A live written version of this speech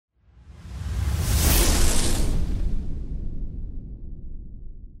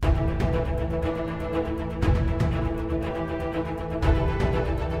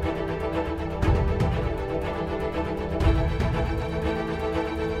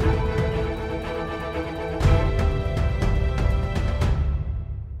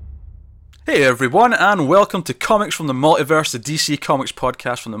Hey everyone, and welcome to Comics from the Multiverse, the DC Comics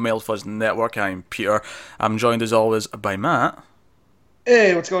podcast from the Mail Fuzz Network. I'm Peter. I'm joined as always by Matt.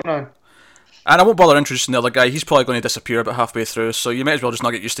 Hey, what's going on? And I won't bother introducing the other guy, he's probably going to disappear about halfway through, so you may as well just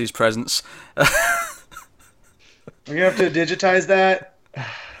not get used to his presence. We're gonna have to digitize that.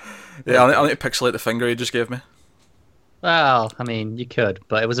 Yeah, I'll need to pixelate the finger he just gave me. Well, I mean, you could,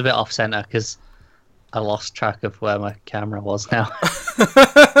 but it was a bit off-center because I lost track of where my camera was now.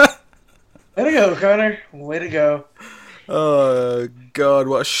 Way to go, Connor. Way to go. Oh god,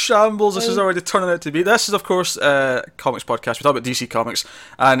 what a shambles this is already turning out to be. This is of course Comics Podcast. We talk about DC Comics,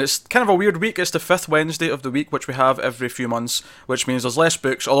 and it's kind of a weird week. It's the 5th Wednesday of the week, which we have every few months, which means there's less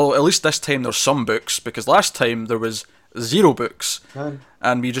books, although at least this time there's some books, because last time there was 0 books. None.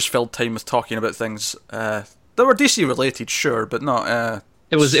 And we just filled time with talking about things that were DC related, sure, but not...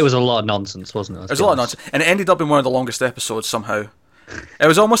 It was a lot of nonsense, wasn't it? It was a lot of nonsense, and it ended up in one of the longest episodes somehow. It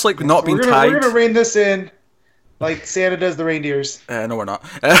was almost like not being tied. We're gonna rein this in like Santa does the reindeers. No, we're not.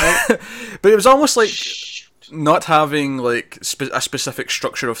 But it was almost like not having like a specific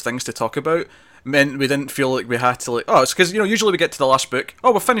structure of things to talk about meant we didn't feel like we had to like. Oh, it's because usually we get to the last book.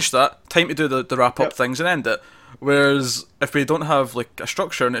 Oh, we've finished that. Time to do the wrap up things and end it. Whereas if we don't have like a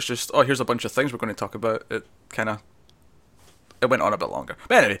structure and it's just here's a bunch of things we're going to talk about, it went on a bit longer.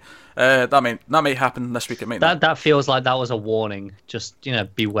 But anyway, that may happen this week. It might not. That feels like that was a warning. Just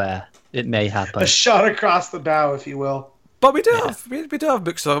beware, it may happen. A shot across the bow, if you will. But we do have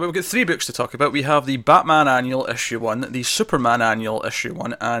books to talk about. We've got 3 books to talk about. We have the Batman Annual Issue 1, the Superman Annual Issue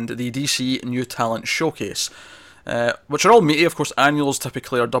 1, and the DC New Talent Showcase. Which are all meaty. Of course, annuals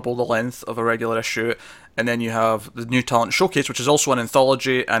typically are double the length of a regular issue, and then you have the New Talent Showcase, which is also an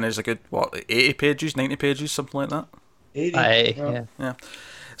anthology and is a good 80 pages, 90 pages, something like that. 80. Yeah.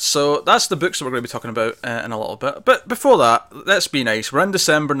 So that's the books that we're going to be talking about in a little bit. But before that, let's be nice. We're in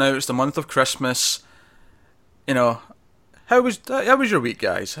December now. It's the month of Christmas. How was your week,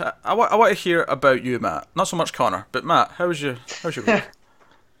 guys? I want to hear about you, Matt. Not so much Connor, but Matt, how's your week?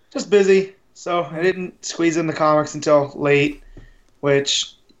 Just busy. So I didn't squeeze in the comics until late,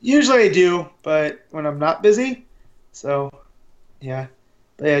 which usually I do, but when I'm not busy. So, yeah.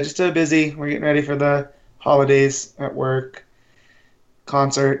 But yeah, just busy. We're getting ready for the holidays at work,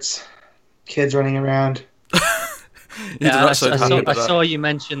 concerts, kids running around. I saw you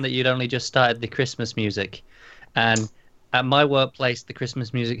mention that you'd only just started the Christmas music, and at my workplace, the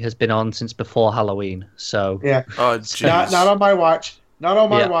Christmas music has been on since before Halloween. So yeah, not on my watch. Not on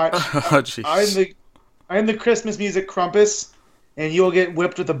my watch. I'm the Christmas music Krampus, and you'll get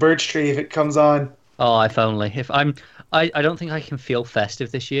whipped with a birch tree if it comes on. Oh, if only. I don't think I can feel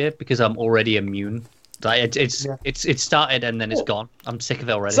festive this year because I'm already immune. It's started and then it's gone. I'm sick of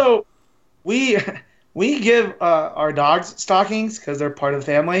it already. So we give our dogs stockings because they're part of the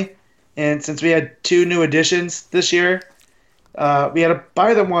family, and since we had 2 new additions this year, we had to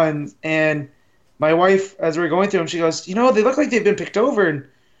buy them one. And my wife, as we were going through them, she goes, they look like they've been picked over, and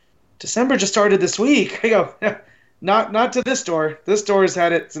December just started this week. I go, not to this store. This store has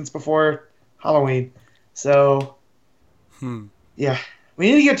had it since before Halloween. So yeah,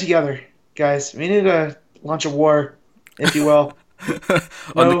 we need to get together, guys. We need to launch a war, if you will.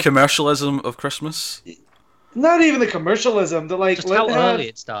 On the commercialism of Christmas? Not even the commercialism. Just how early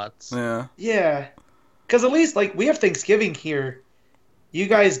it starts. Yeah. Yeah. Because at least, we have Thanksgiving here. You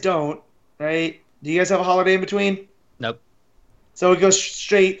guys don't, right? Do you guys have a holiday in between? Nope. So it goes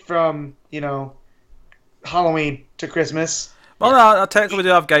straight from, Halloween to Christmas. Well, no, technically we do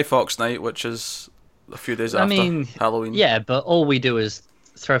have Guy Fawkes Night, which is a few days after Halloween. Yeah, but all we do is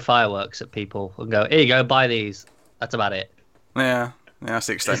throw fireworks at people and go, here you go, buy these. That's about it. Yeah, that's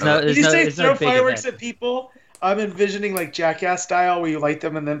the extent of it. Did you say throw fireworks at people? I'm envisioning Jackass style where you light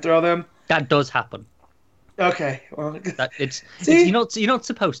them and then throw them. That does happen. Okay, well, you're not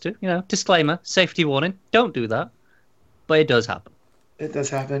supposed to. Disclaimer, safety warning. Don't do that, but it does happen. It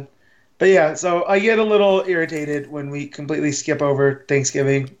does happen, but yeah. So I get a little irritated when we completely skip over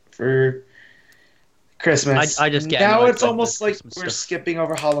Thanksgiving for Christmas. I just get now it's almost like Christmas we're stuff. skipping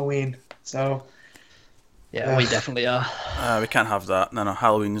over Halloween. So yeah, we definitely are. We can't have that. No,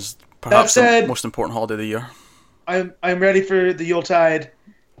 Halloween is perhaps the most important holiday of the year. I'm ready for the Yuletide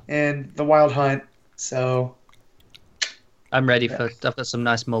and the Wild Hunt. So I'm ready for. I've got some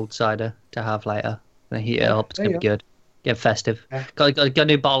nice mulled cider to have later. Gonna heat it up. It's gonna be good. Get festive. Yeah. Got a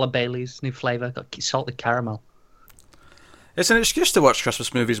new bottle of Bailey's, new flavour. Got salted caramel. It's an excuse to watch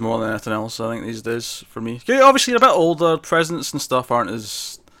Christmas movies more than anything else, I think, these days, for me. Obviously, you're a bit older, presents and stuff aren't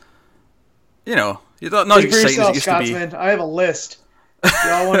as... you're not as exciting as it used Scotsman. To be. I have a list.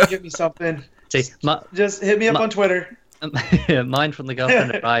 Y'all want to give me something, See, just hit me up on Twitter. Mine from the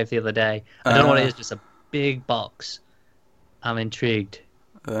girlfriend arrived the other day. I don't know what it is, just a big box. I'm intrigued.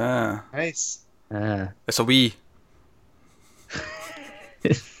 Nice. It's a Wii.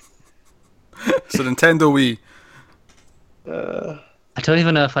 It's a Nintendo Wii. I don't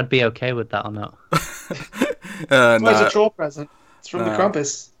even know if I'd be okay with that or not. It's a troll present. It's from the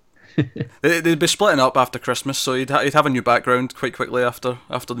Krampus. They'd be splitting up after Christmas, so you'd have a new background quite quickly after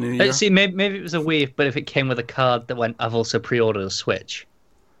the New Year. See, maybe it was a Wii, but if it came with a card that went, I've also pre-ordered a Switch.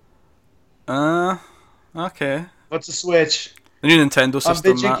 Okay. What's a Switch? The new Nintendo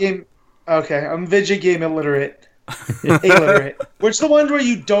system. I'm video game illiterate. Illiterate. Which the ones where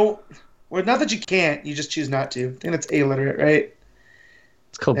you don't... Well, not that you can't, you just choose not to. I think that's illiterate, right?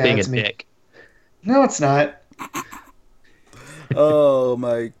 It's called being a dick. No, it's not. Oh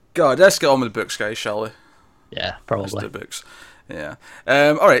my god. Let's get on with the books, guys, shall we? Yeah, probably. Let's do books. Yeah.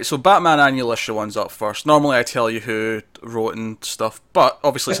 Alright, so Batman Annual Issue 1's up first. Normally I tell you who wrote and stuff, but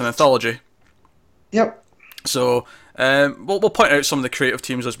obviously it's an anthology. Yep. So, we'll point out some of the creative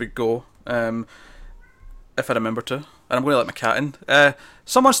teams as we go, if I remember to. And I'm going to let my cat in.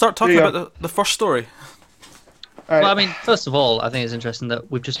 Someone start talking about the first story. Right. Well, I mean, first of all, I think it's interesting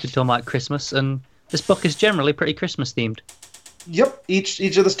that we've just been talking about Christmas, and this book is generally pretty Christmas themed. Yep.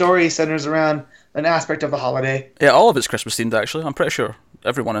 Each of the stories centers around an aspect of the holiday. Yeah, all of it's Christmas themed, actually. I'm pretty sure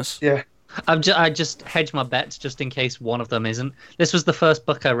everyone is. Yeah. I just hedge my bets just in case one of them isn't. This was the first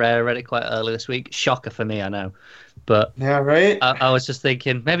book I read. I read it quite early this week. Shocker for me, I know. But yeah, right. I was just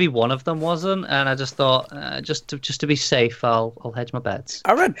thinking maybe one of them wasn't, and I just thought just to be safe, I'll hedge my bets.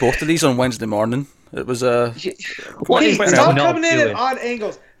 I read both of these on Wednesday morning. It was stop coming in at odd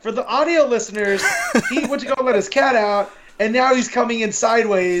angles. For the audio listeners, he went to go let his cat out, and now he's coming in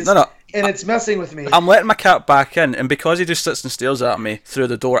sideways. No. And it's messing with me. I'm letting my cat back in, and because he just sits and stares at me through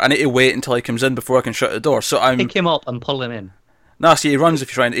the door, I need to wait until he comes in before I can shut the door. So I'm pick him up and pull him in. No, see, he runs if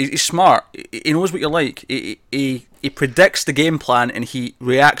you're trying. He's smart. He knows what you're like. He predicts the game plan and he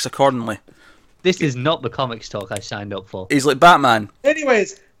reacts accordingly. This is not the comics talk I signed up for. He's like Batman.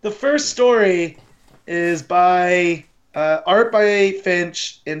 Anyways, the first story is by art by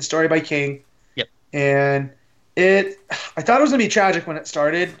Finch and story by King. Yep. And I thought it was gonna be tragic when it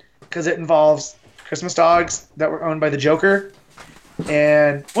started because it involves Christmas dogs that were owned by the Joker.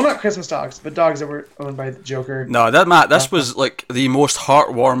 And well, not Christmas dogs, but dogs that were owned by the Joker. No, this was like the most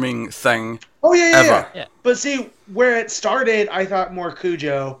heartwarming thing. Oh ever. Yeah. But see, where it started, I thought more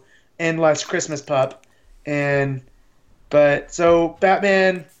Cujo and less Christmas Pup, so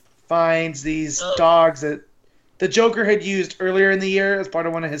Batman finds these dogs that the Joker had used earlier in the year as part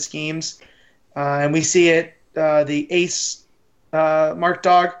of one of his schemes, and we see it the Ace marked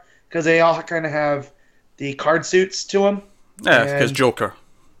dog because they all kind of have the card suits to them. Yeah, because Joker.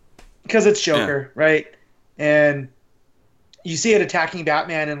 Because it's Joker, right? And you see it attacking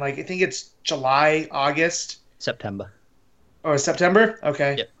Batman in, like, I think it's July, August. September. Oh, September?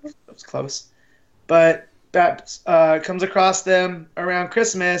 Okay. Yep. That was close. But Bat comes across them around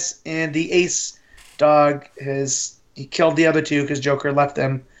Christmas, and the Ace dog he killed the other two because Joker left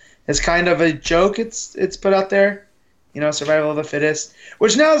them. It's kind of a joke it's put out there. Survival of the fittest.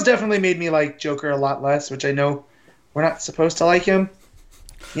 Which now has definitely made me like Joker a lot less, which I know we're not supposed to like him.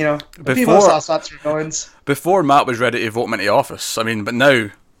 People saw thoughts for villains. Before Matt was ready to vote him into office. I mean, but now.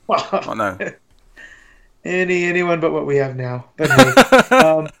 Well, no. Anyone but what we have now. But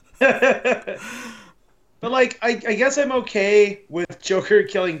hey. But like, I guess I'm okay with Joker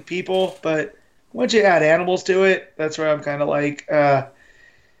killing people, but once you add animals to it, that's where I'm kind of like, I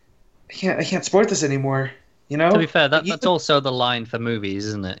can't support this anymore. To be fair, that's also the line for movies,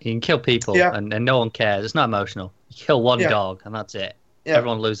 isn't it? You can kill people and no one cares. It's not emotional. You kill one dog and that's it. Yeah.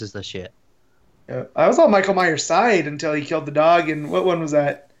 Everyone loses their shit. Yeah. I was on Michael Myers' side until he killed the dog, and what one was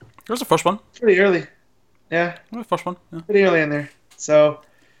that? It was the first one. Pretty early. Yeah. The first one. Yeah. Pretty early in there. So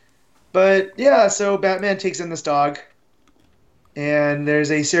Batman takes in this dog, and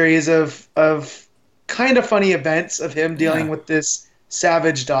there's a series of kind of funny events of him dealing with this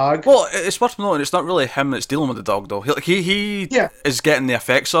savage dog. Well, it's worth noting it's not really him that's dealing with the dog, though. He is getting the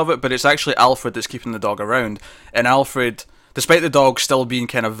effects of it, but it's actually Alfred that's keeping the dog around. And Alfred, despite the dog still being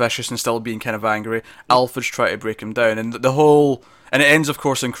kind of vicious and still being kind of angry, Alfred's trying to break him down. And and it ends, of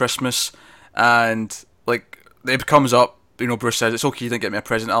course, in Christmas, and like it comes up. Bruce says it's okay, you didn't get me a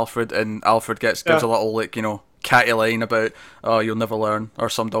present, Alfred, and Alfred gives a little catty line about you'll never learn, or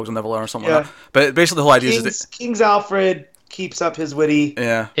some dogs will never learn, or something like that. But basically the whole idea is that King's Alfred keeps up his witty.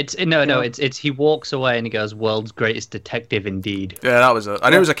 Yeah. It's he walks away and he goes, "World's greatest detective, indeed." Yeah, that was it.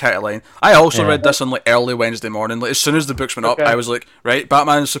 I knew it was a catty line. I also read this on like early Wednesday morning. Like as soon as the books went up, I was like, right,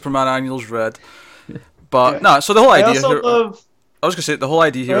 Batman and Superman annuals read. But no, so the whole idea here, love. I was gonna say the whole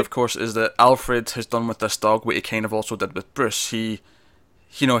idea here, of course, is that Alfred has done with this dog what he kind of also did with Bruce. He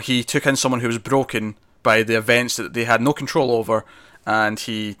took in someone who was broken by the events that they had no control over, and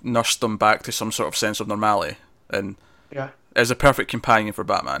he nursed them back to some sort of sense of normality, and is a perfect companion for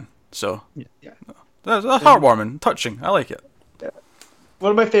Batman. So that's heartwarming, touching. I like it. Yeah.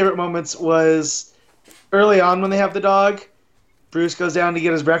 One of my favorite moments was early on when they have the dog. Bruce goes down to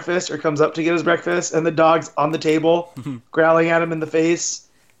get his breakfast, or comes up to get his breakfast, and the dog's on the table, growling at him in the face.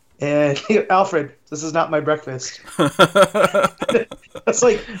 And Alfred, this is not my breakfast. That's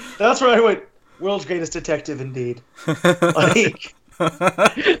where I went, world's greatest detective indeed. Like, but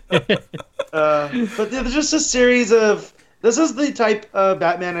there's just a series of, this is the type of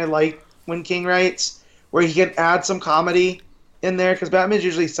Batman I like when King writes, where he can add some comedy in there, because Batman's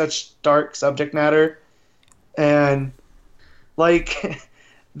usually such dark subject matter. And like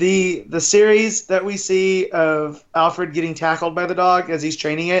the series that we see of Alfred getting tackled by the dog as he's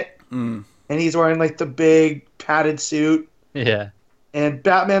training it, and he's wearing like the big padded suit. Yeah. And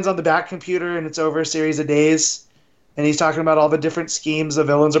Batman's on the back computer, and it's over a series of days, and he's talking about all the different schemes the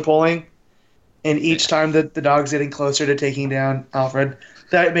villains are pulling. And each time that the dog's getting closer to taking down Alfred,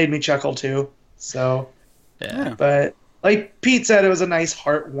 that made me chuckle too. So, but like Pete said, it was a nice,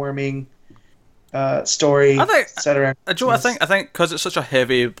 heartwarming story. Joe, I think because it's such a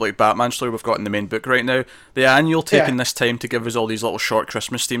heavy like Batman story we've got in the main book right now, the Annual taking this time to give us all these little short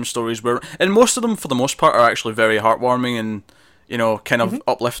Christmas themed stories, and most of them for the most part are actually very heartwarming and kind of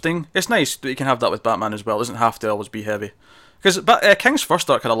uplifting. It's nice that you can have that with Batman as well. It doesn't have to always be heavy. Because King's first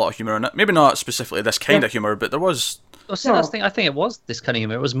arc had a lot of humour in it. Maybe not specifically this kind of humour, but there was. Well, see, that's the thing. I think it was this kind of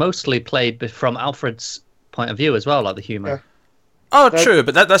humour. It was mostly played from Alfred's point of view as well, like the humour. Yeah. Oh, true,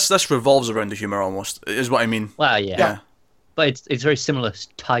 but this revolves around the humour almost, is what I mean. Well, yeah. But it's very similar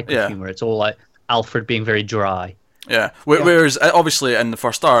type of humour. It's all like Alfred being very dry. Yeah. Whereas, obviously, in the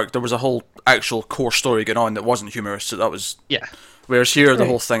first arc, there was a whole actual core story going on that wasn't humorous, so that was... Yeah. Whereas here, the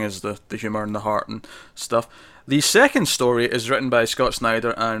whole thing is the humour and the heart and stuff. The second story is written by Scott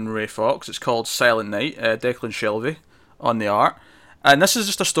Snyder and Ray Fox. It's called Silent Night, Declan Shelby on the art. And this is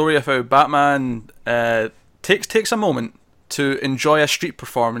just a story of how Batman takes a moment to enjoy a street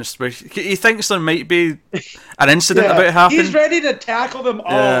performance where he thinks there might be an incident about to happen. He's ready to tackle them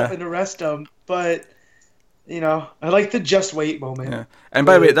all and arrest them, but I like the just wait moment. Yeah. And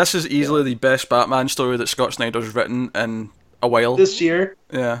by the way, this is easily the best Batman story that Scott Snyder's written in a while. This year.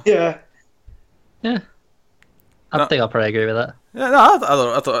 Yeah. Yeah. Yeah. I think I'll probably agree with that. Yeah, no,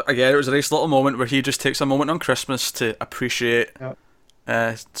 I thought again it was a nice little moment where he just takes a moment on Christmas to appreciate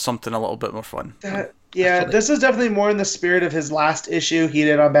something a little bit more fun. This is definitely more in the spirit of his last issue he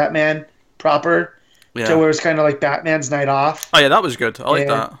did on Batman proper, to where it's kind of like Batman's Night Off. Oh yeah, that was good. I like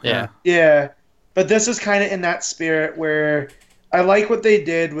that. Yeah. Yeah, but this is kind of in that spirit where I like what they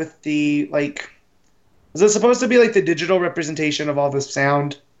did with the is it supposed to be like the digital representation of all the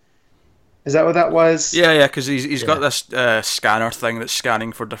sound? Is that what that was? Yeah, because he's got this scanner thing that's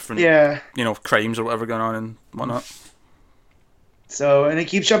scanning for different, crimes or whatever going on and whatnot. So, and it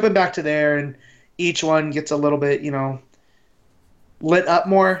keeps jumping back to there, and each one gets a little bit, lit up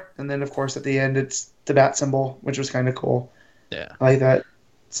more. And then, of course, at the end, it's the bat symbol, which was kind of cool. Yeah. I like that.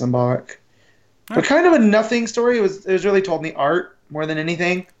 Symbolic. But kind of a nothing story. It was really told in the art more than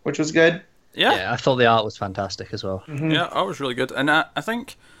anything, which was good. Yeah, I thought the art was fantastic as well. Mm-hmm. Yeah, art was really good. And I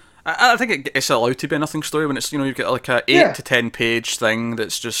think it's allowed to be a nothing story when it's, you've got like a 8 to 10 page thing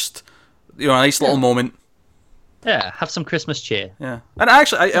that's just, a nice little moment. Yeah, have some Christmas cheer. Yeah. And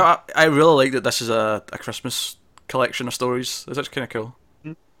actually, I really like that this is a Christmas collection of stories. It's actually kind of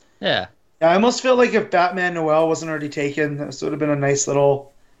cool. Yeah. I almost feel like if Batman Noel wasn't already taken, this would have been a nice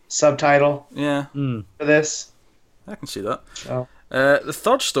little subtitle for this. I can see that. So. The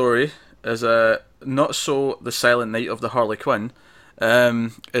third story is Not So the Silent Night of the Harley Quinn.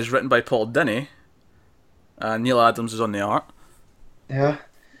 Is written by Paul Dini, and Neil Adams is on the art. Yeah.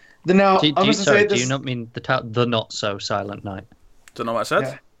 Do you not mean the Not So Silent Night? Don't know what I said.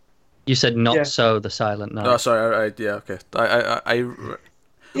 Yeah. You said Not So the Silent Night. Oh, sorry. Okay.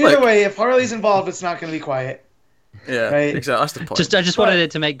 Either way, if Harley's involved, it's not going to be quiet. Yeah, right? Exactly. That's the point. I just wanted it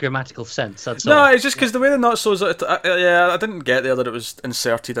to make grammatical sense. That's all. No, it's just because the way the Not So's. I didn't get there that it was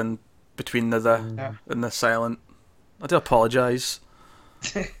inserted in between the and the silent. I do apologise.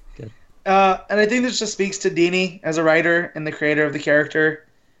 Good. And I think this just speaks to Dini as a writer and the creator of the character.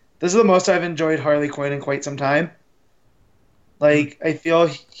 This is the most I've enjoyed Harley Quinn in quite some time. Like, I feel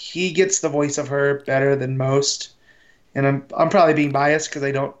he gets the voice of her better than most. And I'm probably being biased because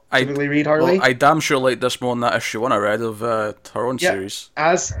I don't typically read Harley. Well, I damn sure liked this more than that issue one I read of her own series.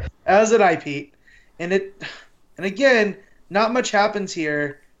 As did I, Pete. and again, not much happens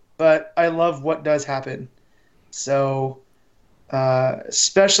here, but I love what does happen. So,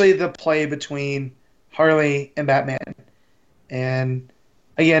 especially the play between Harley and Batman. And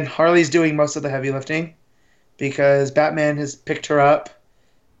again, Harley's doing most of the heavy lifting because Batman has picked her up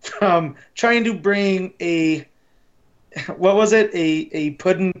from trying to bring what was it? A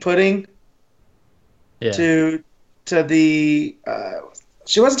pudding to the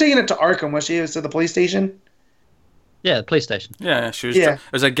she wasn't taking it to Arkham, was she? It was to the police station? Yeah, the police station. Yeah, she was. Yeah.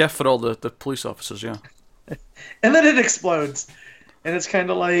 It was a gift for all the police officers, yeah. And then it explodes. And it's kind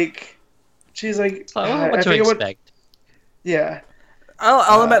of like... She's like... what do you expect? Yeah.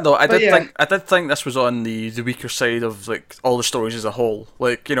 I'll admit, though, I did think this was on the weaker side of, like, all the stories as a whole.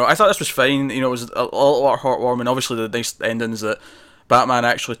 Like, you know, I thought this was fine. You know, it was a lot heartwarming. Obviously, the nice endings that Batman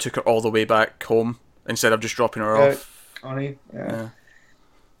actually took her all the way back home instead of just dropping her off. Connie, yeah.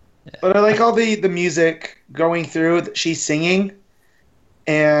 But I like all the music going through. She's singing,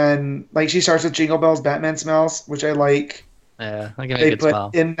 and like she starts with Jingle Bells, Batman Smells, which I like. Yeah, I give it a good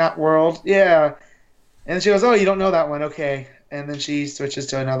smile. In that world, yeah. And she goes, "Oh, you don't know that one, okay?" And then she switches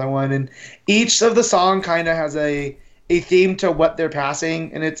to another one, and each of the song kind of has a theme to what they're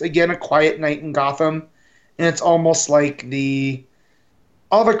passing, and it's again a quiet night in Gotham, and it's almost like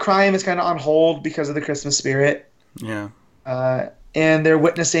all the crime is kind of on hold because of the Christmas spirit. Yeah. And they're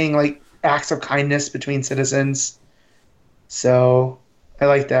witnessing like acts of kindness between citizens. So I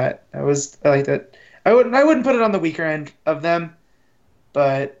like that. I like that. I wouldn't put it on the weaker end of them,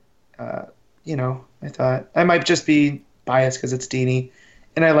 but you know, I thought I might just be biased because it's Dini,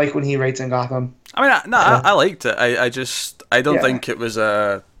 and I like when he writes in Gotham. I mean, I liked it. I don't think it was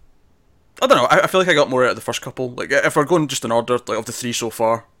a. I don't know. I feel like I got more out of the first couple. Like, if we're going just in order, like of the three so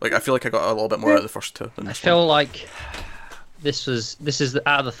far, like I feel like I got a little bit more out of the first two than this. I feel like this is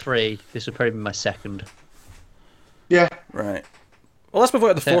out of the three. This would probably be my second. Yeah. Right. Well, let's move on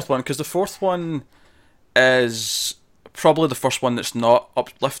to the fourth one, because the fourth one is probably the first one that's not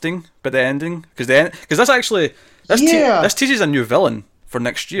uplifting by the ending, because this teases a new villain for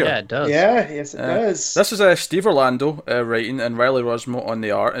next year. Yeah, it does. Yeah, yes, it does. This is Steve Orlando writing and Riley Rosmo on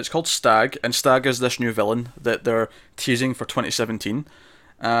the art. It's called Stag, and Stag is this new villain that they're teasing for 2017.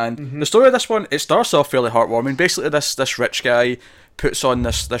 And the story of this one, it starts off fairly heartwarming. Basically, this rich guy puts on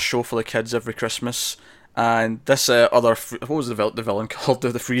this show for the kids every Christmas, and this what was the villain called?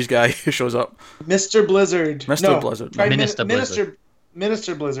 The freeze guy who shows up. Mr. Blizzard. Minister Blizzard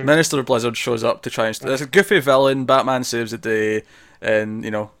Minister Blizzard shows up to try and... It's a goofy villain. Batman saves the day, and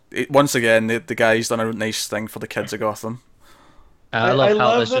you know, once again, the guy's done a nice thing for the kids of Gotham. I love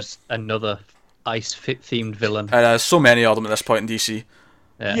how there's just another ice-themed villain. And there's so many of them at this point in DC.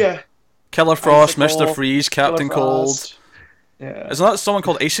 Yeah. Killer Frost, Mr. Freeze, Captain Cold. Yeah. Isn't that someone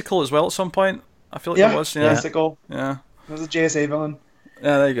called Icicle as well at some point? I feel like it was. Yeah, Icicle. Yeah. It was a JSA villain.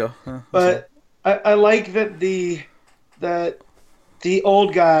 Yeah, there you go. Yeah, but I like that the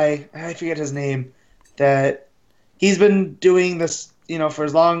old guy, I forget his name, that he's been doing this, you know, for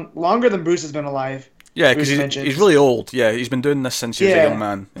longer than Bruce has been alive. Yeah, because he's really old. Yeah, he's been doing this since he was a young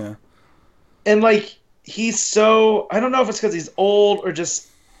man. Yeah. And like he's so, I don't know if it's because he's old or just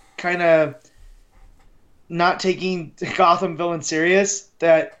kind of not taking the Gotham villain serious,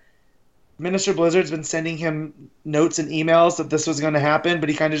 that Minister Blizzard's been sending him notes and emails that this was going to happen, but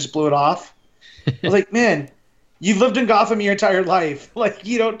he kind of just blew it off. I was like, man, you've lived in Gotham your entire life. Like,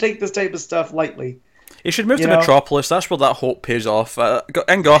 you don't take this type of stuff lightly. He should move to Metropolis. That's where that hope pays off.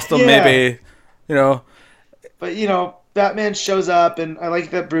 In Gotham, maybe, you know. But, you know, Batman shows up, and I like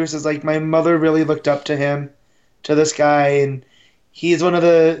that Bruce is like, my mother really looked up to him, to this guy, and he's one of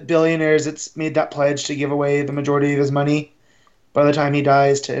the billionaires that's made that pledge to give away the majority of his money by the time he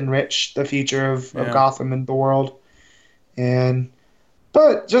dies to enrich the future of Gotham and the world.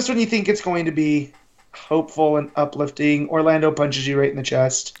 But just when you think it's going to be hopeful and uplifting, Orlando punches you right in the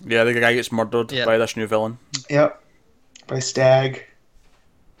chest. Yeah, the guy gets murdered by this new villain. Yep. By Stag.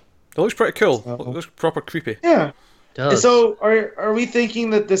 It looks pretty cool. It looks proper creepy. Yeah. So are we thinking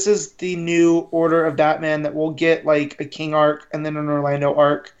that this is the new order of Batman, that we'll get like a King arc and then an Orlando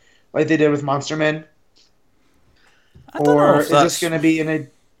arc like they did with Monster Men? Or is this going to be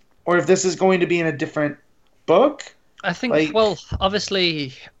if this is going to be in a different book? I think, well,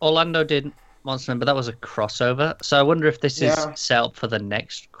 obviously Orlando did Monster Men, but that was a crossover. So I wonder if this is set up for the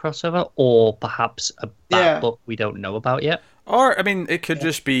next crossover, or perhaps a Bat book we don't know about yet. Or, I mean, it could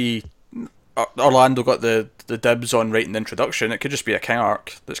just be Orlando got the dibs on writing the introduction. It could just be a King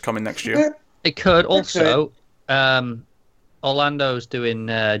arc that's coming next year. It could also. Orlando's doing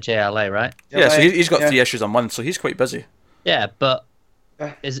JLA, right? Yeah, so he's got 3 issues a month, so he's quite busy. Yeah, but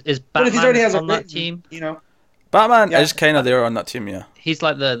Is But if he already Batman has on that team? you know, Batman Yeah. is kind of there on that team, yeah. He's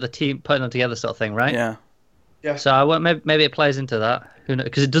like the team putting them together sort of thing, right? Yeah. yeah. So I won't, maybe it plays into that. Who knows?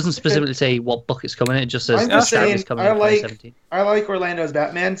 Because it doesn't specifically say what book it's coming in. It just says I'm just Batman's saying, coming in 2017. I like Orlando's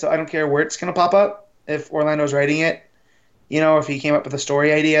Batman, so I don't care where it's gonna pop up. If Orlando's writing it, you know, if he came up with a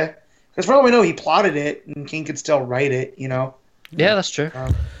story idea, because for all we know, he plotted it, and King could still write it. You know. Yeah, that's true.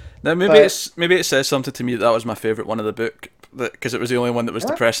 Now maybe it says something to me that was my favourite one of the book, because it was the only one that was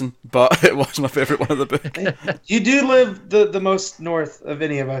depressing, but it was my favourite one of the book. You do live the most north of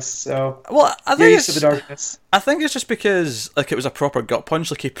any of us, so Well, I you're think used to the darkness. I think it's just because like it was a proper gut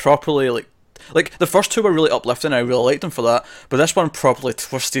punch. Like he properly like the first two were really uplifting. I really liked them for that, but this one properly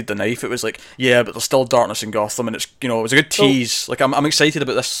twisted the knife. It was like, yeah, but there's still darkness in Gotham, and it's, you know, it was a good tease. Like I'm excited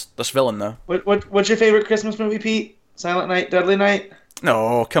about this villain now. What's your favorite Christmas movie, Pete? Silent Night, Deadly Night?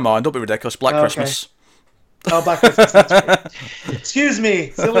 No, come on, don't be ridiculous. Black Okay. Christmas. Oh, Black Christmas. That's right. Excuse me,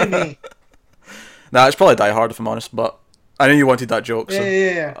 silly me. Nah, it's probably Die Hard if I'm honest, but I knew you wanted that joke, so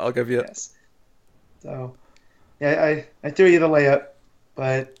Yeah. I'll give you it. Yes. So, yeah, I threw you the layup,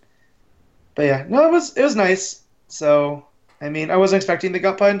 but yeah, no, it was nice. So, I mean, I wasn't expecting the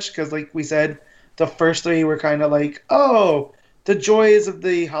gut punch because, like we said, the first three were kind of like, oh, the joys of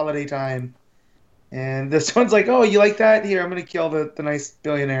the holiday time, and this one's like, oh, you like that? Here, I'm gonna kill the nice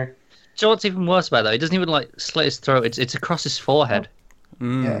billionaire. Do you know what's even worse about that? He doesn't even like slit his throat. It's across his forehead.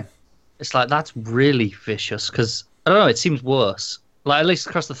 Yeah. It's like, that's really vicious, because I don't know, it seems worse. Like, at least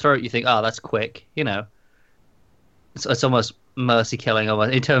across the throat you think, oh, that's quick, you know. It's almost mercy killing,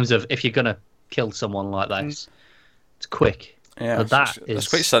 almost, in terms of if you're gonna kill someone like that, it's quick. Yeah, But that it's is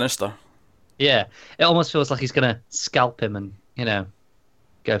quite sinister. Yeah, it almost feels like he's gonna scalp him and, you know,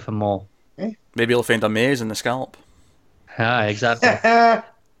 go for more. Maybe he'll find a maze in the scalp. Ah, exactly.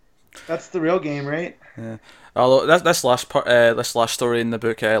 That's the real game, right? Yeah. Although this last part, this last story in the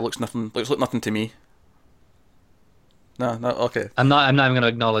book looks like nothing to me. No, okay. I'm not even going to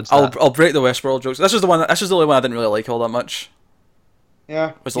acknowledge that. I'll break the Westworld jokes. This is the only one I didn't really like all that much.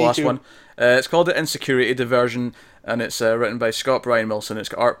 Yeah, Was the me last too. one. It's called The Insecurity Diversion, and it's written by Scott Bryan Wilson. It's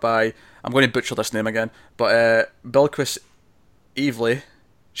got art by, I'm going to butcher this name again, but Bilquis Evely.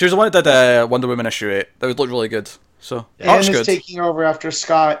 She was the one that did Wonder Woman issue 8. That would look really good. So art's And is good. taking over after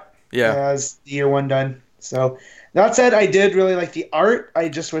Scott has the year one done. So that said, I did really like the art. I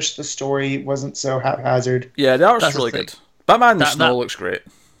just wish the story wasn't so haphazard. Yeah, the art's That's the really thing. good. Batman in the Snow looks great.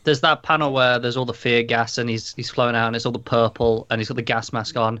 There's that panel where there's all the fear gas and he's flowing out and it's all the purple and he's got the gas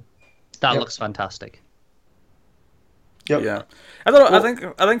mask on. That looks fantastic. Yep. Yeah, I don't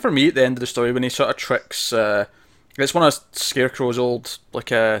know. I think for me at the end of the story, when he sort of tricks, it's one of Scarecrow's old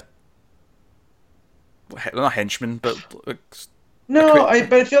not henchmen, but No,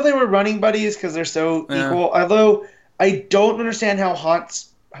 but I feel they were running buddies because they're so equal. Although I don't understand how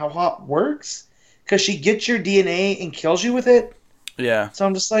Haunt works, because she gets your DNA and kills you with it. Yeah. So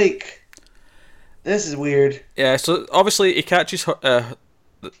I'm just like, this is weird. Yeah. So obviously he catches her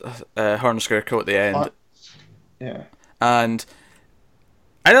and Scarecrow at the end. Yeah. And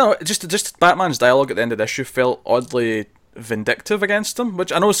I don't know, just Batman's dialogue at the end of the issue felt oddly vindictive against him,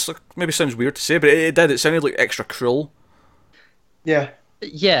 which I know maybe sounds weird to say, but it did. It sounded like extra cruel. Yeah.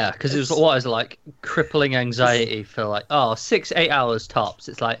 Yeah, because it was what is like crippling anxiety for like 6-8 hours tops.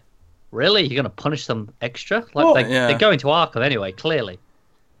 It's like, really, you're gonna punish them extra? Like they're going to Arkham anyway, clearly.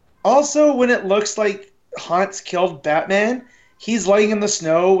 Also, when it looks like Haunt's killed Batman, he's laying in the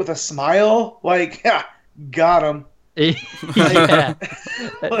snow with a smile, like, yeah, got him. Yeah.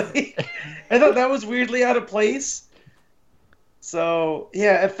 I thought that was weirdly out of place. So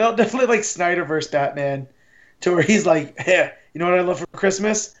yeah, it felt definitely like Snyderverse Batman, to where he's like, "Yeah, you know what I love for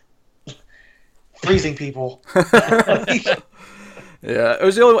Christmas? Freezing people." Yeah,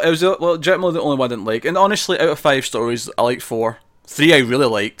 generally the only one I didn't like, and honestly, out of 5 stories, I liked 4. 3 I really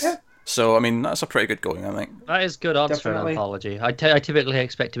liked. Yeah. So I mean, that's a pretty good going, I think. That is good odds for an anthology. I typically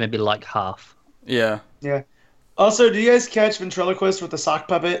expect to maybe like half. Yeah. Yeah. Also, do you guys catch Ventriloquist with the sock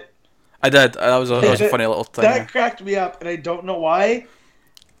puppet? I did. That was a funny little thing. That cracked me up, and I don't know why,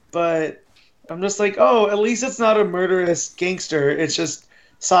 but I'm just like, oh, at least it's not a murderous gangster. It's just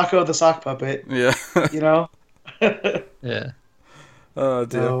Socko the sock puppet. Yeah. You know? Yeah. Oh,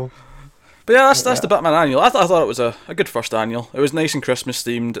 dear. So, but yeah, that's the Batman annual. I thought it was a good first annual. It was nice and Christmas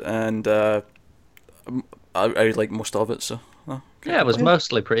themed, and I liked most of it. So it was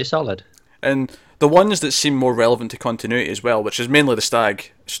mostly pretty solid. And the ones that seem more relevant to continuity as well, which is mainly the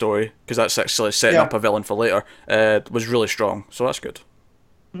Stag story, because that's actually setting up a villain for later, was really strong. So that's good.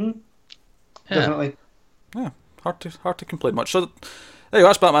 Mm-hmm. Definitely. Yeah, hard to complain much. So There you go,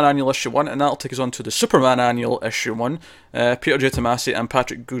 that's Batman Annual Issue 1, and that'll take us on to the Superman Annual Issue 1. Peter J. Tomasi and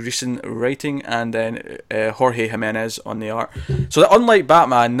Patrick Gleason writing, and then Jorge Jimenez on the art. So that, unlike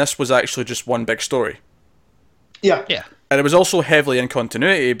Batman, this was actually just one big story. Yeah. Yeah. And it was also heavily in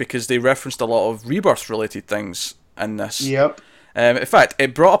continuity because they referenced a lot of Rebirth-related things in this. Yep. In fact,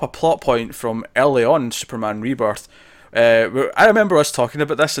 it brought up a plot point from early on in Superman Rebirth. I remember us talking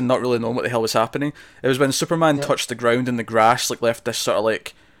about this and not really knowing what the hell was happening. It was when Superman touched the ground and the grass like left this sort of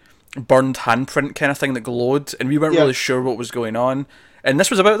like burned handprint kind of thing that glowed, and we weren't really sure what was going on. And this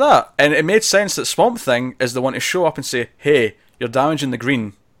was about that, and it made sense that Swamp Thing is the one to show up and say, "Hey, you're damaging the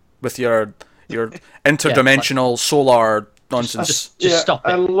green with your interdimensional solar nonsense." Just stop it.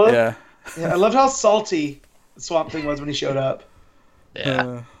 I loved how salty Swamp Thing was when he showed up.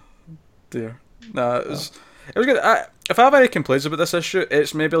 Yeah. Dear. Nah, it was good. If I have any complaints about this issue,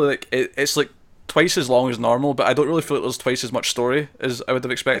 it's maybe like it's like twice as long as normal, but I don't really feel like there's twice as much story as I would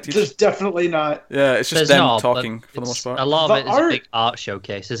have expected. There's definitely not. Yeah, it's just There's them not, talking but for the most part. A lot of The it is art- a big art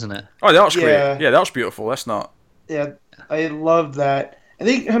showcase, isn't it? Oh, the art's Yeah. great. Yeah, the art's beautiful. That's not. Yeah, I love that. I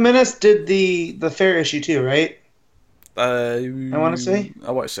think Jimenez did the fair issue too, right? I want to say.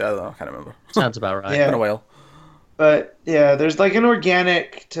 I want to say. I don't know. I can't remember. Sounds about right. Yeah. Been a while. But yeah, there's like an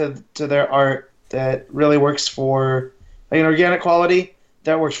organic to their art that really works for like an organic quality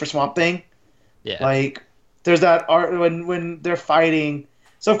that works for Swamp Thing. Yeah. Like there's that art when they're fighting.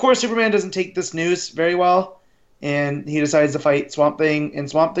 So of course Superman doesn't take this news very well, and he decides to fight Swamp Thing. And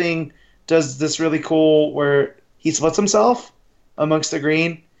Swamp Thing does this really cool where he splits himself amongst the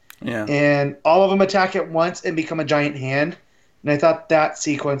green, Yeah. and all of them attack at once and become a giant hand. And I thought that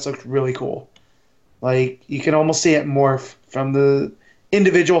sequence looked really cool. Like you can almost see it morph from the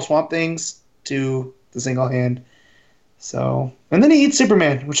individual Swamp Things to the single hand. So, and then he eats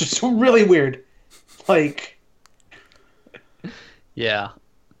Superman, which is really weird. Like, Yeah.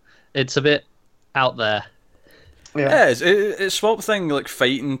 It's a bit out there. yeah, It's Swamp Thing like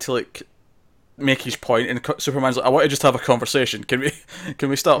fighting to like make his point, and Superman's like, "I want to just have a conversation. Can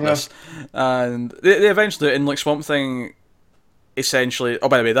we stop this?" And they eventually, in like Swamp Thing, essentially. Oh,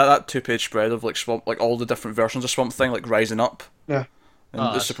 by the way, that 2-page spread of like Swamp, like all the different versions of Swamp Thing, like rising up. Yeah. And Oh,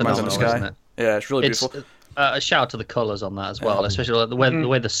 the that's Superman's in the phenomenal, sky. isn't Yeah, it's really It's beautiful. a shout out to the colours on that as well, especially like the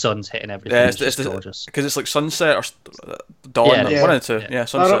way the sun's hitting everything. Yeah, it's just gorgeous. because it's like sunset or dawn. Yeah, or yeah. one of the two. Yeah. Yeah, a lot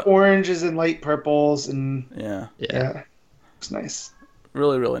sunset. of oranges and light purples, and Yeah. Yeah. it's nice.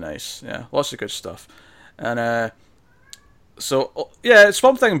 Really, really nice. Yeah, lots of good stuff. And so yeah,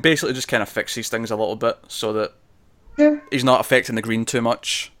 Swamp Thing basically just kind of fixes things a little bit so that Yeah, he's not affecting the green too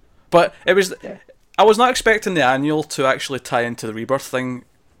much. But it was, Yeah. I was not expecting the annual to actually tie into the Rebirth thing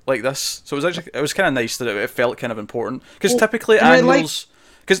like this. So it was kind of nice that it felt kind of important because Well, typically and I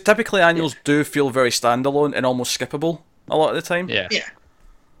annuals do feel very standalone and almost skippable a lot of the time. Yeah.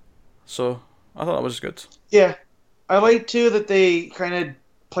 So I thought that was good. yeah. I like too that they kind of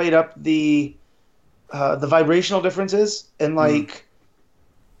played up the vibrational differences, and like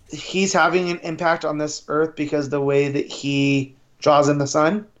he's having an impact on this Earth because the way that he draws in the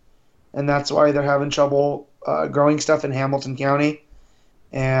sun, and that's why they're having trouble growing stuff in Hamilton County.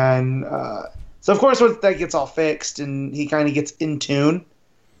 And so of course once that gets all fixed and he kind of gets in tune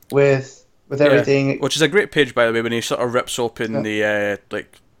with everything. Yeah, which is a great page, by the way, when he sort of rips open the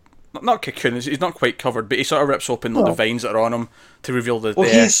like. Not cocoon. He's not quite covered, but he sort of rips open the vines that are on him to reveal the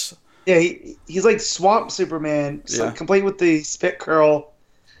S. Yeah, he's like Swamp Superman, so complete with the spit curl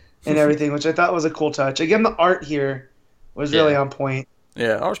and everything, which I thought was a cool touch. Again, the art here was really on point.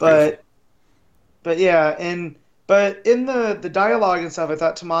 Yeah, that was beautiful. But in the dialogue and stuff, I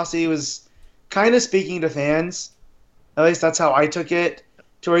thought Tomasi was kind of speaking to fans. At least that's how I took it.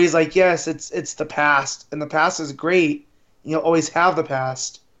 To where he's like, yes, it's the past, and the past is great. You'll always have the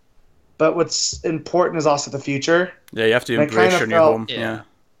past. But what's important is also the future. Yeah, you have to And I embrace kinda your new felt- home. Yeah.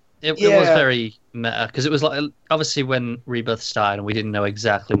 It was very meta because it was like obviously when Rebirth started and we didn't know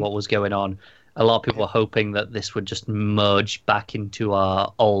exactly what was going on. A lot of people were hoping that this would just merge back into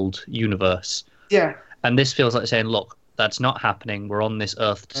our old universe. Yeah. And this feels like saying, look, that's not happening. We're on this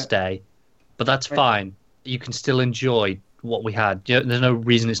Earth to stay. But that's fine. You can still enjoy what we had. You know, there's no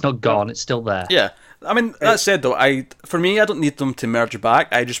reason it's not gone. It's still there. Yeah. I mean, that said, though, for me, I don't need them to merge back.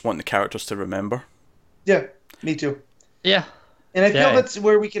 I just want the characters to remember. Yeah, me too. Yeah. And I feel Yeah. that's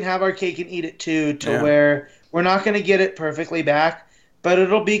where we can have our cake and eat it too, Yeah. where we're not going to get it perfectly back, but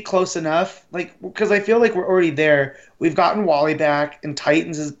it'll be close enough. Like, because I feel like we're already there. We've gotten Wally back, and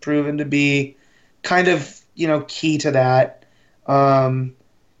Titans has proven to be kind of, key to that. And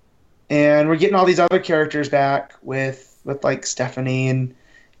we're getting all these other characters back with like Stephanie and,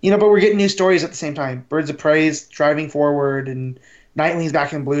 but we're getting new stories at the same time. Birds of Prey's driving forward, and Nightwing's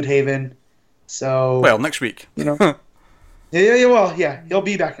back in Bloodhaven. So Well, next week. you know, yeah, he'll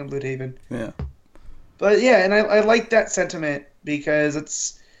be back in Bloodhaven. Yeah. But yeah, and I like that sentiment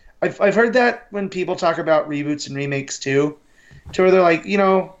because I've heard that when people talk about reboots and remakes too, to where they're like,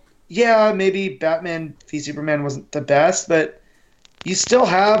 yeah, maybe Batman v Superman wasn't the best, but you still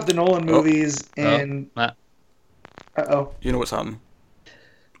have the Nolan movies and uh-oh. You know what's happening.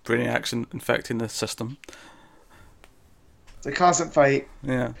 Brainiac's infecting the system. It's a constant fight.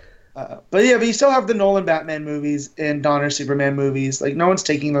 Yeah. But you still have the Nolan Batman movies and Donner Superman movies. Like, no one's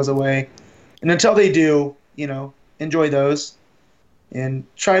taking those away. And until they do, enjoy those. And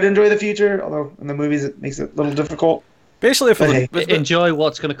try to enjoy the future, although in the movies it makes it a little difficult. Basically, enjoy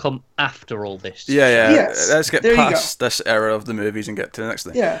what's going to come after all this. Yeah. Yes, Let's get past this era of the movies and get to the next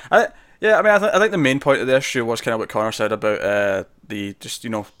thing. Yeah. I think the main point of the issue was kind of what Connor said about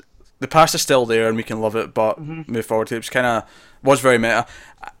the past is still there and we can love it, but move forward to it. It was very meta.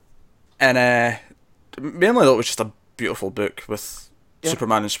 And mainly though, it was just a beautiful book with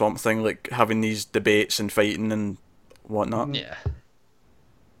Superman and Swamp Thing, like having these debates and fighting and whatnot. Yeah.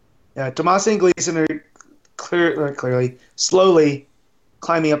 Yeah, Tomasi and Gleason are clearly slowly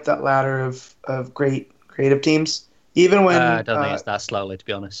climbing up that ladder of great creative teams. Even when I don't think it's that slowly, to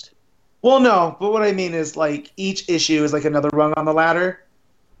be honest. Well, no, but what I mean is like each issue is like another rung on the ladder,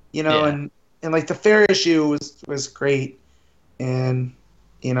 and like the Fair issue was great, and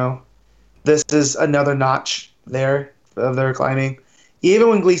this is another notch there of their climbing. Even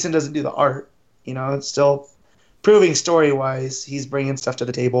when Gleason doesn't do the art, it's still proving story wise he's bringing stuff to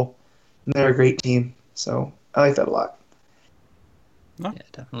the table. And they're a great team, so I like that a lot. No? Yeah,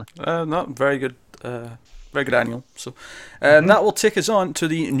 definitely. Not very good. Very good annual. So that will take us on to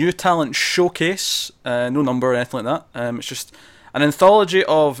the New Talent Showcase. No number or anything like that. It's just an anthology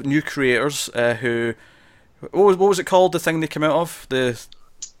of new creators who... What was it called, the thing they came out of? The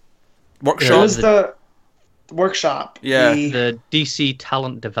workshop? It was the workshop. Yeah. The DC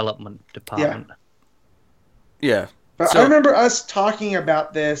Talent Development Department. Yeah. But I remember us talking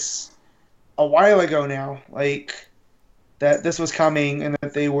about this a while ago now, like that this was coming and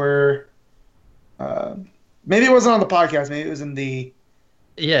that they were... maybe it wasn't on the podcast. Maybe it was in the...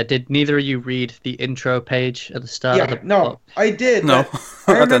 Yeah, did neither of you read the intro page at the start of the book? No, I did. No,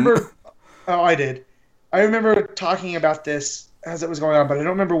 I remember... I did. I remember talking about this as it was going on, but I don't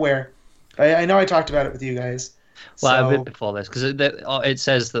remember where. I know I talked about it with you guys. Well, a bit before this, because it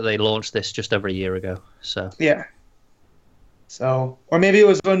says that they launched this just over a year ago. So yeah. So, or maybe it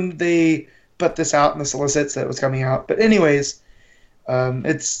was when they put this out in the solicits that it was coming out. But anyways,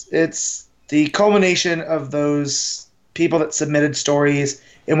 it's the culmination of those people that submitted stories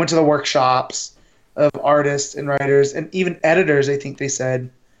and went to the workshops of artists and writers and even editors, I think they said.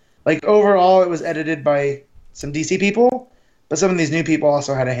 Like, overall, it was edited by some DC people, but some of these new people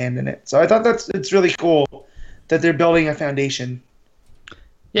also had a hand in it. So I thought it's really cool that they're building a foundation.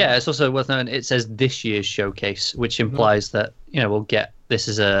 Yeah, it's also worth noting it says this year's showcase, which implies that, we'll get this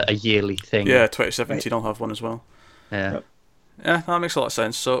as a yearly thing. Yeah, 2017 I'll have one as well. Yeah. Yep. Yeah, that makes a lot of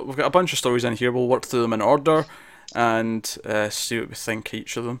sense. So we've got a bunch of stories in here. We'll work through them in order and see what we think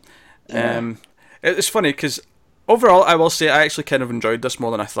each of them. Yeah. It's funny because overall, I will say I actually kind of enjoyed this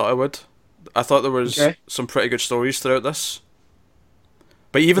more than I thought I would. I thought there was some pretty good stories throughout this.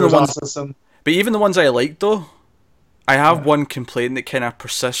 But even the ones I liked though, I have one complaint that kind of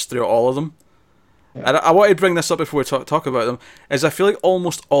persists through all of them. Yeah. And I want to bring this up before we talk about them. Is I feel like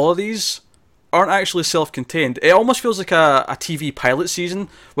almost all of these aren't actually self-contained. It almost feels like a TV pilot season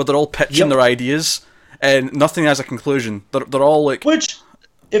where they're all pitching their ideas and nothing has a conclusion. They're all like... Which,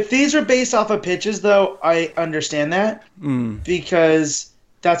 if these are based off of pitches, though, I understand that. Because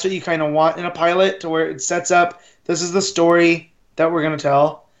that's what you kind of want in a pilot, to where it sets up, this is the story that we're going to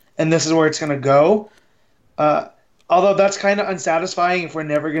tell, and this is where it's going to go. Although that's kind of unsatisfying if we're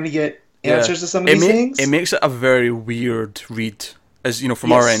never going to get answers to some of these things. It makes it a very weird read. As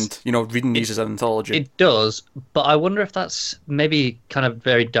from our end, reading these as an anthology. It does, but I wonder if that's maybe kind of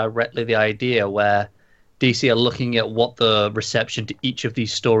very directly the idea where DC are looking at what the reception to each of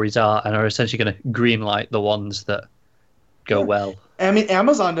these stories are and are essentially going to greenlight the ones that go well. I mean,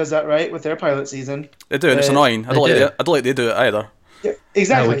 Amazon does that, right, with their pilot season. They do, and it's annoying. I don't like they do it either. Yeah,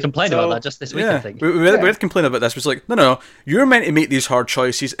 exactly. No, we complained about that just this week, I think. We had complained about this. It's like, no, you're meant to make these hard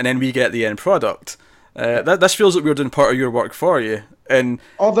choices, and then we get the end product. This feels like we're doing part of your work for you. And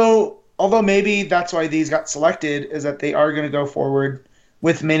although maybe that's why these got selected, is that they are going to go forward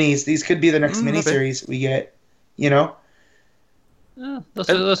with minis. These could be the next miniseries we get. Yeah, that's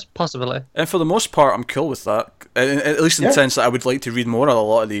a possibility. And for the most part, I'm cool with that. At least in the sense that I would like to read more of a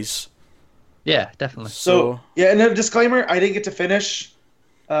lot of these. Yeah, definitely. So yeah, and a disclaimer: I didn't get to finish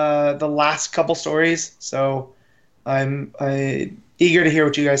the last couple stories, so I eager to hear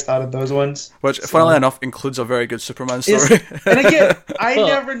what you guys thought of those ones. which, So, funnily enough, includes a very good Superman is, story. and again, I Well,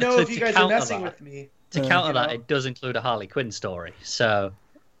 never know to- if you to guys are counter messing that- with me. To counter you that, know? it does include a Harley Quinn story. So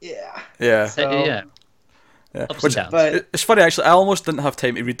Yeah. yeah, So- yeah, yeah. ups Which, and downs. But it's funny actually. I almost didn't have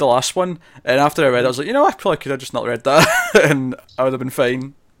time to read the last one, and after I read it, I was like, you know, I probably could have just not read that, and I would have been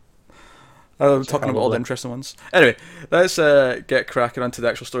fine. I'm talking about all the Probably. interesting ones. Anyway, let's get cracking onto the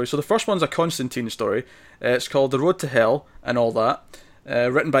actual story. So the first one's a Constantine story. It's called The Road to Hell and All That.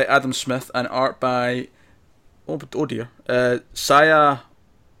 Written by Adam Smith and art by oh dear, Saya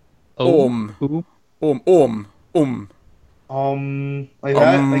Om. Ooh. like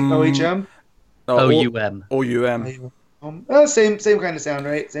that, like OHM. OUM. OUM. Same kind of sound,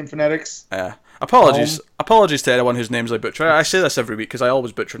 right? Same phonetics. Yeah. Apologies to anyone whose names I butcher. I say this every week because I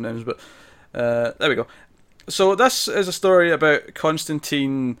always butcher names, but there we go. So this is a story about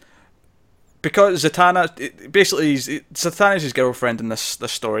Constantine, because Zatanna, basically, Zatanna's his girlfriend in this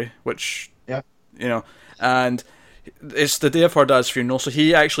story, which, Yeah. you know, and it's the day of her dad's funeral, so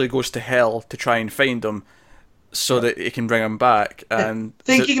he actually goes to hell to try and find him, so that he can bring him back. And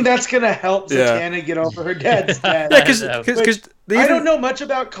Thinking that's gonna help Yeah. Zatanna get over her dad's death. yeah, because I don't know much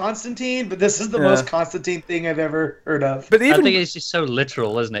about Constantine, but this is the Yeah. most Constantine thing I've ever heard of. But I even think it's just so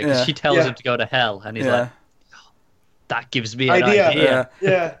literal, isn't it? Because Yeah. she tells Yeah. him to go to hell, and he's yeah. like, "That gives me an Idea. idea."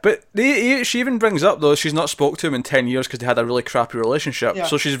 Yeah. But she even brings up, though, she's not spoke to him in 10 years because they had a really crappy relationship. Yeah.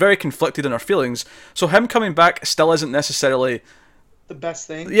 So she's very conflicted in her feelings. So him coming back still isn't necessarily... The best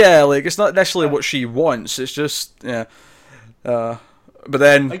thing. Yeah, like, it's not necessarily Yeah. what she wants. It's just, yeah. But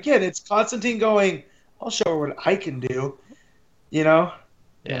then... Again, it's Constantine going, I'll show her what I can do. You know?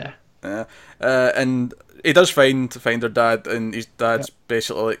 Yeah. And he does find her dad, and his dad's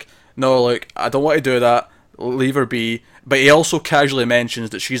basically like, no, like, I don't want to do that, leave her be. But he also casually mentions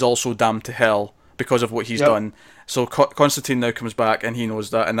that she's also damned to hell because of what he's Yep. done. So Constantine now comes back, and he knows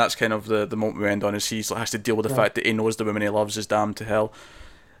that, and that's kind of the moment we end on, is he has to deal with the fact that he knows the woman he loves is damned to hell.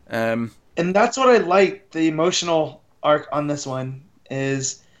 And that's what I like, the emotional arc on this one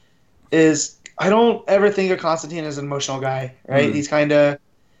is I don't ever think of Constantine as an emotional guy, right? He's kind of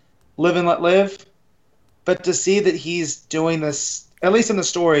live and let live. But to see that he's doing this, at least in the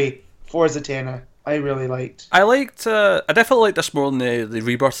story, for Zatanna, I really liked. I definitely liked this more than the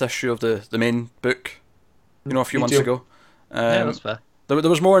Rebirth issue of the main book, you know, a few Me months too. ago. Yeah, that's fair. There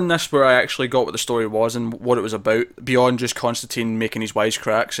was more in this where I actually got what the story was and what it was about, beyond just Constantine making his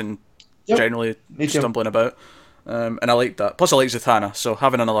wisecracks and Yep. generally Me too. stumbling about. And I liked that. Plus, I like Zatanna, so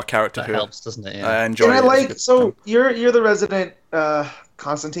having another character That who helps, doesn't it? Yeah. I enjoy. And I is a like, good so thing. you're the resident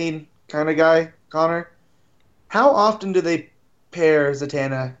Constantine kind of guy, Connor. How often do they pair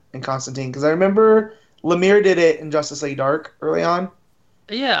Zatanna and Constantine? Because I remember Lemire did it in Justice League Dark early on.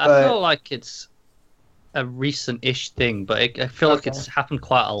 Yeah, but- I feel like it's a recent-ish thing, but I feel like Okay. it's happened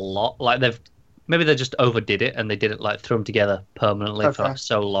quite a lot. Like maybe they just overdid it and they didn't like throw them together permanently for Okay. like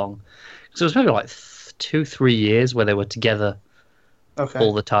so long. So it was maybe like 2-3 years where they were together Okay,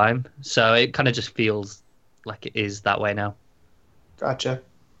 all the time. So it kind of just feels like it is that way now. gotcha.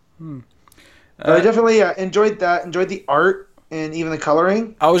 But I definitely enjoyed that. Enjoyed the art and even the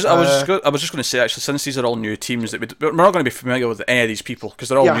coloring. I was just going to say, actually, since these are all new teams, that we're not going to be familiar with any of these people because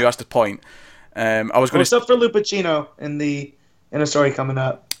they're all Yeah. new. That's the point. I was going to Except for Lupacino in a story coming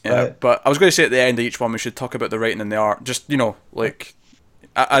up. Yeah, but I was going to say at the end of each one we should talk about the writing and the art. Just, you know, like,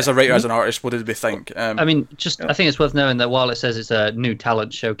 as a writer, as an artist, what did we think? I mean, I think it's worth knowing that while it says it's a new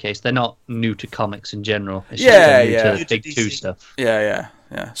talent showcase, they're not new to comics in general. It's just Yeah, new yeah. to New to Big Two DC. stuff. yeah.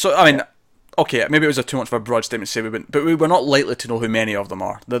 So, I mean, okay, maybe it was too much of a broad statement to say, but we were not likely to know who many of them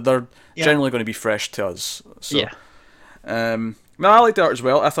are. They're Yeah. generally going to be fresh to us. So, Yeah. No, I liked the art as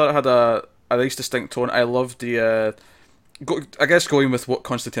well. I thought it had a nice distinct tone. I loved the... I guess going with what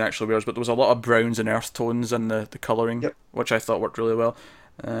Constantine actually wears, but there was a lot of browns and earth tones in the colouring, Yep. which I thought worked really well.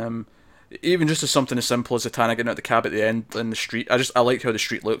 Even just as something as simple as Zatanna getting out the cab at the end in the street, I liked how the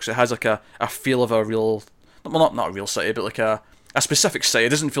street looks. It has like a feel of a real, well, not a real city, but like a specific city. It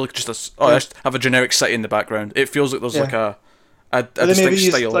doesn't feel like just I just have a generic city in the background. It feels like there's Yeah. like a they maybe distinct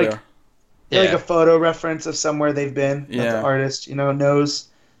used, style like, there. Like Yeah. a photo reference of somewhere they've been that Yeah. the artist, knows.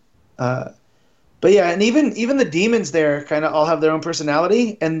 But yeah, and even the demons there kind of all have their own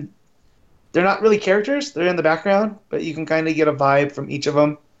personality, and they're not really characters. They're in the background, but you can kind of get a vibe from each of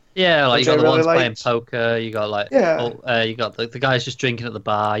them. Yeah, like Which you got I the really ones playing liked. poker. You got like Yeah. you got the guys just drinking at the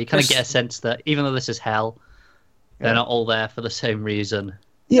bar. You kind of Yes. get a sense that even though this is hell, Yeah. they're not all there for the same reason.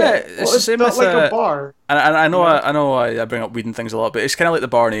 Yeah, Yeah, it's well, the it's same not as, like a bar. And I know Yeah. I know I bring up weed and things a lot, but it's kind of like the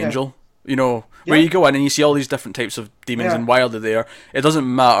Bar and Yeah. Angel. You know, where Yeah. you go in and you see all these different types of demons Yeah. and why are they there. It doesn't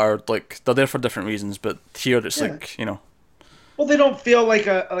matter, like, they're there for different reasons, but here it's Yeah. like, you know. Well, they don't feel like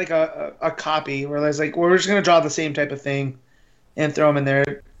a copy where there's like we're just gonna draw the same type of thing and throw them in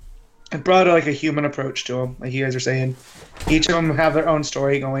there. It brought like a human approach to them, like you guys are saying. Each of them have their own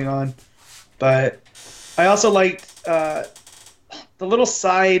story going on, but I also liked the little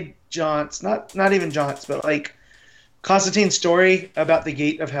side jaunts, not even jaunts, but like Constantine's story about the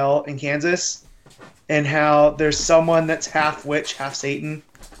gate of hell in Kansas and how there's someone that's half witch, half Satan,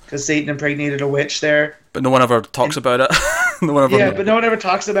 because Satan impregnated a witch there. But no one ever talks about it. No one ever. Yeah, but no one ever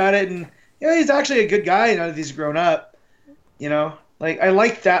talks about it, and he's actually a good guy now that he's grown up. You know, like I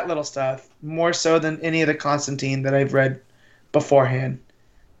like that little stuff more so than any of the Constantine that I've read beforehand.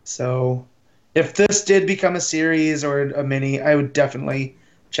 So, if this did become a series or a mini, I would definitely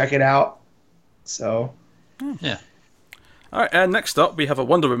check it out. So, Yeah. Alright, and next up we have a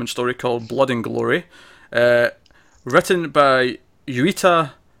Wonder Woman story called Blood and Glory, written by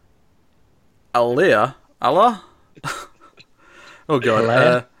Yuita Alea. Allah? Oh god.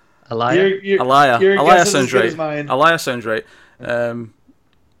 Alea? Alaya? Alaya. your Alaya guess is sounds as good right. as mine. Alaya sounds right.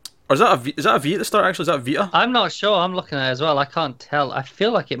 Or is that a V at the start actually? Is that Vita? I'm not sure. I'm looking at it as well. I can't tell. I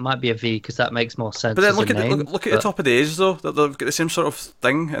feel like it might be a V because that makes more sense. But then as look a at the, name, look at the but- top of the A's though. They've got the same sort of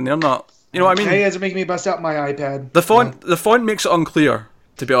thing, and they're not. You know what I You mean? guys are making me bust out my iPad. The font makes it unclear,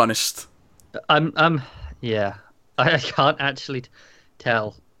 to be honest. Yeah. I can't actually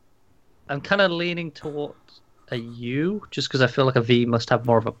tell. I'm kind of leaning towards a U just because I feel like a V must have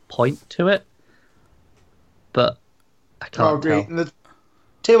more of a point to it. But I can't Oh, great! tell. And the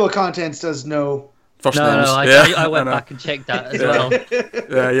table of contents does no. First No, names. no, Yeah, I went know. back and checked that as Yeah. well.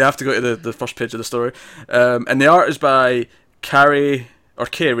 Yeah, you have to go to the first page of the story. And the art is by Carrie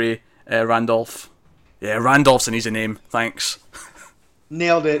Randolph. Yeah, Randolph's an easy name. Thanks.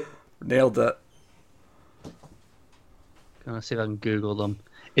 Nailed it. Nailed it. Gonna see if I can Google them.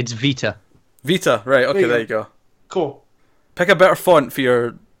 It's Vita. Vita. Right. Okay. you There go. you go. Cool. Pick a better font for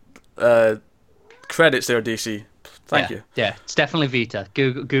your credits there, DC. Thank yeah, you. Yeah, it's definitely Vita.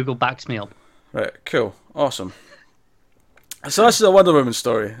 Google backs me up. Right, cool, awesome. So this is a Wonder Woman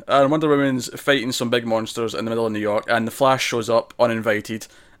story, and Wonder Woman's fighting some big monsters in the middle of New York, and the Flash shows up uninvited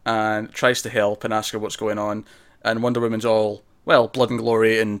and tries to help and ask her what's going on, and Wonder Woman's all, well, blood and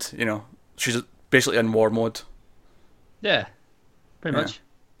glory, and, you know, she's basically in war mode, Yeah, pretty Yeah. much.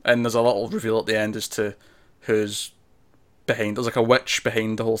 and there's a little reveal at the end as to who's behind. There's like a witch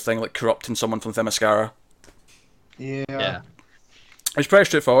behind the whole thing, like corrupting someone from Themyscira. Yeah. It's pretty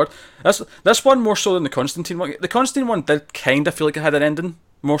straightforward. This one more so than the Constantine one. The Constantine one did kind of feel like it had an ending,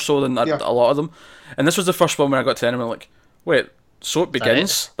 more so than Yeah. a lot of them. And this was the first one where I got to the end and I'm like, wait, so it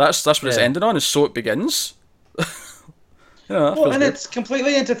begins? That's what it's Yeah. ending on, is so it begins? Yeah, that Well, feels and good. it's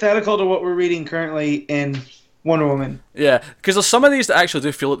completely antithetical to what we're reading currently in Wonder Woman. Yeah, because there's some of these that actually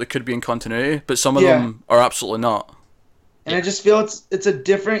do feel like they could be in continuity, but some of Yeah. them are absolutely not. And I just feel it's a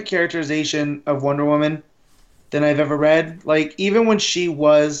different characterization of Wonder Woman than I've ever read. Like, even when she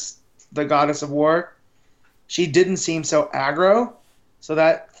was the goddess of war, she didn't seem so aggro. So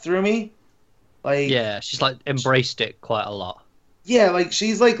that threw me. Like, Yeah, she's like embraced it quite a lot. yeah, like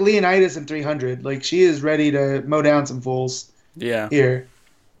she's like Leonidas in 300. Like, she is ready to mow down some fools Yeah. here.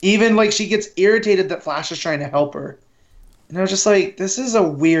 Even like she gets irritated that Flash is trying to help her. And I was just like, this is a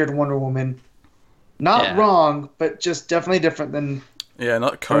weird Wonder Woman. Not Yeah. wrong, but just definitely different than Yeah,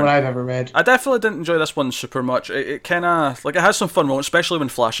 not what current. I've ever read. I definitely didn't enjoy this one super much. It kind of, like, it has some fun moments, especially when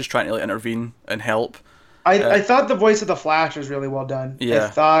Flash is trying to, like, intervene and help. I thought the voice of the Flash was really well done. Yeah. I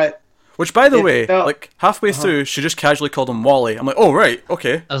thought, Which, by the It way, felt- like, halfway through, she just casually called him Wally. I'm like, oh, right,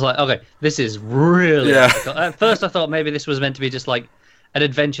 okay. I was like, okay, this is really Yeah. difficult. At first, I thought maybe this was meant to be just like an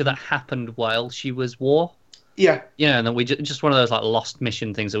adventure that happened while she was war. yeah, You know, and then we just one of those like lost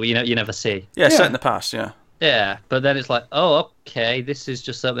mission things that you never see. Yeah, set Yeah. in the past, yeah. Yeah, but then it's like, oh, okay, this is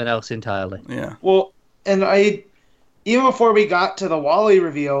just something else entirely. Yeah. well, and even before we got to the Wally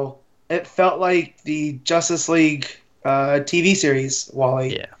reveal, it felt like the Justice League TV series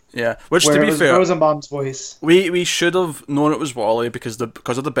Wally, Yeah, Yeah. Which, where to it be was fair, Rosenbaum's voice. we should have known it was Wally because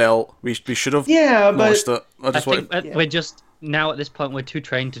of the belt. We should have Yeah, but noticed it. I I just think want, yeah. we're just now at this point we're too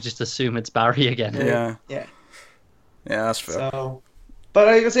trained to just assume it's Barry again. yeah. yeah. Yeah, that's fair. So, but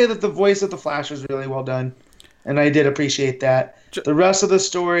I can say that the voice of the Flash was really well done, and I did appreciate that. The rest of the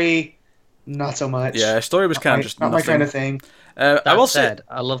story, not so much. Yeah, story was kind of just not my nothing. kind of thing. I That will say, said,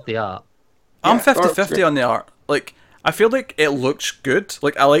 I love the art. I'm Yeah, 50-50 on the art. Like, I feel like it looks good.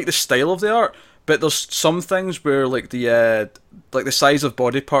 Like, I like the style of the art, but there's some things where, like, the size of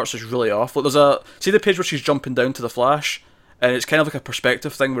body parts is really off. Like, see the page where she's jumping down to the Flash, and it's kind of like a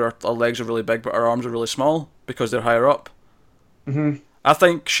perspective thing where our legs are really big but our arms are really small because they're higher up. Mm-hmm. I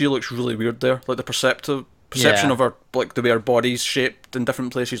think she looks really weird there. Like the perception Yeah. of her, like the way her body's shaped in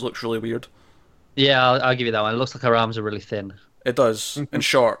different places looks really weird. Yeah, I'll give you that one. It looks like her arms are really thin, It does, and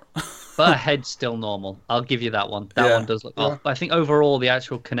short. but her head's still normal. I'll give you that one. That Yeah. one does look Yeah. off. But I think overall the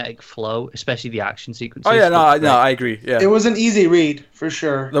actual kinetic flow, especially the action sequences. Oh yeah, look no, great. I agree. Yeah, It was an easy read for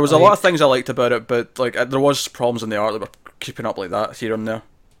sure. there was a lot of things I liked about it, but like there was problems in the art that were keeping up like that here and there.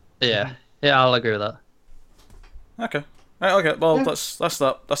 Yeah, yeah, I'll agree with that. Okay. Right, okay, well, Yeah. that's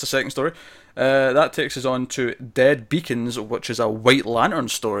that. That's the second story. That takes us on to Dead Beacons, which is a White Lantern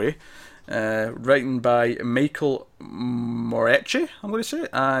story, written by Michael Moretti, I'm going to say,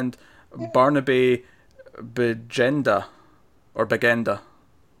 and Barnaby Bigenda, or Bigenda.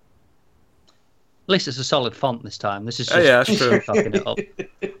 At least it's a solid font this time. This is just Yeah, that's true. fucking it up.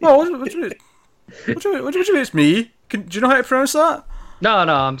 Oh, what do you mean? What do you mean it's me? Do you know how to pronounce that? No,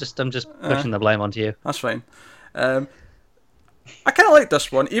 I'm just pushing the blame onto you. That's fine. I kind of like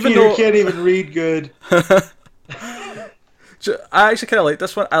this one, even Peter though can't even read good. I actually kind of like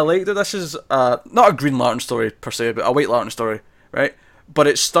this one. I like that this is not a Green Lantern story per se, but a White Lantern story, right? But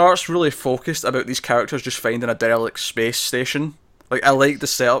it starts really focused about these characters just finding a derelict space station. Like, I like the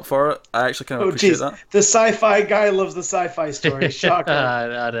setup for it. I actually kind of Oh, appreciate jeez. that. The sci-fi guy loves the sci-fi story. Shocker.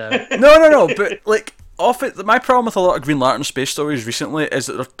 I know. No, but like, off it. My problem with a lot of Green Lantern space stories recently is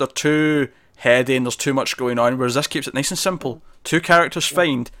that they're too heady and there's too much going on. Whereas this keeps it nice and simple. Two characters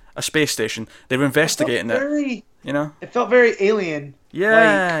find a space station. They're investigating it. You know? It felt very alien.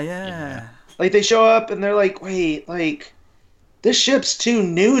 Yeah. Like they show up and they're like, wait, like this ship's too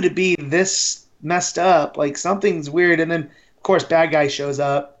new to be this messed up. Like something's weird. And then of course bad guy shows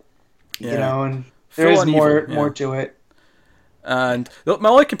up. Yeah. You know, and Full there's on more evil, yeah. more to it. And my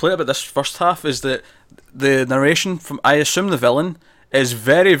only complaint about this first half is that the narration from, I assume, the villain is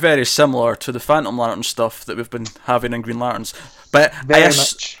very, very similar to the Phantom Lantern stuff that we've been having in Green Lanterns. But Very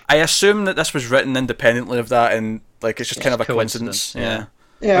much. I assume that this was written independently of that, and like it's just kind of a coincidence. Coincidence,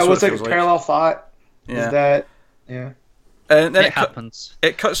 Yeah, That's it what was it like a feels like. parallel thought. Yeah. Is that And then It happens.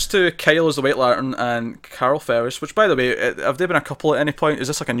 it cuts to Kyle as the White Lantern and Carol Ferris, which, by the way, have they been a couple at any point? Is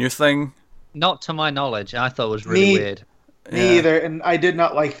this like a new thing? Not to my knowledge. I thought it was really Me- weird. me either, and I did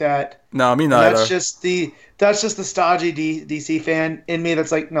not like that. No, me And neither. that's just the stodgy DC fan in me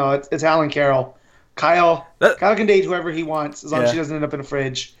that's like, no, it's Alan Carroll. Kyle can date whoever he wants as long as Yeah. she doesn't end up in a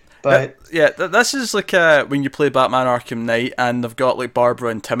fridge. But This is like when you play Batman Arkham Knight and they've got like Barbara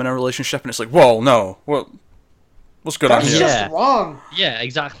and Tim in a relationship, and it's like, whoa, no, what's going on that's here? just Yeah. wrong. Yeah,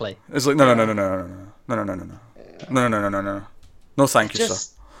 exactly. It's like no, no, thank you, sir.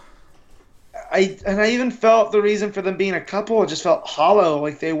 Just I even felt the reason for them being a couple, it just felt hollow.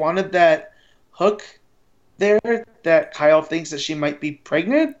 Like they wanted that hook there that Kyle thinks that she might be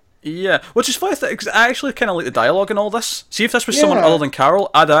pregnant. Yeah, which is funny because I actually kind of like the dialogue in all this. See, if this was someone Yeah. other than Carol,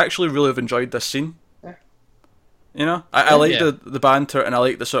 I'd actually really have enjoyed this scene. Yeah. You know, I like Yeah. the banter and I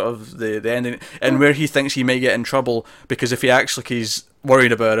like the sort of the ending and where he thinks he may get in trouble because if he acts like he's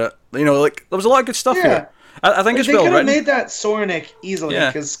worried about it, you know, like there was a lot of good stuff Yeah. here. I think Like, it's they well could have written. made that Sornik easily Yeah.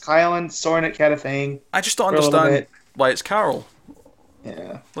 because Kyle and Sornik had a thing. I just don't for a little understand bit. why it's Carol.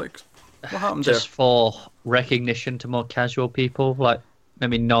 Yeah. Like, what happened Just for recognition to more casual people, like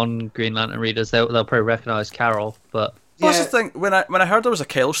maybe non-Green Lantern readers, they'll probably recognize Carol. But Well, Yeah. that's the thing. When I heard there was a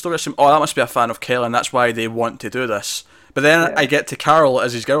Kyle story, I assumed, oh, that must be a fan of Kyle, and that's why they want to do this. But then Yeah. I get to Carol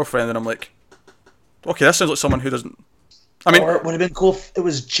as his girlfriend, and I'm like, okay, that sounds like someone who doesn't. I mean, Or it would have been cool if it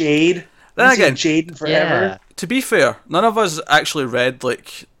was Jade. Then Haven't again- seen Jade in forever. yeah, to be fair, none of us actually read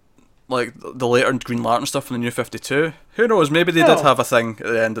like the later Green Lantern stuff from the New 52. Who knows? Maybe they did No. have a thing at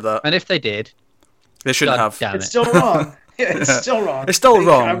the end of that. and if they did, They shouldn't God have. damn It's it. still wrong. Yeah, it's still wrong. It's still Like,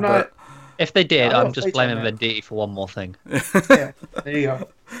 wrong, I'm not. If they did, I don't I'm know if just they blaming done that. Venditti for one more thing. Yeah, there you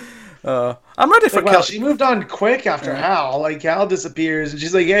go. I'm ready for Like, wow, Kyle. she moved on quick after Hal. Like Hal disappears, and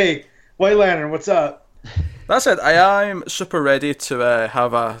she's like, "Hey, White Lantern, what's up?" That said, I am super ready to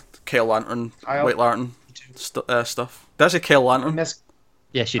have a Kyle Lantern, Kyle? White Lantern stuff. That's a Kyle I Lantern. miss.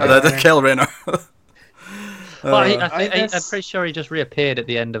 Yes, you I did. know. The Kyle Rayner. Well, I I'm miss- pretty sure he just reappeared at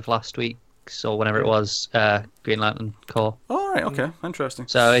the end of last week's or whenever it was Green Lantern Corps. All right. Okay. Interesting.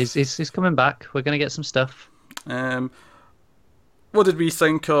 So he's coming back. We're gonna get some stuff. What did we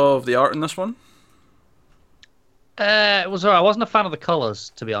think of the art in this one? It was alright. I wasn't a fan of the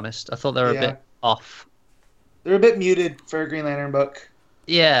colors, to be honest. I thought they were Yeah. a bit off. They're a bit muted for a Green Lantern book.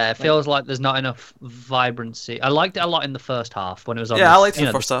 Yeah, it feels like there's not enough vibrancy. I liked it a lot in the first half when it was on Yeah, I liked you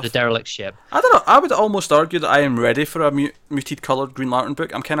the know, first half. the derelict ship. I don't know. I would almost argue that I am ready for a muted coloured Green Lantern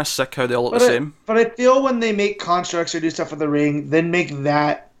book. I'm kind of sick how they all look the same. But I feel when they make constructs or do stuff with the ring, then make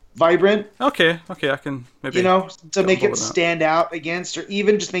that vibrant. Okay, I can maybe. You know, to make it with that. stand out against, or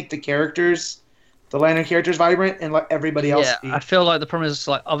even just make the characters, the Lantern characters, vibrant, and let everybody else Yeah, be. I feel like the problem is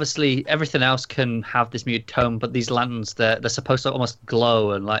like obviously everything else can have this muted tone, but these lanterns they're supposed to almost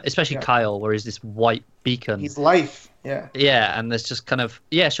glow and like especially Yeah. Kyle, where he's this white beacon. He's life. Yeah. Yeah, and there's just kind of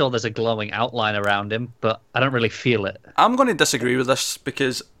sure there's a glowing outline around him, but I don't really feel it. I'm going to disagree with this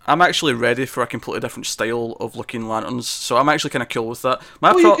because I'm actually ready for a completely different style of looking lanterns. So I'm actually kind of cool with that.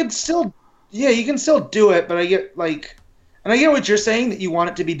 Well, you can still, you can still do it, but I get and I get what you're saying that you want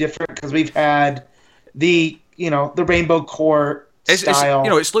it to be different because we've had the Rainbow Core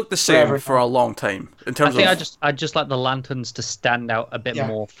style. It's looked the same forever. for a long time in terms I think of. I just like the lanterns to stand out a bit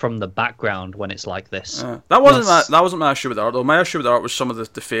more from the background when it's like this. That wasn't my issue with the art though. My issue with the art was some of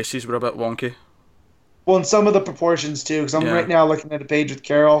the faces were a bit wonky. Well, and some of the proportions too, because I'm right now looking at a page with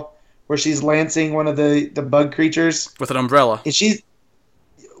Carol where she's lancing one of the bug creatures With an umbrella. and she's,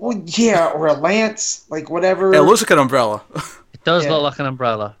 or a lance, like whatever. It looks like an umbrella. It does Yeah. look like an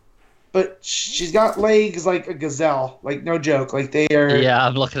umbrella. But she's got legs like a gazelle, like no joke, like they are. Yeah,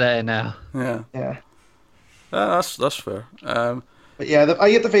 I'm looking at it now. Yeah. Yeah. That's fair. But yeah,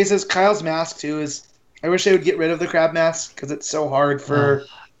 I get the faces. Kyle's mask too is. I wish they would get rid of the crab mask because it's so hard for.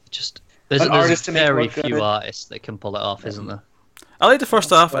 There's artist to make it very look good. few artists that can pull it off, isn't there? I like the first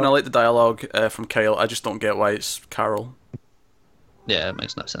half and I like the dialogue from Kyle. I just don't get why it's Carol. Yeah, it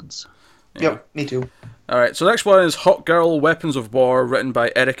makes no sense. Yeah. Yep, me too. Alright, so the next one is Hot Girl Weapons of War, written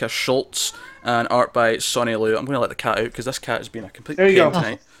by Erica Schultz and art by Sonny Liu. I'm going to let the cat out because this cat has been a complete There you pain go.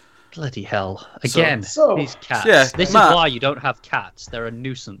 tonight. Bloody hell. Again, So- these cats. Yeah, this Matt. is why you don't have cats. They're a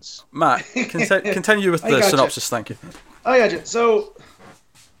nuisance. Matt, continue with I the gotcha. synopsis, thank you. I gotcha. So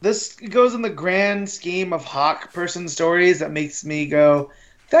this goes in the grand scheme of Hawk person stories that makes me go,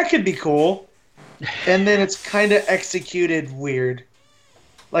 that could be cool. And then it's kind of executed weird.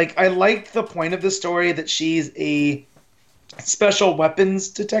 Like, I liked the point of the story that she's a special weapons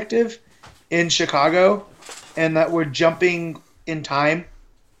detective in Chicago and that we're jumping in time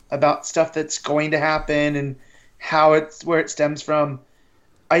about stuff that's going to happen and where it stems from.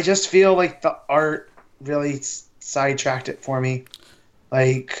 I just feel like the art really sidetracked it for me.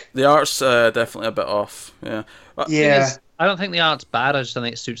 Like, The art's definitely a bit off, yeah. yeah, I don't think the art's bad. I just don't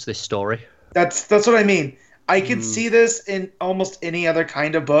think it suits this story. that's what I mean. I could see this in almost any other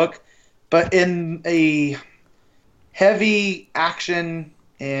kind of book, but in a heavy action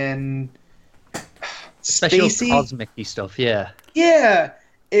and Special spacey, cosmic-y stuff, yeah. yeah,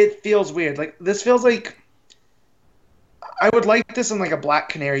 it feels weird. Like, this feels like I would like this in like a Black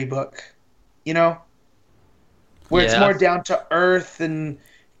Canary book, you know, where it's Yeah. more down to earth and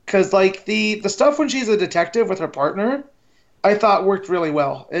because like the stuff when she's a detective with her partner, I thought worked really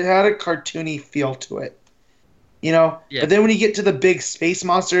well. It had a cartoony feel to it, you know. Yeah. But then when you get to the big space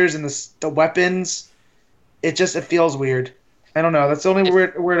monsters and the weapons, it feels weird. I don't know. That's the only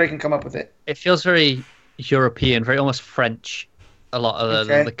word I can come up with it. It feels very European, very almost French. A lot of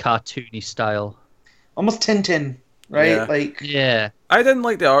Okay. the cartoony style. Almost Tintin, right? Yeah. Like, Yeah. I didn't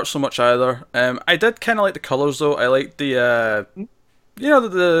like the art so much either. I did kind of like the colours though. I liked the,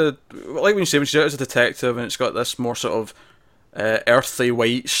 the like when you say when she's out as a detective and it's got this more sort of earthy,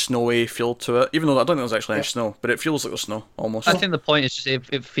 white, snowy feel to it. Even though I don't think there's actually any snow, but it feels like the snow almost. I think the point is just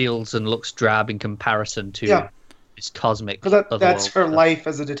it feels and looks drab in comparison to Yeah. its cosmic. because that's otherworld her stuff. life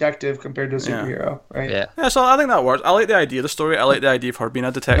as a detective compared to a Yeah. superhero, right? Yeah. Yeah, so I think that works. I like the idea of the story. I like the idea of her being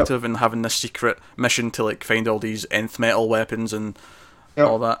a detective and having this secret mission to like find all these nth metal weapons and Yep.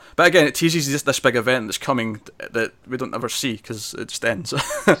 all that. But again, it teases this big event that's coming that we don't ever see because it just ends.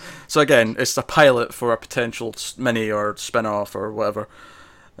 So again, it's a pilot for a potential mini or spin-off or whatever.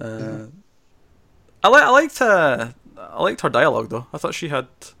 I liked her dialogue though. I thought she had.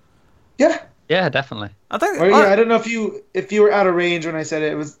 Yeah. Yeah, definitely. I think. Well, yeah, I don't know if you were out of range when I said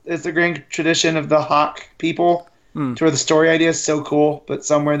it. It's the grand tradition of the Hawk people, to where the story idea is so cool, but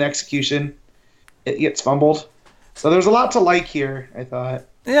somewhere in the execution, it gets fumbled. So there's a lot to like here, I thought.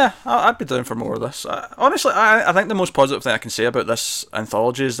 Yeah, I'd be down for more of this. Honestly, I think the most positive thing I can say about this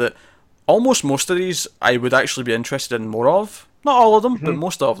anthology is that almost most of these I would actually be interested in more of. Not all of them, but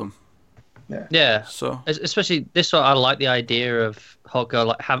most of them. Yeah. So Especially this one, I like the idea of Hawkgirl.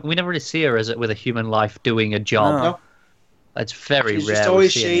 Like, we never really see her as it with a human life doing a job. No. It's very She's rare. just we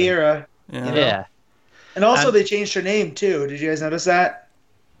always see it. Shayera. yeah. Yeah. And also, And- they changed her name too. Did you guys notice that?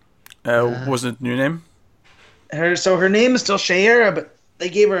 What was the new name? Her name is still Shayera, but they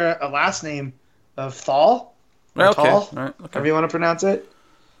gave her a last name of Thal. Right, okay. Tall, Right, okay. however you want to pronounce it.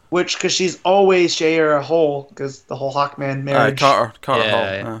 Which, because she's always Shayer a Hole, because the whole Hawkman marriage. Carter Hall.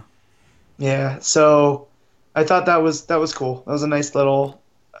 Yeah. Yeah, so I thought that was cool. That was a nice little.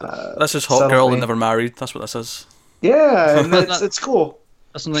 This is Hot subtle Girl thing. and Never Married. That's what this is. Yeah, and it's cool.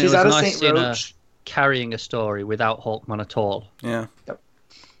 That's something She's that out was of nice St. in Roach, carrying a story without Hawkman at all. Yeah.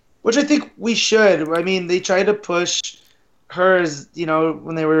 which I think we should. I mean, they tried to push her as,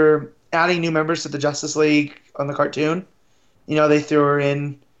 when they were adding new members to the Justice League on the cartoon. They threw her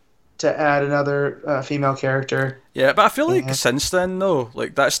in to add another female character. Yeah, but I feel like Yeah. since then, though,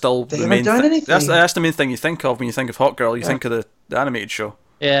 like that's still They the haven't main. done anything. That's the main thing you think of when you think of Hot Girl. You think of the animated show.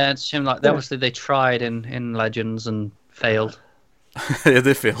 Yeah, it's a shame. Like Yeah. obviously they tried in Legends and failed. Yeah,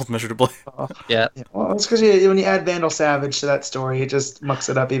 they failed miserably. Yeah, Yeah, well, it's because when you add Vandal Savage to that story, it just mucks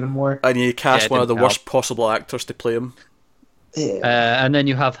it up even more. And you cast Yeah, it one of the didn't worst possible actors to play him. Yeah. and then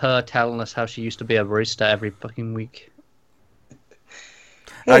you have her telling us how she used to be a barista every fucking week.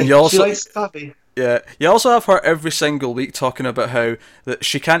 And you also- she likes coffee. Yeah, you also have her every single week talking about how that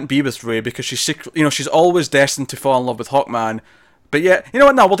she can't be with Ray because she's she's always destined to fall in love with Hawkman. But yeah, you know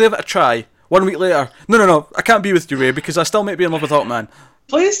what? No, we'll give it a try. 1 week later, no, I can't be with you, Ray, because I still might be in love with Hawkman.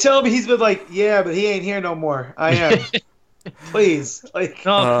 Please tell me he's been like, yeah, but he ain't here no more. I am. Please, like,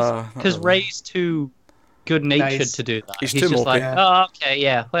 No, because Uh, Ray's too good-natured Nice. to do that. He's He's too just mopey. like, Yeah. oh, okay,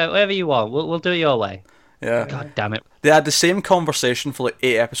 yeah, whatever you want, we'll do it your way. Yeah. God damn it. They had the same conversation for like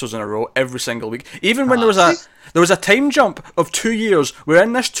 8 episodes in a row every single week. Even when there was a time jump of 2 years, where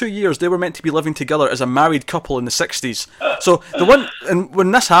in this 2 years they were meant to be living together as a married couple in the 60s. So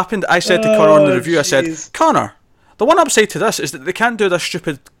when this happened, I said to Connor on the review, I said, jeez. Connor, the one upside to this is that they can't do this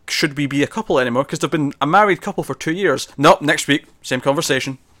stupid should we be a couple anymore because they've been a married couple for 2 years. Nope, next week, same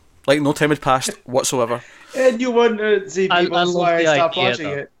conversation. Like no time had passed whatsoever. and you wonder to see I people. That's love why I the stopped idea, watching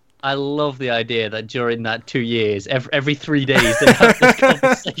though. it. I love the idea that during that 2 years, every 3 days they have this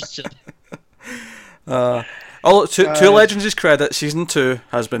conversation. To Legends' credit, season 2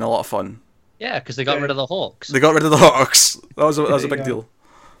 has been a lot of fun. Yeah, because they got rid of the Hawks. They got rid of the Hawks. That was a There you big go. deal.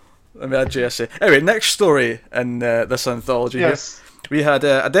 Let me add JSA. Anyway, next story in this anthology Yes. here. We had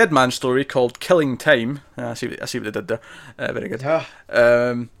a Dead Man story called Killing Time. I see what they did there. Very good. Yeah.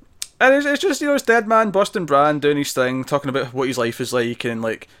 And it's just, it's Dead Man, Boston Brand doing his thing, talking about what his life is like and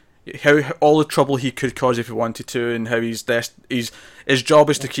like how all the trouble he could cause if he wanted to, and how his job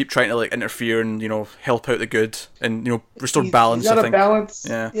is to keep trying to like interfere and help out the good and restore balance. He's I got to think. balance.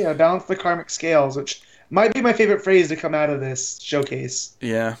 Yeah. Balance the karmic scales, which might be my favorite phrase to come out of this showcase.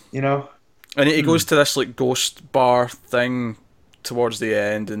 Yeah. And And he goes to this like ghost bar thing towards the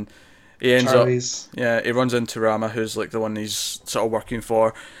end, and he ends Charlie's. up. Yeah, he runs into Rama, who's like the one he's sort of working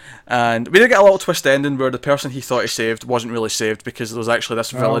for, and we did get a little twist ending where the person he thought he saved wasn't really saved because there was actually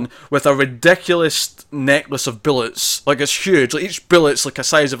this villain with a ridiculous necklace of bullets. Like it's huge. Like each bullet's like a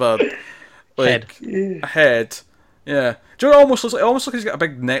size of a Head. a head. Yeah. Do you know, it almost looks like he's got a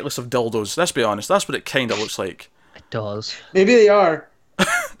big necklace of dildos. Let's be honest. That's what it kind of looks like. It does. Maybe they are.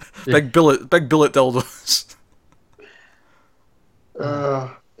 Big bullet dildos.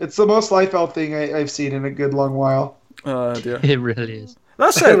 It's the most Liefeld thing I've seen in a good long while. Oh dear. It really is.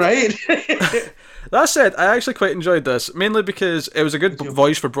 That said, Right? that said, I actually quite enjoyed this, mainly because it was a good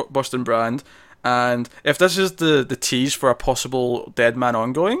voice for Boston Brand, and if this is the tease for a possible Dead Man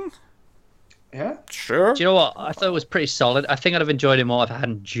ongoing, Yeah. sure. Do you know what? I thought it was pretty solid. I think I'd have enjoyed it more if I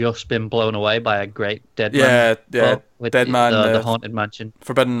hadn't just been blown away by a great Dead Man. Yeah, With Dead Man, the Haunted Mansion.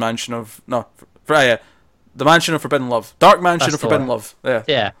 Forbidden Mansion of the Mansion of Forbidden Love, Dark Mansion That's of the Forbidden one. Love. Yeah,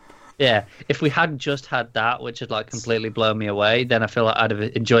 Yeah. Yeah. If we hadn't just had that, which had like completely blown me away, then I feel like I'd have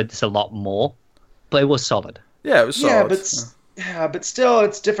enjoyed this a lot more. But it was solid. yeah, it was solid. But still,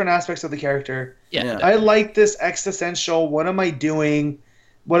 it's different aspects of the character. Yeah. Yeah. I like this existential. What am I doing?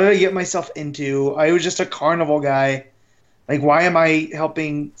 What did I get myself into? I was just a carnival guy. Like, why am I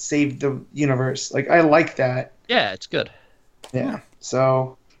helping save the universe? Like, I like that. Yeah, it's good. Yeah.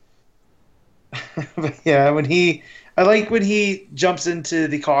 So, but yeah, I like when he jumps into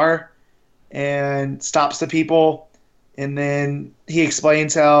the car and stops the people, and then he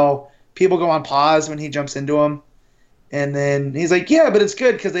explains how people go on pause when he jumps into them, and then he's like, "Yeah, but it's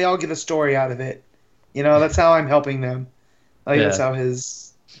good because they all get a story out of it. That's how I'm helping them. Like that's how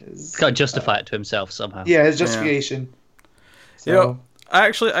his He's got to justify it to himself somehow. his justification." So, I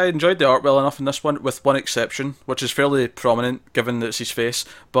enjoyed the art well enough in this one, with one exception, which is fairly prominent given that it's his face.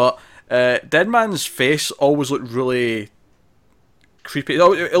 But Dead Man's face always looked really creepy. It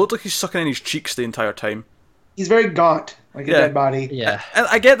looked like he's sucking in his cheeks the entire time. he's very gaunt, like a dead body. Yeah. And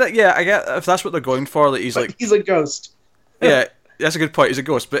I get that. Yeah, I get if that's what they're going for. That he's But like, he's a ghost. yeah, that's a good point. He's a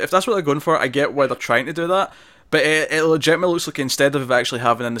ghost, but if that's what they're going for, I get why they're trying to do that. But it legitimately looks like instead of actually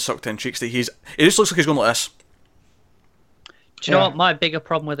having in the sucked in cheeks, that it just looks like he's going like this. Do you know what my bigger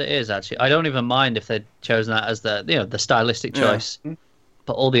problem with it is? Actually, I don't even mind if they'd chosen that as the stylistic choice,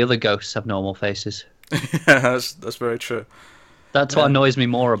 but all the other ghosts have normal faces. Yeah, that's very true. That's what annoys me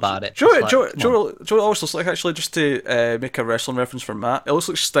more about it. Joe always looks like, actually, just to make a wrestling reference for Matt, it looks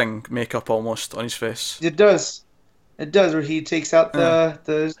like Sting makeup almost on his face. It does, where he takes out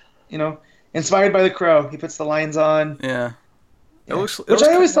the inspired by The Crow. He puts the lines on. Yeah. It looks, which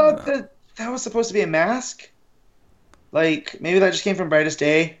I always thought that was supposed to be a mask. Like, maybe that just came from Brightest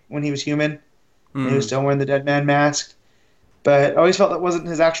Day when he was human. And he was still wearing the Dead Man mask. But I always felt that wasn't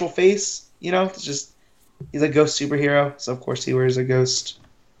his actual face. It's just, he's a ghost superhero. So, of course, he wears a ghost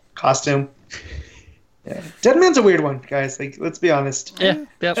costume. Yeah. Dead Man's a weird one, guys. Like, let's be honest. Yeah.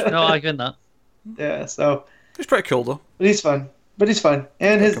 No, I get that. Yeah, so. He's pretty cool, though. But he's fun.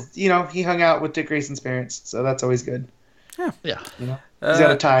 And he hung out with Dick Grayson's parents. So that's always good. Yeah. He's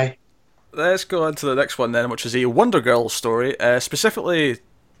got a tie. Let's go on to the next one then, which is a Wonder Girl story, specifically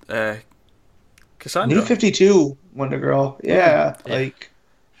Cassandra. New 52 Wonder Girl. Yeah. I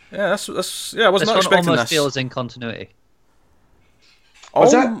wasn't expecting almost this. feels in continuity.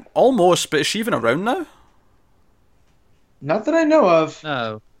 What's that? Almost, but is she even around now? Not that I know of.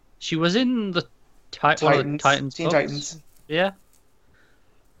 No, she was in the one of the Titans. Teen books. Titans. Yeah.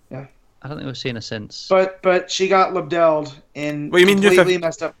 Yeah. I don't think we've seen her since. But she got libdeled and completely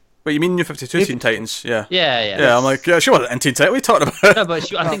messed up. Wait, you mean New 52 Teen Titans? Yeah. Yeah. I'm like, she wasn't in Teen Titans. What are you talking about? No,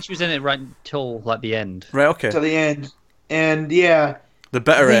 but I think she was in it right until the end. Right, okay. To the end. And the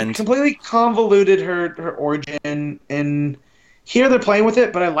bitter end. Completely convoluted her origin, and here they're playing with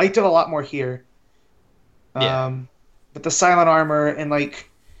it, but I liked it a lot more here. With the silent armor and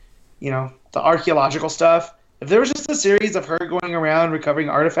the archaeological stuff. If there was just a series of her going around recovering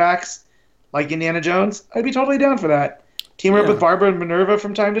artifacts like Indiana Jones, I'd be totally down for that. Team her up with Barbara and Minerva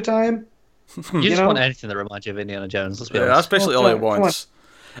from time to time. You just want anything that reminds you of Indiana Jones. Let's be honest. That's basically all he wants.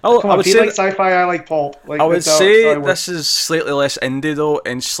 I would say like sci-fi. I like pulp. I would say this is slightly less indie though,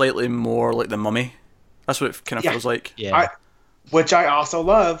 and slightly more like The Mummy. That's what it kind of feels like. Yeah. Which I also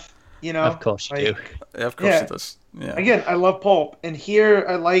love. Of course you do. Yeah, of course it does. Yeah. Again, I love pulp, and here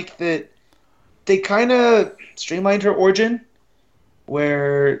I like that they kind of streamlined her origin.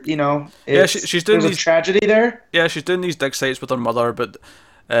 Where she's doing there's a tragedy there. Yeah, she's doing these dig sites with her mother, but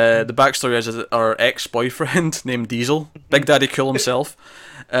the backstory is that her ex-boyfriend named Diesel, Big Daddy Cool himself.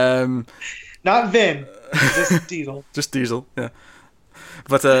 Not Vin, just Diesel. Just Diesel, yeah.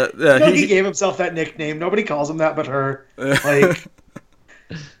 But he gave himself that nickname. Nobody calls him that but her.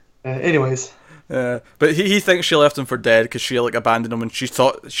 Anyways. But he thinks she left him for dead because she abandoned him, and she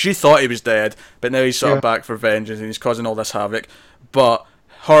thought he was dead, but now he's sort of back for vengeance and he's causing all this havoc. But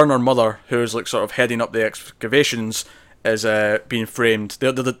her and her mother, who's sort of heading up the excavations, is being framed.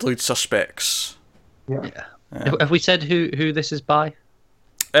 They're the lead suspects. Yeah. Have we said who this is by?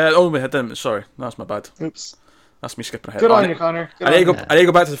 We didn't. Sorry, that's my bad. Oops. That's me skipping ahead. Good on you, Connor. I need to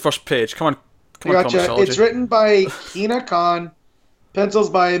go back to the first page. Come on. Gotcha. It's written by Hina Khan. Pencils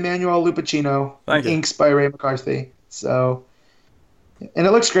by Emmanuel Lupacino. Inks by Ray McCarthy. So, and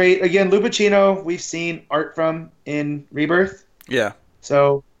it looks great. Again, Lupacino, we've seen art from in Rebirth. Yeah.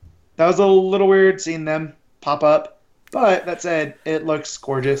 So, that was a little weird seeing them pop up. But that said, it looks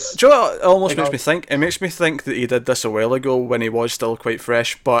gorgeous. Do you know what it almost makes me think? It makes me think that he did this a while ago when he was still quite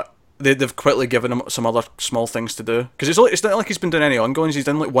fresh, but they've quickly given him some other small things to do. Because it's not like he's been doing any ongoings. He's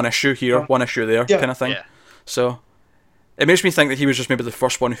done one issue here, one issue there, kind of thing. Yeah. So it makes me think that he was just maybe the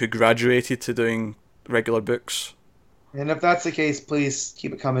first one who graduated to doing regular books. And if that's the case, please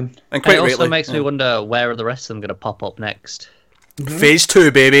keep it coming. And quite it also rightly, makes me wonder where are the rest of them going to pop up next. Mm-hmm. Phase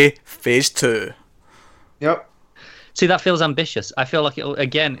 2, baby. Phase 2. Yep. See, that feels ambitious. I feel like it'll,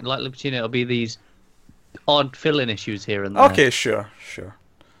 again, like Lupacino, it'll be these odd fill-in issues here and there. Okay, sure.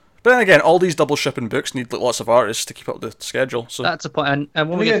 But then again, all these double shipping books need lots of artists to keep up the schedule. So that's a point. And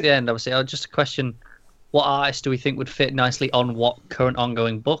when we get to the end, obviously, just a question: what artist do we think would fit nicely on what current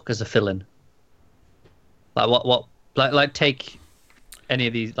ongoing book as a fill-in? Like take any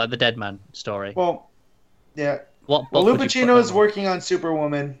of these, like the Dead Man story. Well, yeah. Well, Lupacino is working on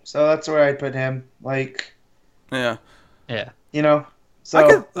Superwoman, so that's where I'd put him. Yeah.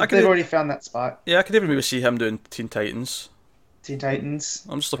 So they've already found that spot. Yeah, I could even maybe see him doing Teen Titans. Teen Titans.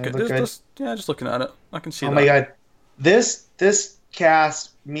 I'm just looking. Just looking at it. I can see. Oh my god, this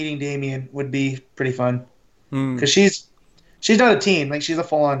cast meeting Damien would be pretty fun because she's not a teen, she's a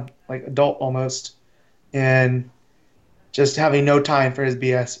full on adult almost, and just having no time for his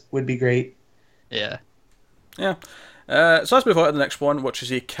BS would be great. Yeah. Yeah. So let's move on to the next one, which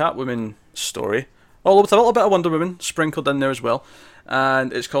is a Catwoman story. Although with a little bit of Wonder Woman sprinkled in there as well.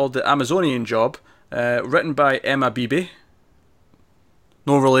 And it's called The Amazonian Job, written by Emma Beebe.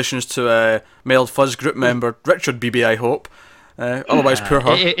 No relations to male Fuzz group member Richard Beebe, I hope. Otherwise, poor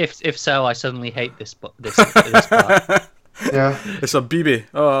her. If so, I suddenly hate this part. Yeah. It's a Beebe.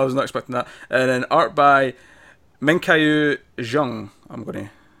 Oh, I was not expecting that. And then art by Minkyu Zhang. I'm gonna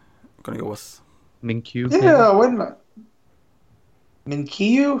go with Minkyu. Yeah, wait a minute.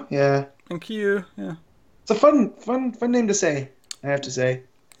 Minkyu? Yeah. Minkyu. Yeah. It's a fun name to say, I have to say.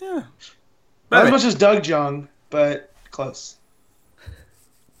 Yeah. Not as much as Doug Jung, but close.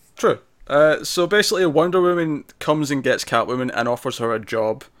 True. So basically, Wonder Woman comes and gets Catwoman and offers her a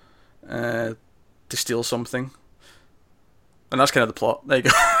job to steal something. And that's kind of the plot. There you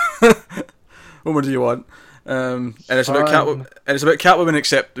go. What more do you want? And it's about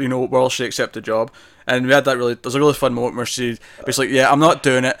Catwoman will she accept the job? And we had there's a really fun moment where she's like, yeah, I'm not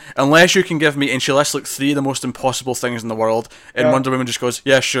doing it unless you can give me, and she lists like 3 of the most impossible things in the world, and Wonder Woman just goes,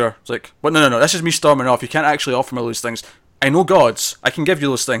 yeah, sure. It's like, well, no, this is me storming off. You can't actually offer me those things. I know gods. I can give you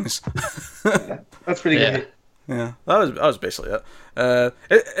those things. Yeah, that's pretty great. Yeah, that was basically it.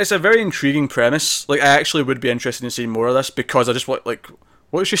 It's a very intriguing premise. Like, I actually would be interested in seeing more of this because I just want, like,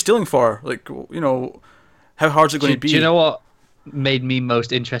 what is she stealing for? Like, how hard is it going to be? Do you know what made me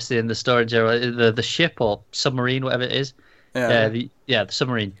most interested in the story, Gerald? The ship or submarine, whatever it is. Yeah. The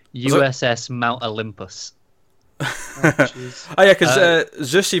submarine. USS Mount Olympus. Oh, yeah, because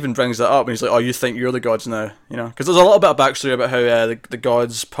Zeus even brings that up, and he's like, "Oh, you think you're the gods now?" Because there's a little bit of backstory about how the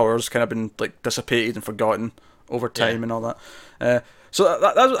gods' powers kind of been like dissipated and forgotten over time and all that. So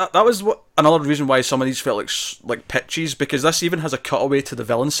that was another reason why some of these felt like pitches, because this even has a cutaway to the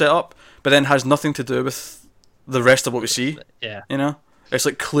villain setup, but then has nothing to do with the rest of what we see. Yeah, it's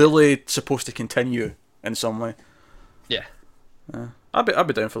like clearly supposed to continue in some way. Yeah, I'd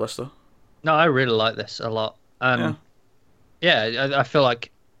be down for this though. No, I really like this a lot. I feel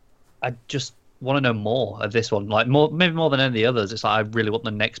like I just want to know more of this one, like maybe more than any of the others. It's like I really want the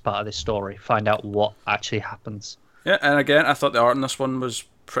next part of this story, find out what actually happens. Yeah, and again, I thought the art in this one was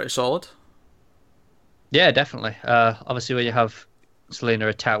pretty solid. Yeah, definitely. Obviously, when you have Selena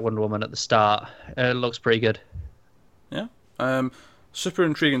attack Wonder Woman at the start, it looks pretty good. Yeah. Super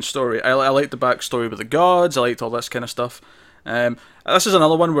intriguing story. I like the backstory with the gods. I liked all this kind of stuff. This is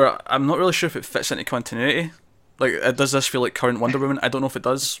another one where I'm not really sure if it fits into continuity. Like, does this feel like current Wonder Woman? I don't know if it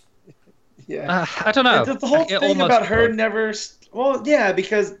does. Yeah. I don't know. The whole thing about her never... Well, yeah,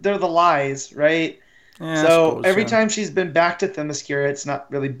 because they're the lies, right? Yeah, so every time she's been back to Themyscira, it's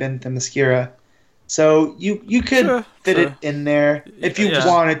not really been Themyscira. So you could fit it in there if you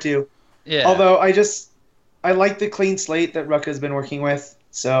wanted to. Yeah. Although I like the clean slate that Rucka's been working with,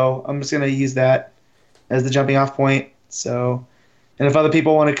 so I'm just gonna use that as the jumping off point. So, and if other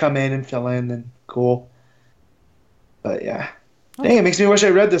people want to come in and fill in, then cool. But yeah, dang, it makes me wish I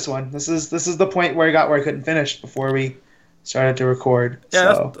read this one. This is the point where I couldn't finish before we started to record.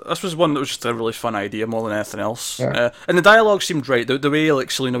 Yeah, so. this was one that was just a really fun idea more than anything else. Yeah. And the dialogue seemed right. The way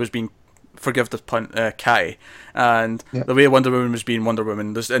like Selena was being, forgive the pun, catty, and the way Wonder Woman was being Wonder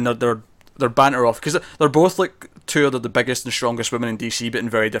Woman, and their banter off, because they're both like two of the biggest and strongest women in DC, but in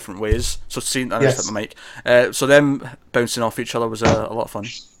very different ways. So seeing, I just hit my mic. So them bouncing off each other was a lot of fun.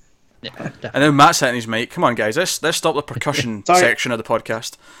 Yeah, definitely. And now Matt's hitting his mic. Come on, guys, let's stop the percussion section of the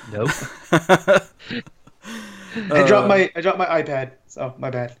podcast. Nope. I dropped my iPad, so my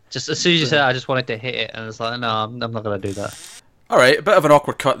bad. Just as soon as you said, I just wanted to hit it, and it's like, no, I'm not gonna do that. All right, a bit of an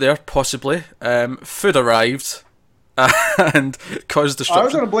awkward cut there, possibly. Food arrived and caused destruction. I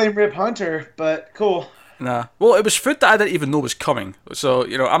was gonna blame Rip Hunter, but cool. Nah, well, it was food that I didn't even know was coming, so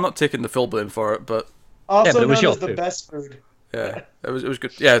I'm not taking the full blame for it, but also but it was known as your the food. best food. yeah, it was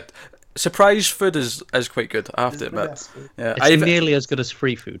good. Yeah, surprise food is quite good. I have to The admit. best food. Yeah, It's nearly as good as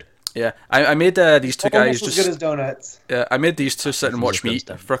free food. Yeah, I made these two guys Almost as just. good as donuts. Yeah, I made these two sit and watch me eat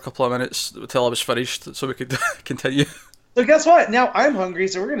stuff. for a couple of minutes until I was finished, so we could continue. So guess what? Now I'm hungry,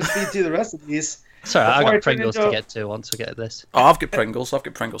 so we're gonna speed through the rest of these. Sorry, I Before I got turn Pringles into- to get to once we get to this. Oh, I've got Pringles. I've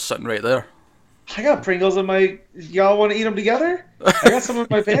got Pringles sitting right there. I got Pringles in my. Y'all want to eat them together? I got some in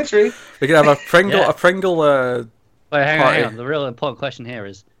my pantry. We can have a Pringle. Yeah. A Pringle. Wait, hang Party. on. The real important question here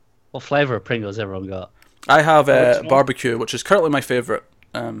is, what flavour of Pringles everyone got? I have Original? barbecue, which is currently my favourite.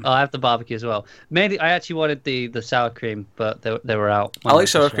 Oh, I have the barbecue as well. Mainly, I actually wanted the sour cream, but they were out. I like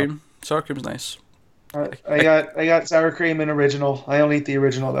sour cream. Sour cream's nice. I got sour cream and original. I only eat the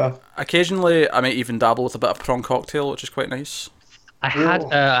original though. Occasionally, I might even dabble with a bit of prawn cocktail, which is quite nice. I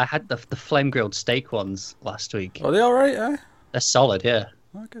had the flame grilled steak ones last week. Are they all right? Eh? They're solid, yeah.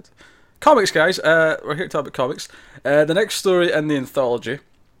 Oh, good. comics, guys. We're here to talk about comics. The next story in the anthology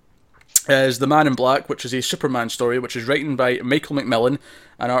is The Man in Black, which is a Superman story, which is written by Michael McMillan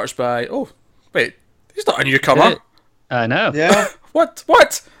and artist by... Oh, wait. He's not a newcomer. I know. Yeah. What?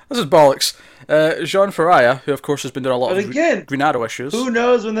 This is bollocks. Jean Ferreira, who of course has been doing a lot But of again, Green Arrow issues. Who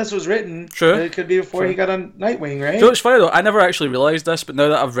knows when this was written? True. It could be before he got on Nightwing, right? So it's funny though, I never actually realised this, but now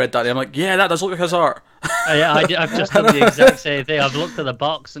that I've read that, I'm like, yeah, that does look like his art. Yeah, I've just done the exact same thing. I've looked at the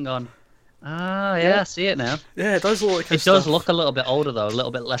box and gone, yeah, I see it now. Yeah, it does look like his It does stuff. look a little bit older though, a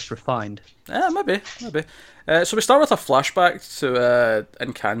little bit less refined. Yeah, maybe. So we start with a flashback to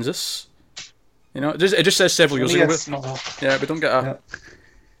in Kansas. You know, it just says several years When he ago. gets small. Yeah, we don't get a... Yeah.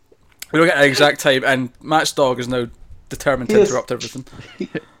 We don't get an exact time, and Matt's dog is now determined to Yes. interrupt everything.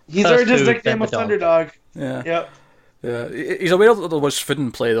 He's First earned his food, nickname then the of dog. Thunderdog. Yeah. Yep. Yeah. He's aware that there was food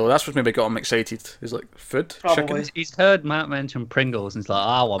in play, though. That's what maybe got him excited. He's like, food? Probably. He's heard Matt mention Pringles and he's like,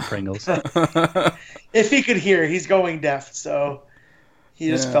 I want Pringles. Chicken? If he could hear, he's going deaf, so he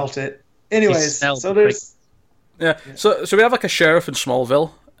just Yeah. felt it. Anyways, smelled so the there's Yeah. So we have like a sheriff in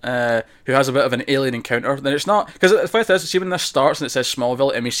Smallville who has a bit of an alien encounter. Then it's not... Because the fact is, see when this starts and it says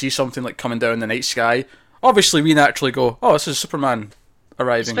Smallville and we see something like coming down the night sky, obviously we naturally go, oh, this is Superman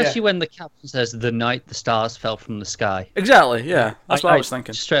arriving. Especially when the caption says, the night the stars fell from the sky. Exactly, yeah. That's what I was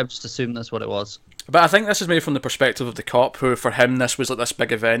thinking. Straight up just assumed that's what it was. But I think this is made from the perspective of the cop, who for him this was like this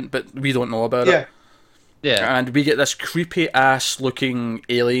big event, but we don't know about yeah. it. Yeah. And we get this creepy ass looking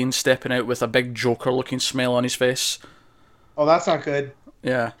alien stepping out with a big Joker looking smile on his face. Oh, that's not good.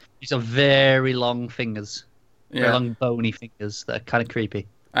 Yeah. These are very long fingers. Very Yeah. long bony fingers that are kind of creepy.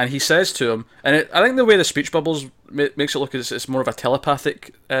 And he says to him, and I think the way the speech bubbles makes it look as it's more of a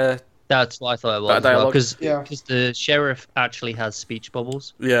telepathic. That's what I thought it was. dialogue. Because Yeah. the sheriff actually has speech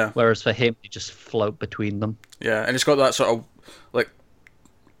bubbles, Yeah. whereas for him, they just float between them. Yeah. And it's got that sort of like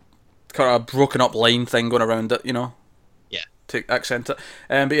kind of broken up line thing going around it, you know. Yeah. To accent it.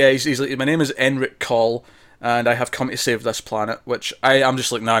 But yeah, he's like, my name is Enric Call, and I have come to save this planet. Which I'm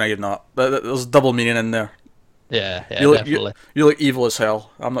just like, no, you're not. There's double meaning in there. Yeah, You look, definitely. you look evil as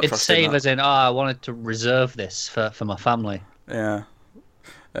hell. I'm not It's trusting save that. as in, I wanted to reserve this for my family. Yeah.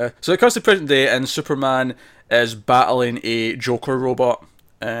 So it comes to present day, and Superman is battling a Joker robot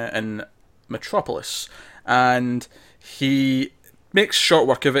in Metropolis, and he makes short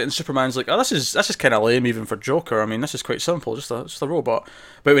work of it. And Superman's like, "Oh, this is kind of lame even for Joker. I mean, this is quite simple, just a robot."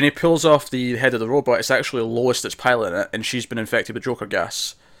 But when he pulls off the head of the robot, it's actually Lois that's piloting it, and she's been infected with Joker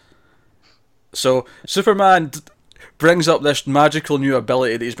gas. So Superman brings up this magical new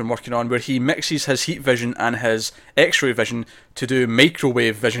ability that he's been working on, where he mixes his heat vision and his X-ray vision to do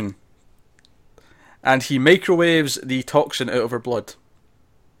microwave vision, and he microwaves the toxin out of her blood.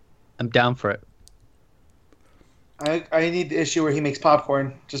 I'm down for it. I need the issue where he makes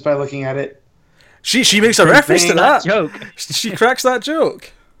popcorn just by looking at it. She makes a reference to that. Joke. She cracks that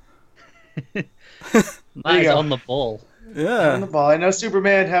joke. Matt you is go. on the ball. On the Yeah. ball. I know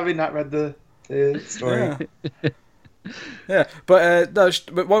Superman, having not read the story. Yeah. Yeah, but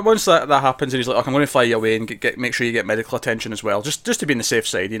but once that happens, and he's like, "Okay, I'm going to fly you away and make sure you get medical attention as well, just to be on the safe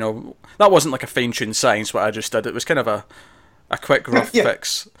side." You know, that wasn't like a fine-tuned science what I just did. It was kind of a quick rough Yeah.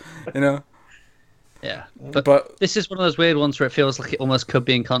 fix, you know. Yeah. But But this is one of those weird ones where it feels like it almost could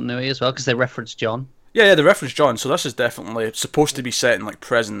be in continuity as well, because they reference John. yeah, the reference John. So this is definitely supposed to be set in like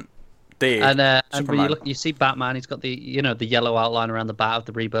present day. And when Superman. you see Batman, he's got the the yellow outline around the back of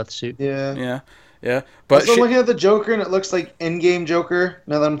the rebirth suit. Yeah. Yeah. But Also, I'm looking at the Joker, and it looks like in-game Joker.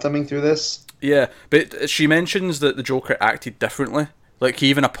 Now that I'm thumbing through this. yeah, but she mentions that the Joker acted differently. Like he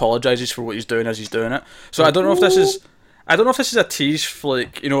even apologizes for what he's doing as he's doing it. So I don't know if this is. I don't know if this is a tease for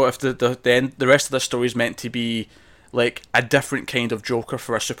like, you know, if the rest of the story is meant to be like a different kind of Joker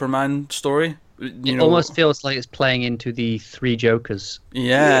for a Superman story. You It know, almost feels like it's playing into the three Jokers.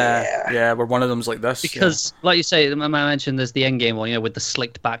 yeah, where one of them's like this. Because, like you say, I mentioned there's the Endgame one, with the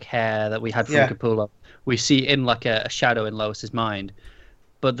slicked back hair that we had from Yeah. Capullo. We see in like a shadow in Lois's mind.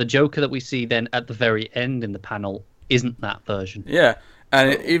 But the Joker that we see then at the very end in the panel isn't that version. Yeah, and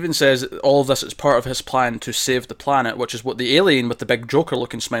it even says all of this is part of his plan to save the planet, which is what the alien with the big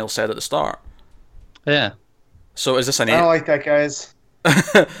Joker-looking smile said at the start. Yeah. So is this an I don't like that, guys.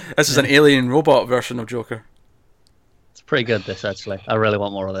 this is an alien robot version of Joker? It's pretty good, this, actually. I really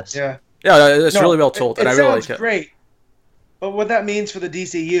want more of this. Yeah. Yeah, it's No, really well told, and I really sounds like it. great. But what that means for the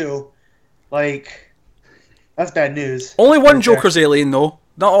DCU, like, that's bad news. Only one Right there. Joker's alien, though.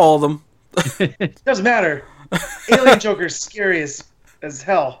 Not all of them. Doesn't matter. Alien Joker's scary as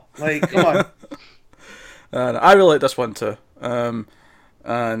hell. Like, come on. And I really like this one too. And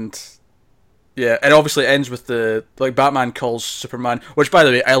Yeah, and obviously it ends with the like Batman calls Superman, which by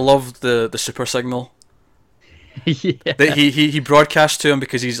the way I love the super signal Yeah. that he broadcasts to him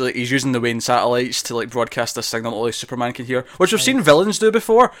because he's using the Wayne satellites to like broadcast this signal that only Superman can hear, which we've seen villains do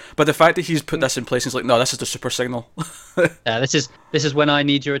before. But the fact that he's put this in place, he's like, no, this is the super signal. Yeah, this is when I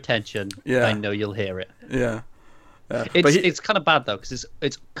need your attention. Yeah. I know you'll hear it. Yeah. It's kind of bad though because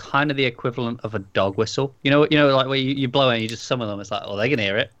it's kind of the equivalent of a dog whistle. You know, like where you blow and you just summon them. It's like, oh, they can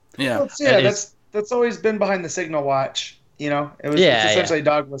hear it. Yeah. Well, that's always been behind the signal watch. You know, it's essentially a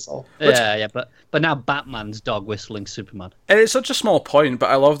dog whistle. But now Batman's dog whistling Superman. And it's such a small point, but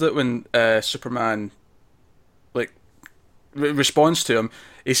I loved it when Superman like responds to him.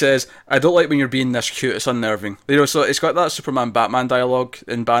 He says, "I don't like when you're being this cute. It's unnerving." You know, so it's got that Superman Batman dialogue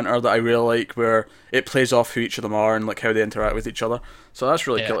in banter that I really like, where it plays off who each of them are and like how they interact with each other. So that's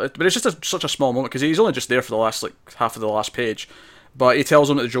really cool. But it's just such a small moment because he's only just there for the last like half of the last page. But he tells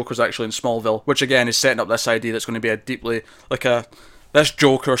him that the Joker's actually in Smallville, which again is setting up this idea that's going to be a deeply this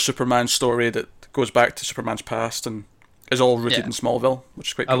Joker Superman story that goes back to Superman's past and is all rooted in Smallville, which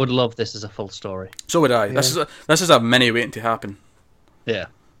is quite cool. I would love this as a full story. So would I. Yeah. This is a mini waiting to happen. Yeah.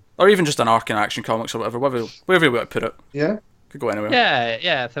 Or even just an arc in Action Comics or wherever you want to put it. Yeah. Could go anywhere.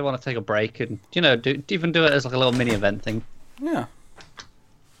 Yeah. If they want to take a break and even do it as like a little mini event thing. Yeah.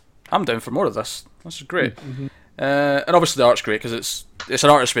 I'm down for more of this. This is great. Mm-hmm. And obviously the art's great because it's an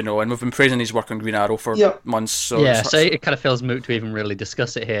artist we know, and we've been praising his work on Green Arrow for months. So so it kind of feels moot to even really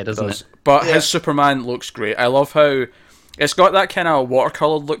discuss it here, doesn't it? But his Superman looks great. I love how it's got that kind of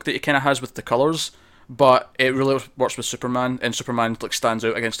watercolored look that he kind of has with the colors, but it really works with Superman, and Superman like stands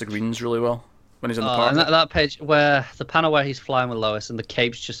out against the greens really well when he's in the park. And that page where the panel where he's flying with Lois and the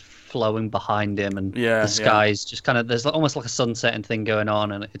cape's just flowing behind him, and the sky's just kind of there's almost like a sunsetting thing going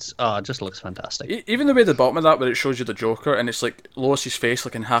on, and it just looks fantastic. Even the way the bottom of that where it shows you the Joker and it's like Lois's face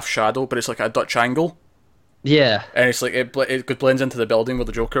like in half shadow, but it's like a Dutch angle. Yeah, and it's like it blends into the building where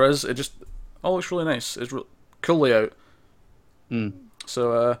the Joker is. It just all looks really nice. It's cool layout.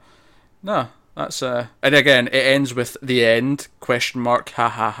 So no, that's and again it ends with the end ? Ha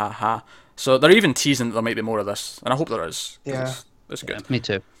ha ha ha. So they're even teasing that there might be more of this, and I hope there is. Yeah, it's good. Yeah, me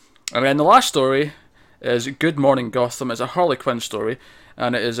too. And then the last story is Good Morning Gotham. It's a Harley Quinn story,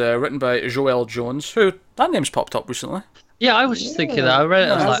 and it is written by Joelle Jones, who that name's popped up recently. Yeah, I was just thinking that. I read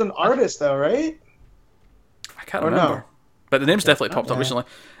it as an artist, though, right? I can't remember, no? But the name's definitely popped up recently.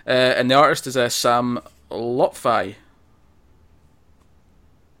 And the artist is Sam Lotfi.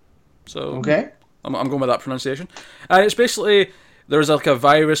 So okay, I'm going with that pronunciation. And it's basically there's like a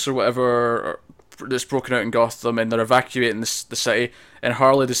virus or whatever that's broken out in Gotham, and they're evacuating the city, and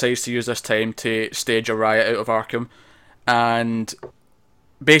Harley decides to use this time to stage a riot out of Arkham. And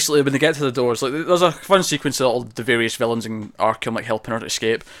basically when they get to the doors, like there's a fun sequence of all the various villains in Arkham like helping her to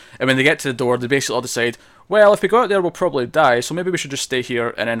escape, and when they get to the door they basically all decide, well, if we go out there we'll probably die, so maybe we should just stay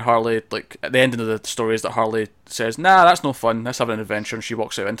here. And then Harley, like at the end of the story is that Harley says, nah, that's no fun, let's have an adventure, and she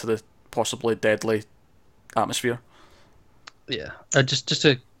walks out into the possibly deadly atmosphere. Yeah, just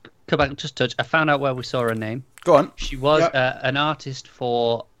to come back and just touch, I found out where we saw her name. Go on. She was an artist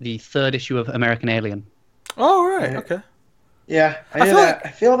for the 3rd issue of American Alien. Oh, right, okay. Yeah, I knew that. I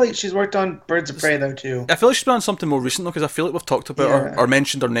feel like she's worked on Birds of Prey, though, too. I feel like she's been on something more recent, though, because I feel like we've talked about her or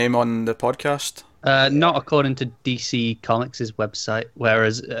mentioned her name on the podcast. Not according to DC Comics' website,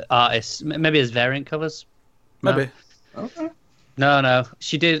 whereas artists, maybe as variant covers? Maybe. No? Okay. No.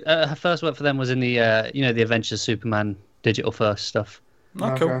 She did, her first work for them was in the, the Adventures Superman digital first stuff.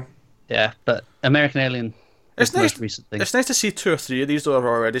 Oh, cool. Yeah, but American Alien is the most recent thing. It's nice to see 2 or 3 of these that are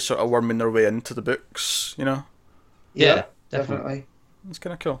already sort of worming their way into the books, you know? Yeah, definitely. It's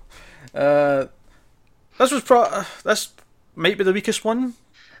kind of cool. This might be the weakest one.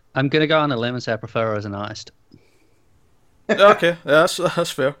 I'm going to go on a limb and say I prefer her as an artist. Okay, yeah,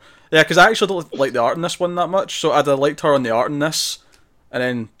 that's fair. Yeah, because I actually don't like the art in this one that much, so I'd have liked her on the art in this, and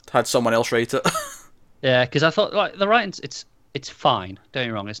then had someone else write it. Yeah, because I thought like the writing, it's fine. Don't get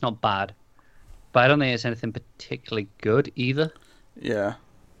me wrong, it's not bad, but I don't think it's anything particularly good either. Yeah.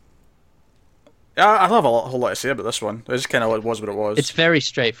 I don't have a whole lot to say about this one. It just kind of was what it was. It's very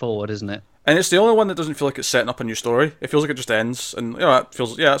straightforward, isn't it? And it's the only one that doesn't feel like it's setting up a new story. It feels like it just ends, and it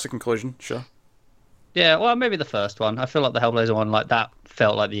feels that's a conclusion. Sure. Yeah, well, maybe the first one. I feel like the Hellblazer one, like that,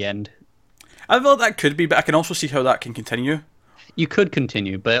 felt like the end. I feel like that could be, but I can also see how that can continue. You could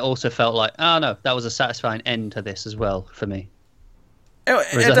continue, but it also felt like, oh no, that was a satisfying end to this as well for me.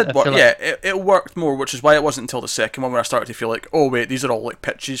 It did work, it worked more, which is why it wasn't until the second one where I started to feel like, oh wait, these are all like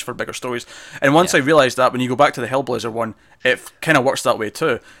pitches for bigger stories. And once I realised that, when you go back to the Hellblazer one, it kind of works that way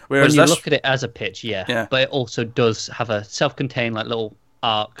too. Whereas when you look at it as a pitch, yeah, but it also does have a self-contained like little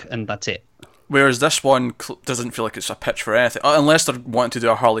arc, and that's it. Whereas this one doesn't feel like it's a pitch for anything, unless they're wanting to do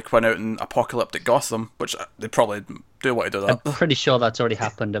a Harley Quinn out in apocalyptic Gotham, which they probably do want to do that. I'm pretty sure that's already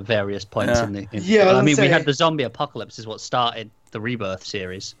happened at various points Yeah. in the. Yeah, I mean, say- we had the zombie apocalypse, is what started the Rebirth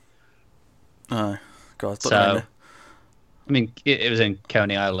series. God, don't So, remind me. I mean, it was in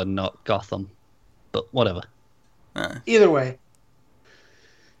Coney Island, not Gotham, but whatever. Either way.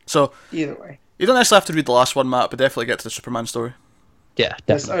 So Either way. you don't necessarily have to read the last one, Matt, but definitely get to the Superman story. Yeah,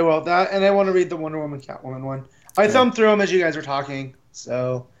 Yes, definitely. I will. That, and I want to read the Wonder Woman Catwoman one. I thumbed through them as you guys were talking,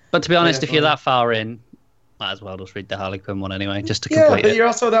 so But to be honest, if you're definitely. that far in, might as well just read the Harley Quinn one anyway, just to yeah. complete But it. you're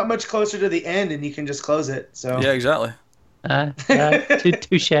also that much closer to the end, and you can just close it. So Yeah, exactly.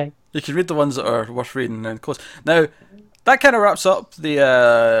 Touche. You can read the ones that are worth reading and then close. Now, that kind of wraps up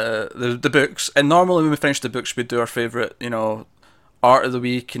the books. And normally when we finish the books, we do our favourite, art of the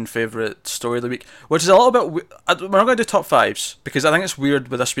week and favourite story of the week, which is a little bit. We're not going to do top fives because I think it's weird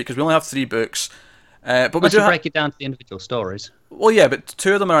with this week because we only have 3 books. But we Unless do you have. break it down to the individual stories. Well, yeah, but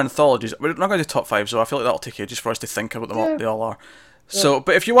 2 of them are anthologies. We're not going to do top 5, so I feel like that'll take ages for us to think about them all. Yeah. They all are. So,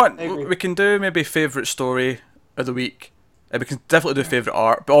 but if you want, I agree. we can do maybe favourite story of the week. We can definitely do favourite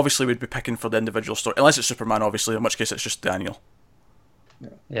art, but obviously we'd be picking for the individual story, unless it's Superman, obviously, in which case it's just the annual.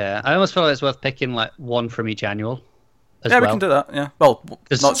 Yeah, I almost feel like it's worth picking like one from each annual. As Yeah, well. we can do that. Yeah, well,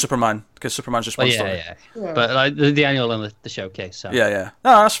 'Cause- not Superman because Superman's just Well, one yeah, story. yeah, Yeah. But like the annual and the showcase. So. Yeah, yeah.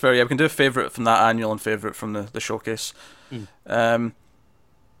 No, that's fair. Yeah, we can do a favourite from that annual and favourite from the showcase. Batman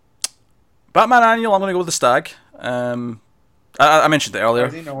annual, I'm going to go with the Stag. I mentioned it earlier.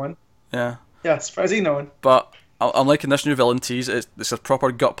 surprising no one. Yeah. Yeah, surprising no one. But I'm liking this new villain tease. It's a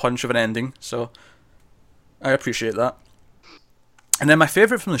proper gut punch of an ending, so I appreciate that. And then my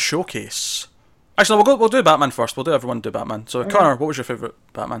favourite from the showcase. Actually, we'll do Batman first. We'll do everyone do Batman. So Connor, what was your favourite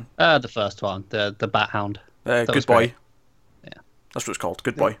Batman? The first one, the Bat Hound. That Good was Boy. great. Yeah. That's what it's called.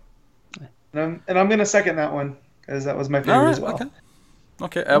 Good Boy. And I'm gonna second that one because that was my favorite Alright, as well.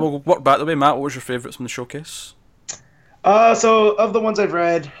 Okay. We'll work back the way. Matt, what was your favourites from the showcase? So of the ones I've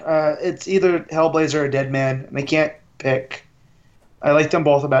read, it's either Hellblazer or Deadman, and I can't pick. I like them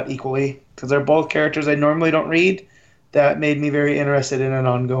both about equally because they're both characters I normally don't read. That made me very interested in an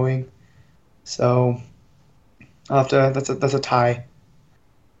ongoing. So I'll have to. That's a tie.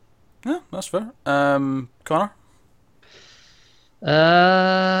 Yeah, that's fair. Connor?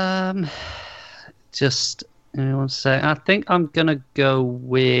 Just give me one sec. I think I'm gonna go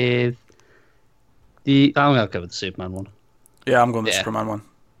with I'm gonna go with the Superman one. Yeah, I'm going with the Yeah. Superman one.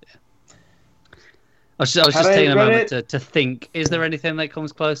 I was Had just I taking a read moment to think, is there anything that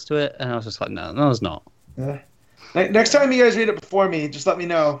comes close to it? And I was just like, no, there's not. Yeah. Next time you guys read it before me, just let me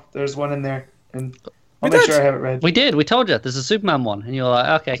know. There's one in there, and I'll We make did. sure I have it read. We did. We told you there's a Superman one, and you were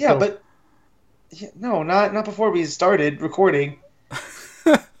like, okay, Yeah, cool. but no, not before we started recording.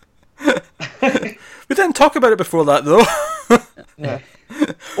 We didn't talk about it before that, though. Yeah.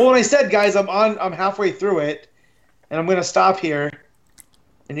 Well, when I said, guys, I'm halfway through it, and I'm gonna stop here,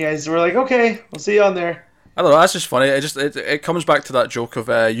 and you guys were like, okay, we'll see you on there. I don't know, that's just funny. It comes back to that joke of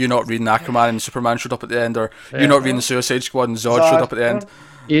you not reading Aquaman and Superman showed up at the end, or you not reading the Suicide Squad and Zod showed up at the end.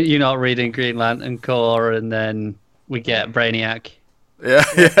 You're not reading Green Lantern Corps, and then we get Brainiac. Yeah,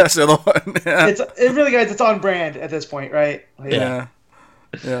 yeah, that's the other one. Yeah. It really, guys, it's on brand at this point, right? Like, Yeah.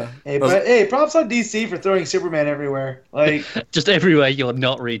 Yeah. Hey, but hey, props on DC for throwing Superman everywhere. Like, Just everywhere you're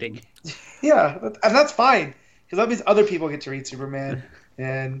not reading. yeah, and that's fine because that means other people get to read Superman,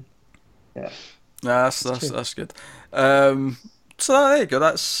 and yeah. Nah, that's good. So there you go.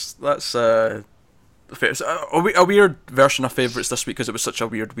 That's a weird version of favourites this week because it was such a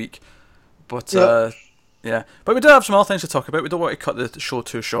weird week. But Yep. yeah, but we do have some other things to talk about. We don't want to cut the show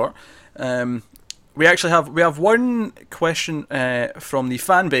too short. We actually have one question from the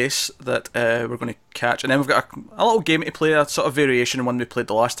fan base that we're going to catch, and then we've got a little game to play, a sort of variation on one we played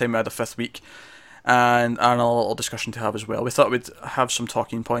the last time we had the 5th week, and a little discussion to have as well. We thought we'd have some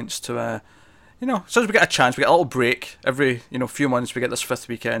talking points to, since we get a chance, we get a little break every few months. We get this 5th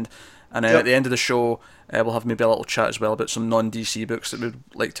weekend, and then Yep. at the end of the show, we'll have maybe a little chat as well about some non-DC books that we'd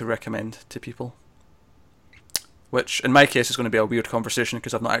like to recommend to people. Which, in my case, is going to be a weird conversation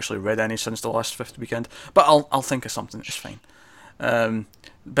because I've not actually read any since the last 5th weekend. But I'll think of something. It's fine.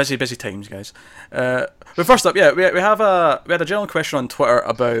 Busy times, guys. But first up, yeah, we had a general question on Twitter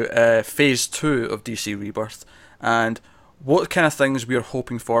about Phase 2 of DC Rebirth and what kind of things we are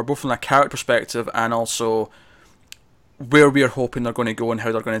hoping for, both from a character perspective and also where we are hoping they're going to go and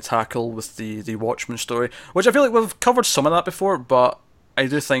how they're going to tackle with the Watchmen story. Which I feel like we've covered some of that before, but I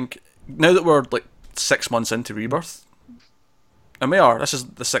do think now that we're like 6 months into Rebirth, and we are. This is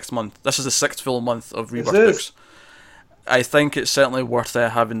the 6th month. This is the 6th full month of Rebirth is. books. I think it's certainly worth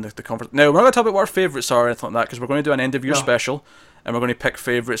having the conversation. Now, we're not going to talk about what our favourites are or anything like that, because we're going to do an end-of-year special, and we're going to pick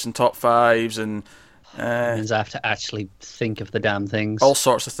favourites and top fives and... means I have to actually think of the damn things. All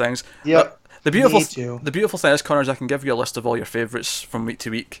sorts of things. Yep. The beautiful thing is, Connor, is I can give you a list of all your favourites from week to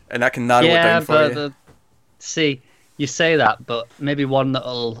week, and that can narrow it down for you. See, you say that, but maybe one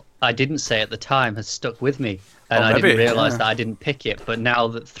that I didn't say at the time has stuck with me, and I didn't realise that I didn't pick it. But now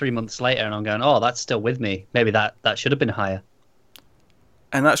that 3 months later, and I'm going, oh, that's still with me. Maybe that should have been higher.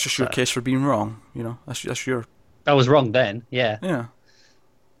 And that's just your case for being wrong. You know, that's your. I was wrong then. Yeah. Yeah.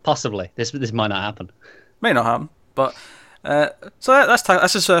 Possibly. This might not happen. May not happen, but. So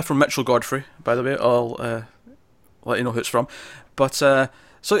this is from Mitchell Godfrey, by the way. I'll let you know who it's from. But so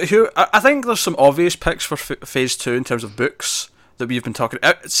here, I think there's some obvious picks for Phase 2 in terms of books that we've been talking.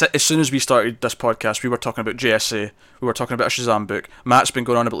 As soon as we started this podcast, we were talking about JSA. We were talking about a Shazam book. Matt's been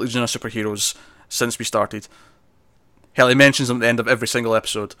going on about Legion of Superheroes since we started. Hell, he mentions them at the end of every single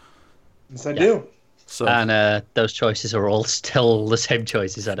episode. Yes, I do. So, and those choices are all still the same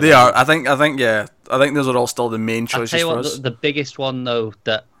choices. They are. I think those are all still the main choices I'll tell you for what, us. The biggest one though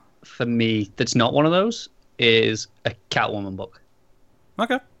that for me that's not one of those is a Catwoman book.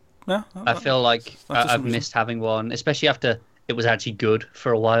 Okay. Yeah. I feel like I've missed having one, especially after it was actually good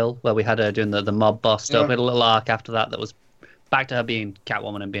for a while, where we had her doing the mob boss stuff. We had a little arc after that was back to her being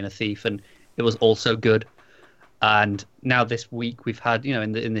Catwoman and being a thief, and it was also good. And now this week we've had,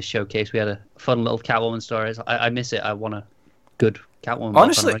 in this showcase, we had a fun little Catwoman story. I miss it. I want a good Catwoman.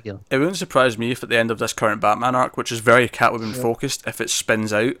 Honestly, book on regular. It wouldn't surprise me if at the end of this current Batman arc, which is very Catwoman focused, if it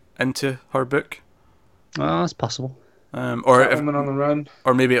spins out into her book. Oh, it's possible. Or Catwoman on the run.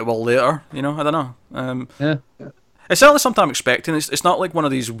 Or maybe it will later. I don't know. Yeah. It's certainly something I'm expecting. It's not like one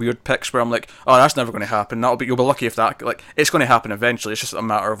of these weird picks where I'm like, oh, that's never going to happen. You'll be lucky if that. Like, it's going to happen eventually. It's just a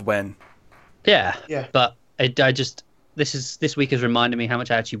matter of when. Yeah. Yeah. But this week has reminded me how much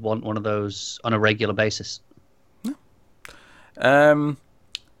I actually want one of those on a regular basis. I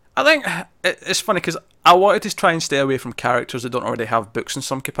think it's funny because I wanted to try and stay away from characters that don't already have books in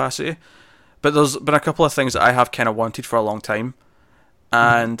some capacity, but there's been a couple of things that I have kind of wanted for a long time,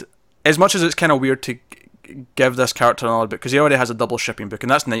 and as much as it's kind of weird to give this character another book because he already has a double shipping book, and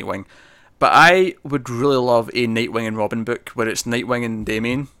that's Nightwing, but I would really love a Nightwing and Robin book where it's Nightwing and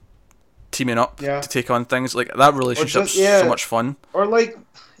Damian teaming up to take on things. Like, that relationship's so much fun. Or like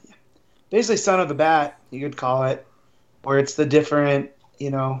basically Son of the Bat, you could call it, where it's the different,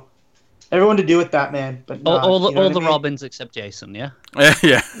 everyone to do with Batman, but not, all the Robins except Jason. Yeah.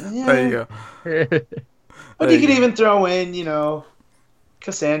 Yeah. There you go. But you could even throw in,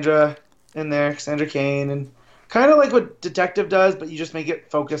 Cassandra in there, Cassandra Cain, and kind of like what Detective does, but you just make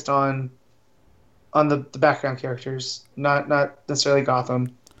it focused on the background characters, not necessarily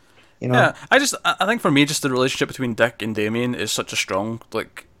Gotham. Yeah, I think for me, just the relationship between Dick and Damian is such a strong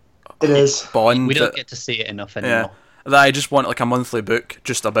it is bond. We don't get to see it enough anymore. Yeah, that I just want like a monthly book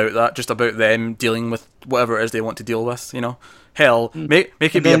just about that, just about them dealing with whatever it is they want to deal with. Hell, make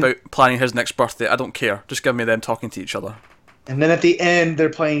it be about planning his next birthday. I don't care. Just give me them talking to each other. And then at the end, they're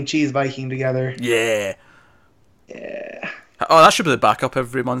playing Cheese Viking together. Yeah. Yeah. Oh, that should be the backup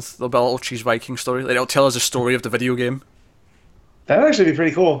every month. There'll be a little Cheese Viking story. Like, it'll tell us the story of the video game. That'd actually be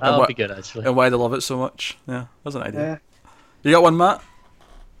pretty cool. That would be good, actually. And why they love it so much. Yeah, that's an idea. Yeah. You got one, Matt?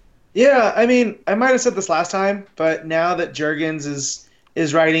 Yeah, I mean, I might have said this last time, but now that Jurgens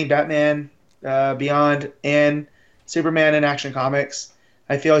is writing Batman Beyond and Superman in Action Comics,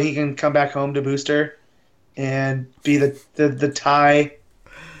 I feel he can come back home to Booster and be the tie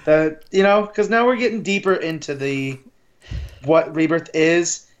that, because now we're getting deeper into what Rebirth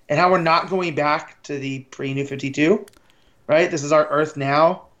is and how we're not going back to the pre-New 52, right? This is our Earth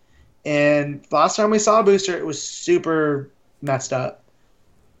now. And last time we saw Booster, it was super messed up,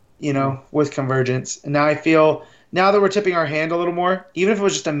 with Convergence. And now I feel, now that we're tipping our hand a little more, even if it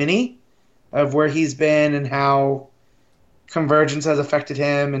was just a mini of where he's been and how Convergence has affected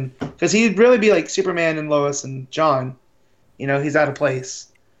him, and because he'd really be like Superman and Lois and John, he's out of place.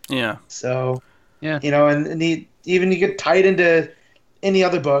 Yeah. So, yeah, and he, even you get tied into any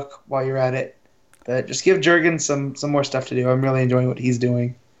other book while you're at it, but just give Jurgens some more stuff to do. I'm really enjoying what he's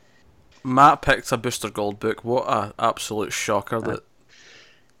doing. Matt picked a Booster Gold book. What a absolute shocker that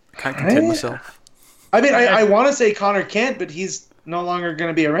I can't contain myself. I mean, I want to say Connor Kent, but he's no longer going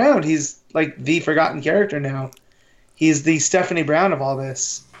to be around. He's like the forgotten character now. He's the Stephanie Brown of all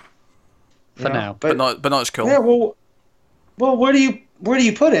this. For now. But not as cool. Yeah, well, where do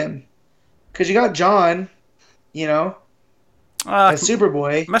you put him? Because you got John, as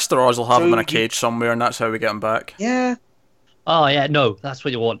Superboy. Mr. Oz will have him in a cage somewhere, and that's how we get him back. Yeah. Oh yeah, no, that's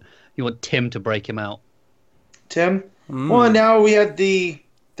what you want. You want Tim to break him out. Tim? Well, and now we had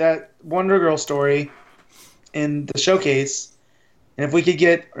that Wonder Girl story in the showcase, and if we could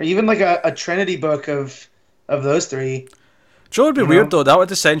get, or even like a Trinity book of those three. Do you know what would be weird though? That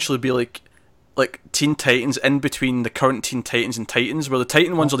would essentially be like Teen Titans in between the current Teen Titans and Titans, where the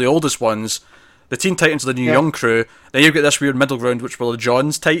Titan ones are the oldest ones, the Teen Titans are the new young crew. Then you've got this weird middle ground, which were the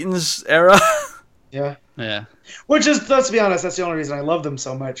John's Titans era. Yeah. Yeah. Which is, let's be honest, that's the only reason I love them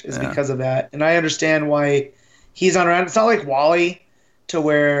so much is because of that, and I understand why he's on around. It's not like Wally, to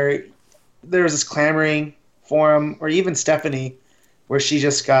where there was this clamoring for him, or even Stephanie, where she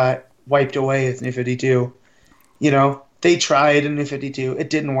just got wiped away with New 52. You know, they tried in New 52, it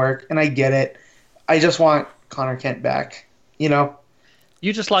didn't work, and I get it. I just want Connor Kent back. You know.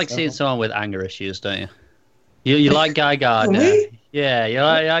 You just like seeing someone with anger issues, don't you? You like Guy Gardner. Me? Yeah, you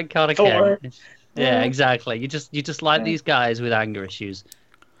like Connor Thor. Kent. Yeah, exactly. You just like these guys with anger issues.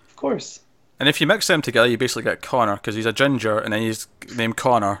 Of course. And if you mix them together, you basically get Connor, because he's a ginger, and then he's named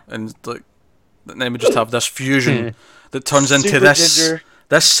Connor, and like, then we just have this fusion that turns into Super ginger.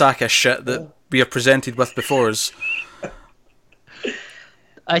 this sack of shit that we have presented with before us.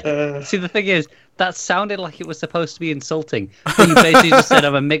 See, the thing is, that sounded like it was supposed to be insulting. But you basically just said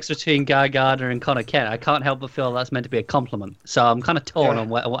I'm a mix between Guy Gardner and Connor Kent. I can't help but feel that's meant to be a compliment. So I'm kind of torn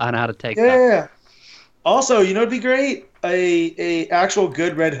on how to take that. Yeah. Also, you know, it'd be great a actual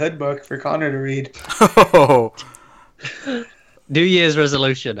good Red Hood book for Connor to read. Oh. New Year's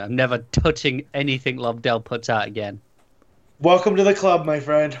resolution: I'm never touching anything Lovedale puts out again. Welcome to the club, my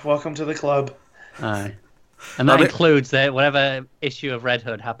friend. Welcome to the club. Aye. And that includes whatever issue of Red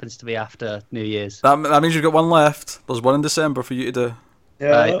Hood happens to be after New Year's. That means you've got one left. There's one in December for you to do. Yeah.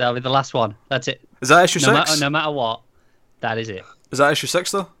 Right, that'll be the last one. That's it. Is that issue 6? No matter what, that is it. Is that issue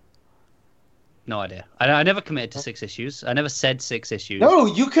 6 though? No idea. I never committed to 6 issues. I never said 6 issues. No,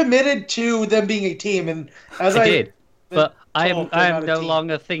 you committed to them being a team, and as I did. But I am no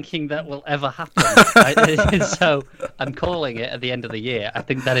longer thinking that will ever happen. So I'm calling it at the end of the year. I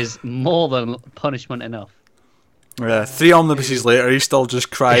think that is more than punishment enough. Yeah, 3 omnibuses later, he's still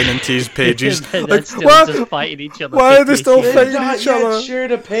just crying into his pages. They're like, still just fighting each other. Why are they still They've fighting not each yet other?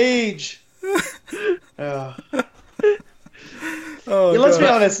 shared a page. Yeah, Oh, let's God. be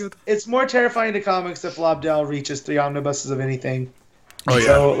honest. It's more terrifying to comics if Lobdell reaches 3 omnibuses of anything. Oh, yeah.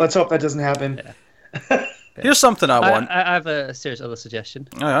 So let's hope that doesn't happen. Yeah. Here's something I want. I have a serious other suggestion.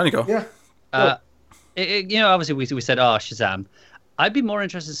 Oh, there you go. Yeah. You know, obviously we said, oh, Shazam. I'd be more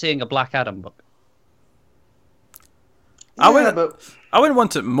interested in seeing a Black Adam book. I wouldn't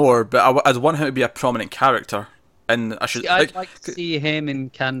want it more, but I'd want him to be a prominent character. And I'd like to see him in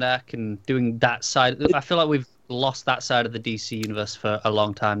Kandak and doing that side. I feel like we've lost that side of the DC universe for a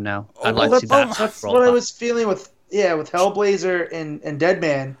long time now. I'd like to see that. That's what I was feeling with Hellblazer and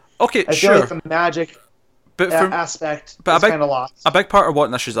Deadman. Okay, I sure. feel like the magic aspect is kind of lost. A big part of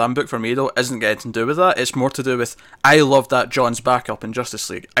wanting a Shazam book for me, though, isn't getting to do with that. It's more to do with, I love that John's backup in Justice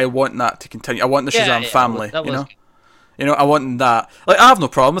League. I want that to continue. I want the Shazam family, you know? You know, I want that. Like, I have no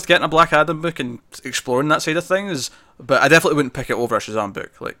problem with getting a Black Adam book and exploring that side of things, but I definitely wouldn't pick it over a Shazam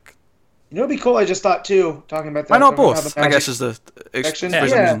book. Like, you know, it'd be cool. I just thought too, talking about that. Why not both? I guess is the section.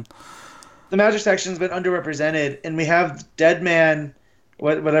 reason. The magic section's been underrepresented, and we have Deadman,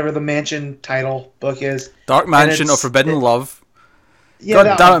 whatever the Mansion title book is. Dark Mansion of Forbidden Love. Yeah,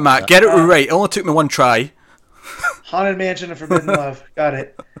 God damn it, Matt. Get it right. It only took me one try. Haunted Mansion of Forbidden Love. Got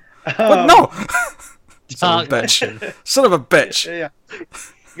it. But no! Son of a bitch. Son of a bitch. Yeah.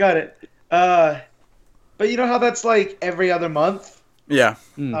 Got it. But you know how that's like every other month? Yeah.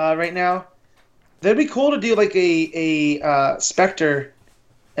 Right now? That'd be cool to do like a Spectre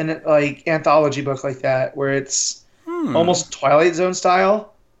and like anthology book like that, where it's almost Twilight Zone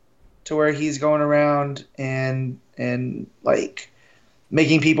style, to where he's going around and like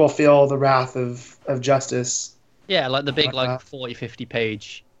making people feel the wrath of justice. Yeah, like the big 40, 50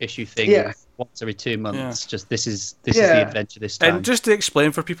 page issue thing once every 2 months. Just this is the adventure this time. And just to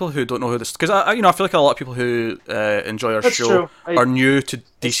explain for people who don't know who this, because I feel like a lot of people who enjoy our show are new to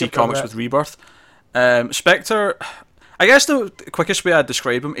DC Comics with Rebirth. Spectre, I guess the quickest way I'd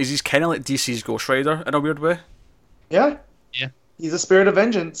describe him is he's kind of like DC's Ghost Rider in a weird way. Yeah. He's a spirit of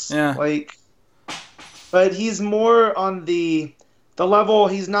vengeance. Yeah. But he's more on the level.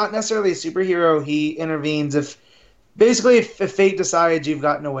 He's not necessarily a superhero. He intervenes if fate decides you've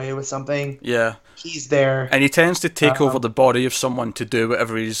gotten away with something. Yeah. He's there. And he tends to take over the body of someone to do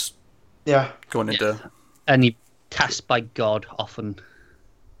whatever he's going to do. And he's tasked by God often.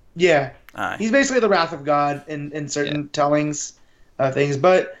 Yeah. Aye. He's basically the wrath of God in certain tellings things.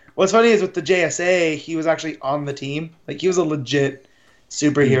 But what's funny is with the JSA, he was actually on the team. Like, he was a legit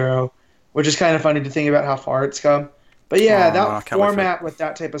superhero, which is kind of funny to think about how far it's come. But yeah, I that can't wait for format with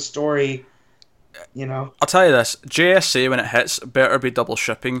that type of story, you know. I'll tell you this: JSA when it hits better be double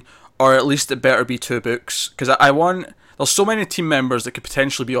shipping, or at least it better be 2 books. Because I want. There's so many team members that could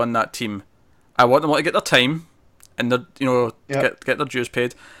potentially be on that team. I want them all to get their time, and their get their dues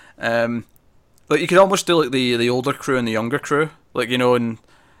paid. Like you could almost do like the older crew and the younger crew, like and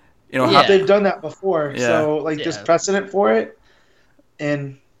they've done that before. Yeah. So like there's precedent for it,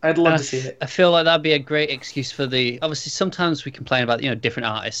 and I'd love to see it. I feel like that'd be a great excuse for obviously sometimes we complain about different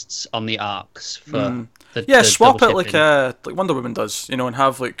artists on the arcs for the swap it like Wonder Woman does, and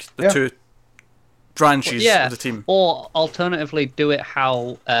have like the 2 branches of the team. Or alternatively do it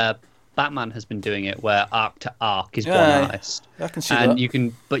how Batman has been doing it, where arc to arc is one artist. I can see and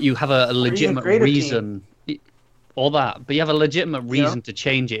that. but you have a legitimate reason. But you have a legitimate reason to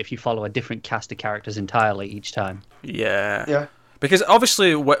change it if you follow a different cast of characters entirely each time. Yeah. Yeah. Because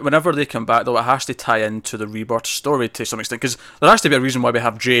obviously, whenever they come back, though, it has to tie into the Rebirth story to some extent. Because there has to be a reason why we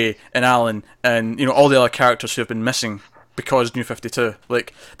have Jay and Alan and all the other characters who have been missing because New 52.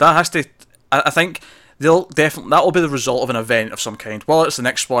 Like that has to. I think they'll definitely that will be the result of an event of some kind. Well, it's the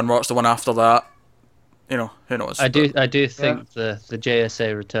next one, or it's the one after that. Who knows? I do think the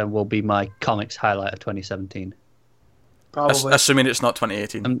JSA return will be my comics highlight of 2017. Probably. Assuming it's not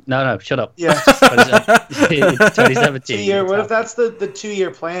 2018. No, shut up. Yeah. 2017. 2 year. What if that's the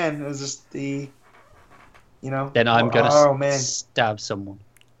 2-year plan? Is just the, Then I'm gonna stab someone.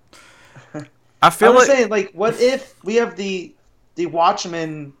 I feel I'm saying, like, what if we have the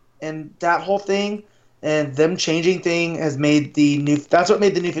Watchmen and that whole thing, and them changing thing has made that's what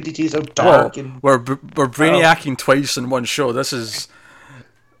made the New 52 so dark. And we're brainiacing twice in one show. It's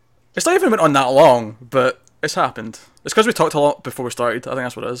not even been on that long, but it's happened. It's because we talked a lot before we started. I think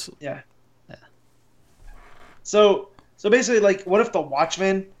that's what it is. Yeah. So basically, like, what if the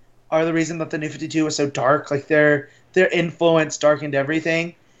Watchmen are the reason that the New 52 was so dark? Like, their influence darkened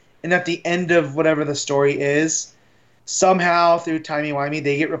everything, and at the end of whatever the story is, somehow through timey-wimey,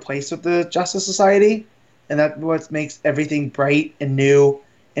 they get replaced with the Justice Society, and that's what makes everything bright and new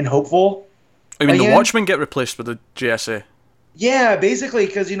and hopeful. I mean, the Watchmen get replaced with the JSA. Yeah, basically,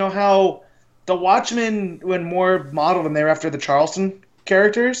 because you know how the Watchmen, when Moore modeled them, they were after the Charleston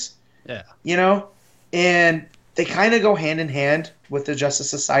characters. Yeah. And they kind of go hand in hand with the Justice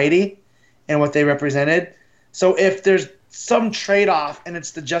Society and what they represented. So if there's some trade-off and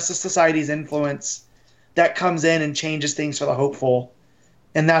it's the Justice Society's influence that comes in and changes things for the hopeful,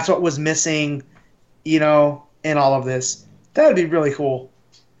 and that's what was missing, in all of this, that would be really cool.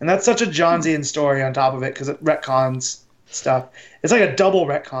 And that's such a Johnsian story on top of it because it retcons stuff. It's like a double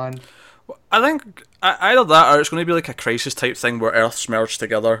retcon. I think either that or it's going to be like a Crisis type thing where Earths merge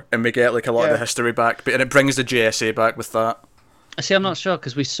together and we get like a lot of the history back, and it brings the JSA back with that. See, I'm not sure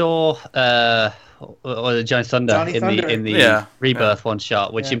because we saw Johnny Thunder in the Rebirth one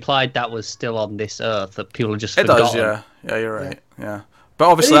shot, which implied that was still on this Earth that people just forgotten. It does, yeah, you're right, yeah. But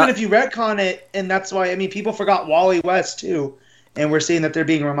obviously, even if you retcon it, and that's why people forgot Wally West too. And we're seeing that they're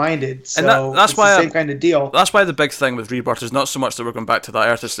being reminded. So and that's why the same kind of deal. That's why the big thing with Rebirth is not so much that we're going back to that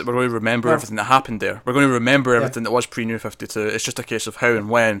Earth, it's that we're going to remember everything that happened there. We're going to remember everything that was pre-New 52. It's just a case of how and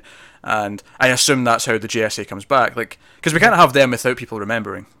when. And I assume that's how the JSA comes back. Like, because we can't have them without people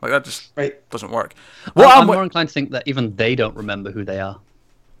remembering. Like, that just doesn't work. I'm more inclined to think that even they don't remember who they are.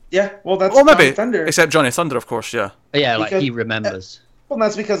 Yeah, well, that's Johnny Thunder. Except Johnny Thunder, of course, yeah. Yeah, because, he remembers. Well,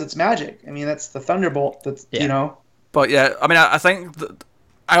 that's because it's magic. I mean, that's the Thunderbolt. That's, But yeah, I mean, I think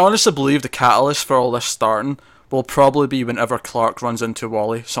I honestly believe the catalyst for all this starting will probably be whenever Clark runs into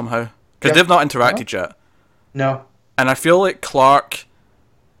Wally somehow. Because they've not interacted yet. No. And I feel like Clark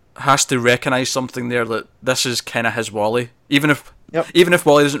has to recognise something there that this is kind of his Wally. Even if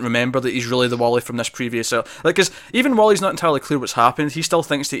Wally doesn't remember that he's really the Wally from this previous... because even Wally's not entirely clear what's happened, he still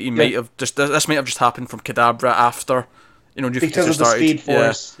thinks that he might have just... This might have just happened from Kadabra after, New 52 because of started. The Speed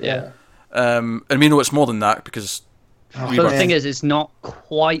Force. Yeah. And we know it's more than that because... But the thing is, it's not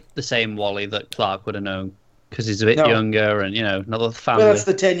quite the same Wally that Clark would have known because he's a bit younger and not the family. Well, that's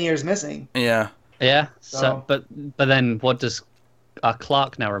the 10 years missing. Yeah. Yeah. So, but then what does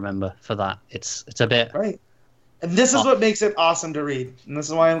Clark now remember for that? It's a bit right. And this is what makes it awesome to read, and this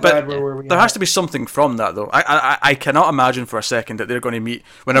is why I'm glad we're where we are. There has to be something from that, though. I cannot imagine for a second that they're going to meet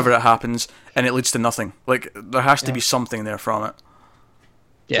whenever it happens and it leads to nothing. Like there has to be something there from it.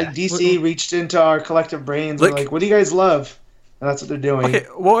 Yeah. Like DC reached into our collective brains and like, what do you guys love? And that's what they're doing. Okay,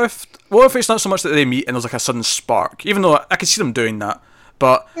 what if it's not so much that they meet and there's like a sudden spark? Even though I can see them doing that.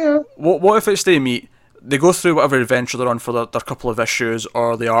 But what if it's they meet, they go through whatever adventure they're on for their couple of issues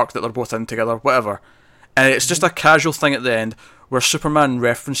or the arc that they're both in together, whatever. And it's just a casual thing at the end where Superman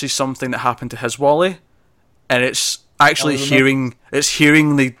references something that happened to his Wally and it's actually hearing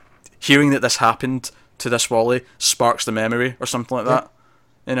that this happened to this Wally sparks the memory or something like that.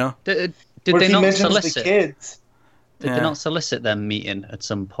 You know? Did Or if they he not mentions solicit? the kids. Did they not solicit their meeting at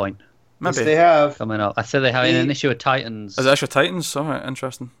some point Yes, Maybe. they have. coming up? I said they have in an issue of Titans. Is it actually Titans? Alright,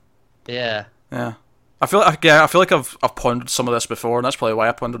 interesting. Yeah. Yeah. I feel like I've pondered some of this before, and that's probably why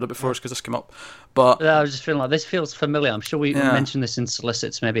I pondered it before, is because this came up. But I was just feeling like this feels familiar. I'm sure we mentioned this in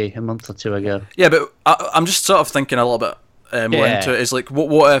solicits maybe a month or two ago. yeah, but I'm just sort of thinking a little bit more into it. Is like,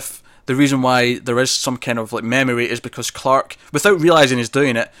 what if the reason why there is some kind of like memory is because Clark, without realizing he's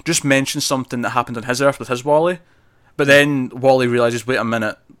doing it, just mentions something that happened on his Earth with his Wally, but then Wally realizes, wait a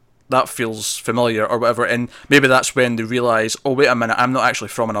minute, that feels familiar or whatever, and maybe that's when they realize, oh wait a minute, I'm not actually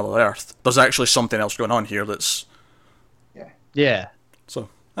from another Earth. There's actually something else going on here that's. Yeah. So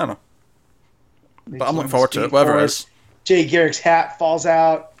I don't know, but I'm looking forward to it. Whatever it is. Jay Garrick's hat falls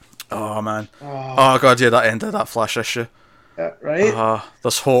out. Oh man. Oh god, yeah, that ended that Flash issue. Right?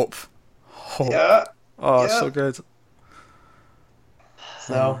 There's hope. Yeah. Oh, it's Yeah. so good.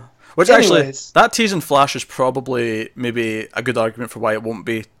 So, Which actually, anyways. that tease in Flash is probably maybe a good argument for why it won't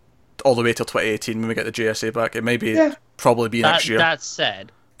be all the way till 2018 when we get the JSA back. It may be probably be next year That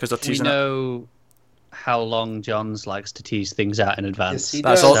said, because they're we teasing it. know how long Johns likes to tease things out in advance. Yes, he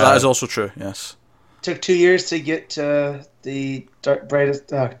does. That is also true. Yes. Took 2 years to get to the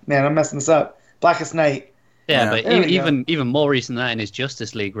brightest. Man, I'm messing this up. Blackest Night. Yeah, Yeah. but There we go. even more recent than that in his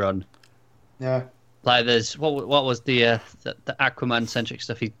Justice League run. Yeah. Like there's what was the Aquaman centric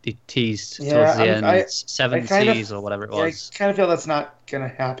stuff he teased Yeah, towards the I'm- end, I Seven kind of- Seas or whatever it Yeah, I was. kind of feel that's not gonna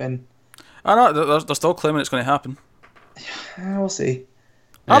happen. I know they're still claiming it's going to happen. We'll see.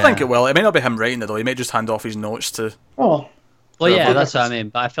 I Yeah. think it will. It may not be him writing it though. He may just hand off his notes to. Oh, Well, yeah, Yeah. that's what I mean.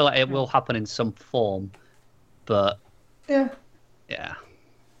 But I feel like it will happen in some form. But yeah. yeah,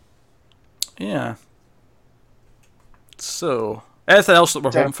 Yeah. So, anything else that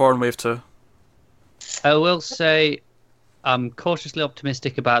we're hoping for in Wave 2? I will say I'm cautiously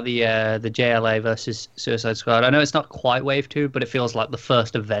optimistic about the JLA versus Suicide Squad. I know it's not quite Wave 2, but it feels like the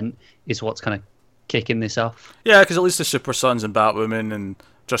first event is what's kind of kicking this off. Yeah, because at least the Super Sons and Batwoman and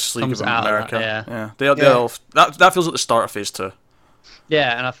Justice League Comes of out of America. that, They all, that feels like the start of Phase 2.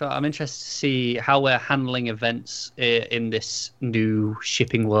 Yeah, and I'm interested to see how we're handling events in this new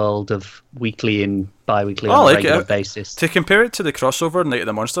shipping world of weekly and bi-weekly on a regular basis. To compare it to the crossover Night of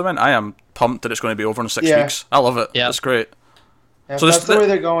the Monster event, I am pumped that it's going to be over in 6 Yeah. weeks. I love it. Yeah. It's great. Yeah, So if this- that's the way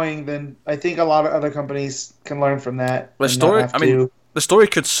they're going, then I think a lot of other companies can learn from that. The and not story, have I mean, to- the story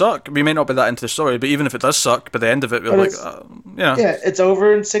could suck. We may not be that into the story, but even if it does suck, by the end of it, we're But like, it's- yeah, it's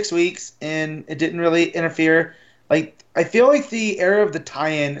over in 6 weeks, and it didn't really interfere. Like, I feel like the era of the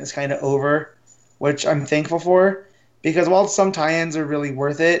tie-in is kind of over, which I'm thankful for, because while some tie-ins are really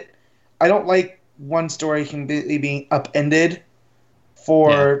worth it, I don't like one story completely being upended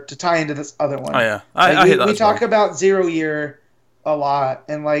to tie into this other one. Oh yeah, I Like, hate that. we as well. talk about Zero Year a lot,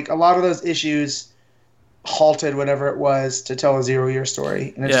 and like a lot of those issues halted whatever it was to tell a 0 year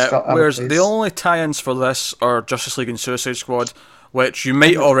story, and it just felt out of whereas place. the only tie-ins for this are Justice League and Suicide Squad, which you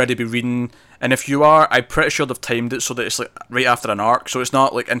might already be reading, and if you are, I'm pretty sure they've timed it so that it's like right after an arc, so it's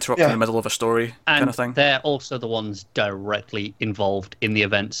not like interrupting the middle of a story And kind of thing. they're also the ones directly involved in the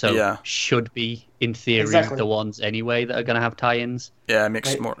event, so should be, in theory, Exactly. the ones anyway that are going to have tie-ins. Yeah, it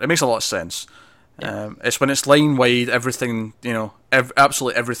makes Right. it makes a lot of sense. It's when it's line wide, everything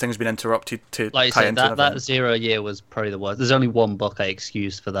absolutely everything's been interrupted to Like I tie said, into that an event. 0 year was probably the worst. There's only one book I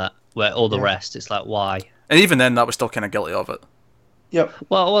excused for that, where all the rest, it's like, why? And even then, that was still kind of guilty of it. Yep.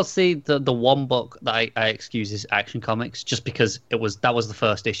 Well, we'll see. The one book that I excuse is Action Comics, just because that was the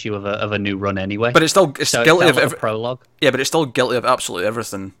first issue of a new run anyway. But it's still so guilty it of felt like every, a prologue. yeah, but it's still guilty of absolutely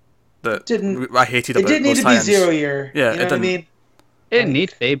everything that I hated It about didn't need those to be tie-ins. 0 year. Yeah, you it know what I didn't. mean? It didn't need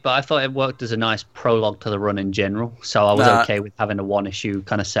to be, but I thought it worked as a nice prologue to the run in general. So I was okay with having a one issue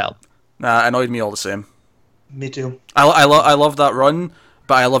kind of setup. Nah, it annoyed me all the same. Me too. I love that run,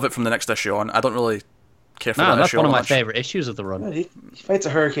 but I love it from the next issue on. I don't really care for No, that that's issue one of all my much. favorite issues of the run. He fights a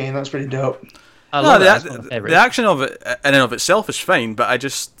hurricane. That's pretty dope. I No, love it. That's one of my the favorites. action of it in and of itself is fine, but I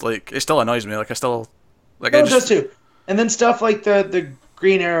just like it still annoys me. Like I still like No, I it does just too. And then stuff like the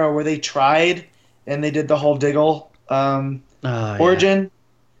Green Arrow where they tried and they did the whole Diggle Oh, yeah. origin.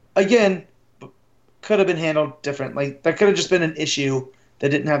 Again, could have been handled different. Like that could have just been an issue that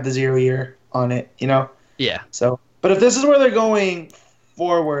didn't have the 0 year on it. Yeah. So, but if this is where they're going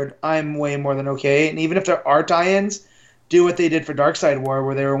forward, I'm way more than okay. And even if there are tie-ins, do what they did for Darkseid War,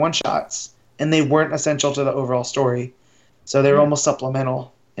 where they were one shots and they weren't essential to the overall story, so they were almost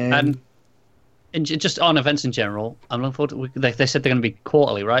supplemental. And just on events in general, I'm looking forward to. They said they're going to be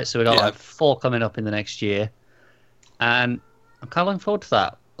quarterly, right? So we got like 4 coming up in the next year. and I'm kind of looking forward to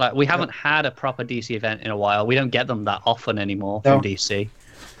that. Like, we haven't had a proper DC event in a while. We don't get them that often anymore from DC.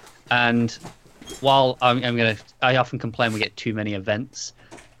 And while I often complain we get too many events.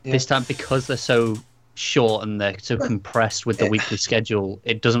 This time, because they're so short and they're so compressed with the weekly schedule,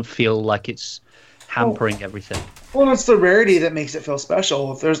 it doesn't feel like it's hampering everything. Well, it's the rarity that makes it feel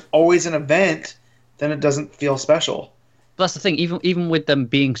special. If there's always an event, then it doesn't feel special. But that's the thing. Even with them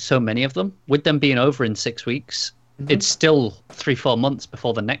being so many of them, with them being over in 6 weeks, it's still 3-4 months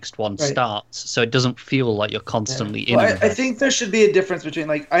before the next one starts. So it doesn't feel like you're constantly in. Well, I think there should be a difference between,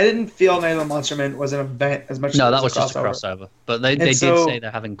 like, I didn't feel Night of the Monster Men was an event as much. No, as that was a just a crossover. But they did say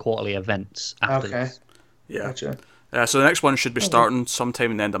they're having quarterly events after this. Yeah. Gotcha. Yeah. So the next one should be starting sometime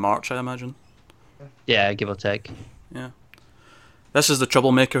in the end of March, I imagine. Yeah, give or take. Yeah. This is the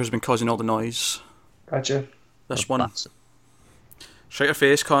troublemaker who's been causing all the noise. Gotcha. This one. Shut your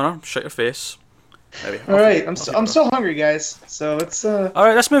face, Connor. Shut your face. All right, I'm so hungry, guys. So it's all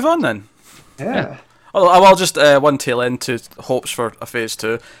right. Let's move on then. Yeah. Oh, I will just one tail end to hopes for a phase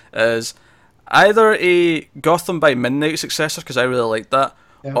 2 is either a Gotham by Midnight successor, because I really like that,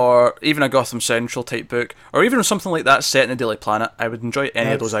 or even a Gotham Central type book, or even something like that set in the Daily Planet. I would enjoy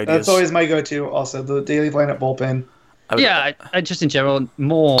any of those ideas. That's always my go-to. Also, the Daily Planet bullpen. I just in general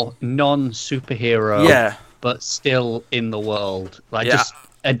more non-superhero, but still in the world, like just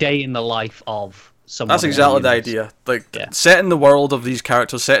a day in the life of. That's exactly the idea. Like set in the world of these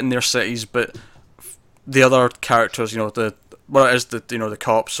characters, set in their cities, but the other characters, the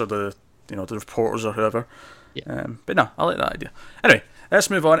cops or the reporters or whoever. Yeah. But no, I like that idea. Anyway, let's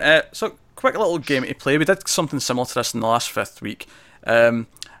move on. So quick little game to play. We did something similar to this in the last 5th week.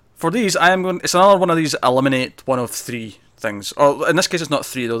 For these, it's another one of these eliminate one of 3 things. Or in this case, it's not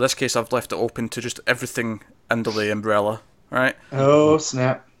 3 though. In this case, I've left it open to just everything under the umbrella. Right? Oh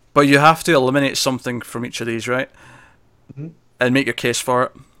snap! But you have to eliminate something from each of these, right? Mm-hmm. And make your case for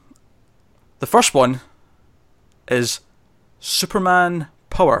it. The first one is Superman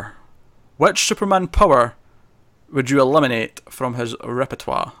power. Which Superman power would you eliminate from his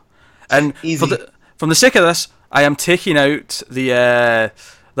repertoire? And from the sake of this, I am taking out the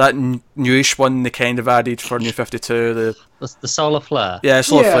that newish one they kind of added for New 52. The solar flare. Yeah,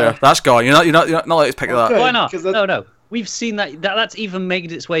 solar flare. That's gone. You're not allowed to pick that. Good, why not? No. We've seen that's even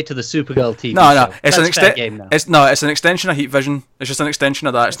made its way to the Supergirl TV show. No, it's an extension. It's an extension of Heat Vision. It's just an extension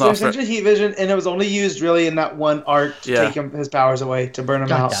of that. It's not an extension of Heat Vision, and it was only used really in that one arc to take his powers away, to burn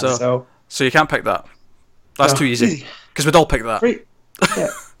him out. So you can't pick that. That's too easy. Because we'd all pick that.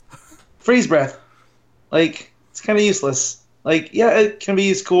 Freeze breath. Like, it's kind of useless. Like, yeah, it can be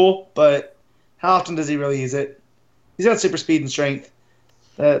used cool, but how often does he really use it? He's got super speed and strength.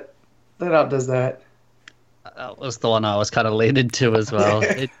 That outdoes that. That was the one I was kind of leaning to as well.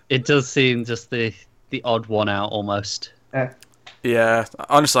 It does seem just the odd one out almost. Yeah,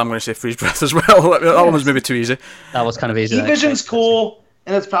 honestly, I'm going to say freeze breath as well. That one was maybe too easy. That was kind of easy. Heat Vision's cool,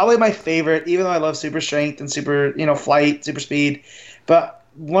 and it's probably my favorite, even though I love super strength and super, flight, super speed. But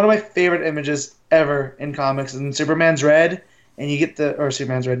one of my favorite images ever in comics is in Superman's red, and you get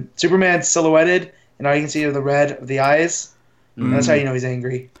Superman's silhouetted, and all you can see are the red of the eyes. And that's how you know he's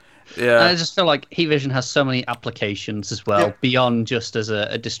angry. Yeah, and I just feel like Heat Vision has so many applications as well, beyond just as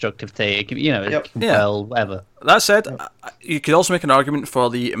a destructive thing. It can, it can well, whatever. That said, you could also make an argument for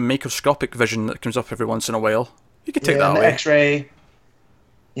the microscopic vision that comes up every once in a while. You could take that and away. The X-ray,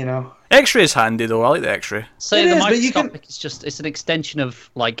 X-ray is handy though. I like the X-ray. So the microscopic is it's an extension of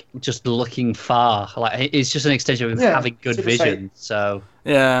like just looking far. Like it's just an extension of having good vision. So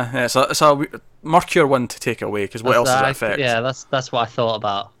yeah. So it's a murkier one to take away because what else does that affect? Yeah, that's what I thought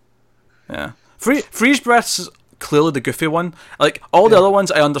about. Yeah, freeze breath's clearly the goofy one. Like all the other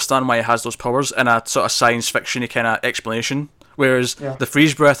ones, I understand why he has those powers in a sort of science fiction-y kind of explanation. Whereas the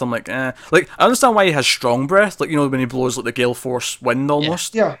freeze breath, I'm like, Like I understand why he has strong breath, like when he blows like the gale force wind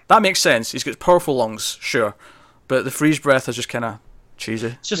almost. Yeah, that makes sense. He's got powerful lungs, sure, but the freeze breath is just kind of cheesy.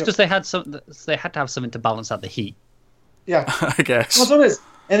 It's just because they had to have something to balance out the heat. Yeah, I guess. Well, that's what it is.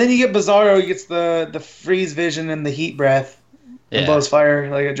 And then you get Bizarro, who gets the freeze vision and the heat breath. And blows fire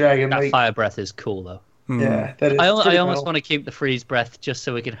like a dragon. That fire breath is cool, though. Yeah, that is. I almost want to keep the freeze breath just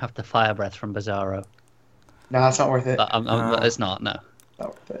so we can have the fire breath from Bizarro. No, it's not worth it. It's not, no. Not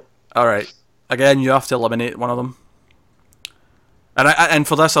worth it. All right. Again, you have to eliminate one of them. And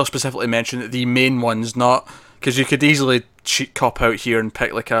for this, I'll specifically mention the main ones, not... Because you could easily cop out here and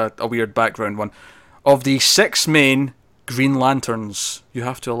pick like a weird background one. Of the 6 main Green Lanterns, you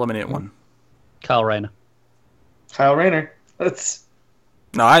have to eliminate one. Kyle Rayner. That's...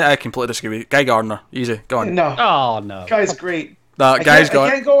 No, I completely disagree with you. Guy Gardner. Easy. Go on. No. Oh, no. Guy's great. That guy's I gone.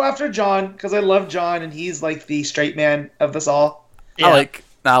 can't go after John because I love John and he's like the straight man of us all. Yeah.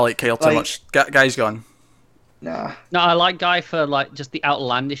 I like Kyle too Like- much. Guy's gone. Nah. No, I like Guy for like just the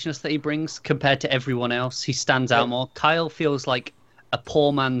outlandishness that he brings compared to everyone else. He stands out more. Kyle feels like a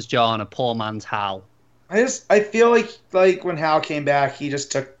poor man's John, a poor man's Hal. I feel like when Hal came back, he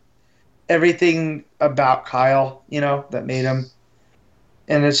just took everything about Kyle, that made him,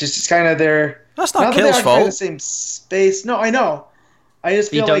 and it's kind of their. That's not Not that they Kyle's occupy the fault. same space. No, I know. I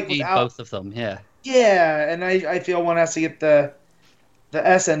just You feel don't like need without, both of them. Yeah. yeah, and I feel one has to get the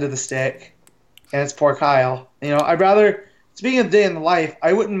S end of the stick, and it's poor Kyle. I'd rather. Speaking of day in the life,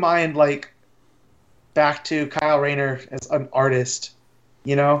 I wouldn't mind back to Kyle Rayner as an artist,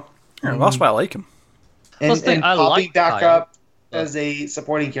 Yeah, that's why I like him. Plus, and I popping like back Kyle, up as a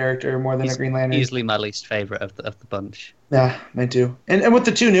supporting character more than a He's Green Lantern. easily my least favorite of the bunch. Yeah, mine too. And with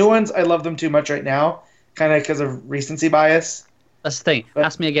the two new ones, I love them too much right now, kind of because of recency bias. That's the thing. But-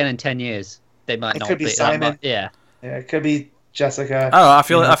 Ask me again in 10 years. They might It not could be that Simon. much- Yeah. Yeah, it could be Jessica. I don't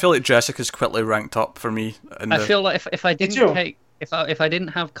know. I feel like Jessica's quickly ranked up for me. I feel like if I too. didn't take if I didn't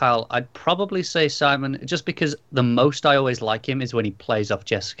have Kyle, I'd probably say Simon, just because the most I always like him is when he plays off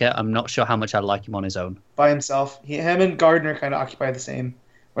Jessica. I'm not sure how much I like him on his own. By himself. Him and Gardner kind of occupy the same.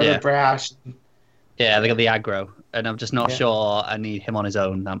 Where Yeah. they're brash. Yeah, they got the aggro, and I'm just not Yeah. sure I need him on his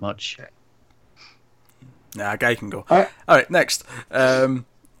own that much. Nah, Guy can go. Alright. Alright, next.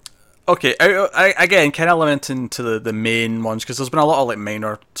 Okay, again, kind of limiting to the main ones, because there's been a lot of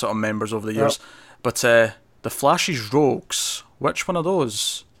minor sort of members over the years. But the Flash's rogues, which one of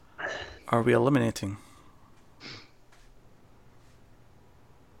those are we eliminating?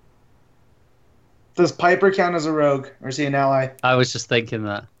 Does Piper count as a rogue, or is he an ally? I was just thinking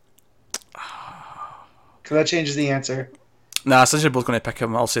that. Because that changes the answer. Nah, since you're both going to pick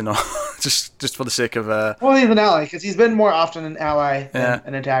him, I'll say no. just for the sake of... Well, he's an ally, because he's been more often an ally than Yeah.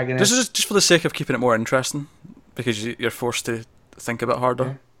 an antagonist. just for the sake of keeping it more interesting, because you're forced to think a bit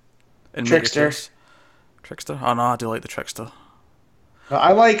harder. And make your Trickster. choice. Trickster? Oh no, I do like the Trickster. No,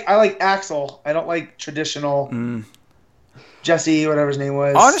 I like Axel. I don't like traditional Jesse, whatever his name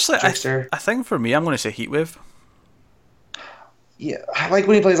was. Honestly, Trickster. I think for me, I'm going to say Heatwave. Yeah, I like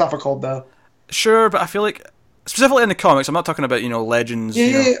when he plays off a cold though. Sure, but I feel like, specifically in the comics, I'm not talking about, Legends.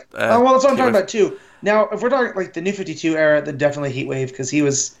 Yeah. Well, that's what I'm talking Heatwave. about too. Now, if we're talking the New 52 era, then definitely Heatwave, because he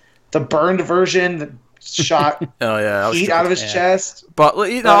was the burned version that shot Oh yeah, that was heat stupid. out of his chest. But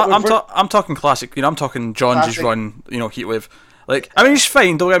if I'm talking classic. I'm talking John's Classic. run. Heatwave. He's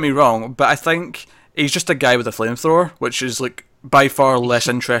fine. Don't get me wrong, but I think he's just a guy with a flamethrower, which is by far less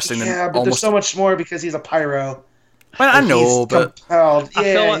interesting Yeah, than but there's almost. so much more because he's a pyro. I know, He's but compelled. I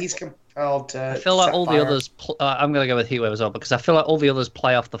feel Yeah, like- he's compelled to. I feel like set all the fire. others. I'm going to go with Heatwave as well, because I feel like all the others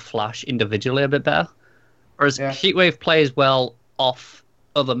play off the Flash individually a bit better. Whereas Yeah. Heatwave plays well off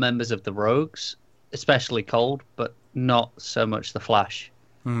other members of the Rogues, especially Cold, but not so much the Flash.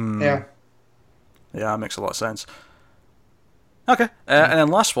 Yeah. yeah, that makes a lot of sense. Okay, and then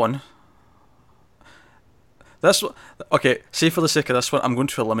last one. Okay. See, for the sake of this one, I'm going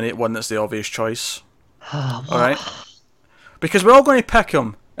to eliminate one that's the obvious choice. All right, because we're all going to pick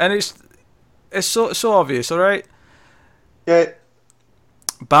him, and it's so obvious. All right, Good.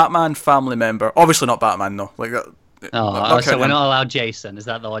 Batman family member. Obviously not Batman, no. Oh, so counting we're him. not allowed Jason. Is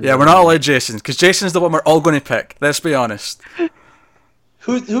that the one? Yeah, we're not allowed Jason, because Jason's the one we're all going to pick. Let's be honest.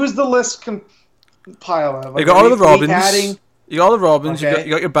 Who's the list compile of? You got all the Robins. Adding. You got all the Robins. Okay. You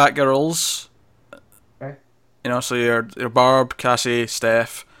got your Batgirls. Okay. So your Barb, Cassie,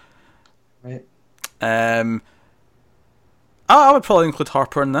 Steph. Right. I would probably include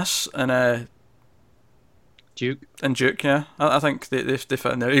Harper in this, and Duke. Duke. Yeah, I think they fit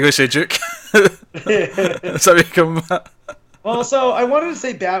in there. You gonna say Duke? That's how we come. Well, so I wanted to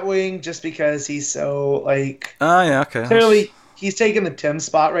say Batwing just because he's so Ah, yeah, okay. clearly he's taking the Tim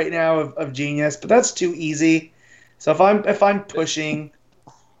spot right now of genius, but that's too easy. So if I'm pushing,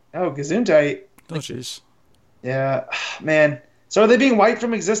 Gesundheit. Oh jeez. Yeah, man. So are they being wiped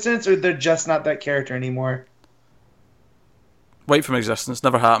from existence, or they're just not that character anymore? Wait from existence.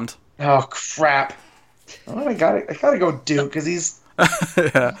 Never happened. Oh crap! Oh, I gotta go Duke because he's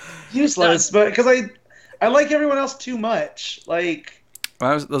Yeah. useless. But because I like everyone else too much. There's truth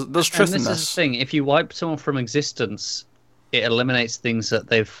And in this is the this. thing: if you wipe someone from existence, it eliminates things that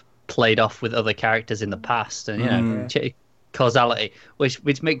they've played off with other characters in the past, and causality,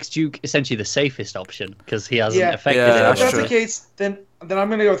 which makes Duke essentially the safest option because he hasn't Yeah. affected Yeah, If anyone. that's true. the case, then I'm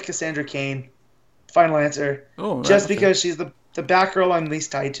gonna go with Cassandra Cain. Final answer. Oh, right, Just okay. because she's the Batgirl I'm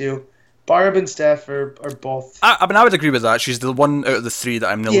least tied to. Barb and Steph are both. I mean, I would agree with that. She's the one out of the three that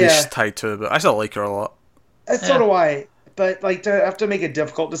I'm the Yeah. least tied to, but I still like her a lot. So do I. but like to have to make a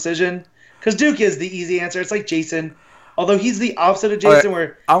difficult decision, because Duke is the easy answer. It's like Jason, although he's the opposite of Jason,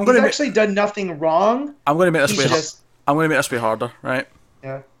 where he's actually done nothing wrong. I'm going to make this way harder, right?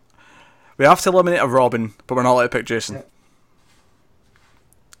 Yeah. We have to eliminate a Robin, but we're not allowed to pick Jason. Yeah.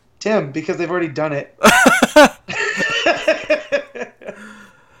 Tim, because they've already done it.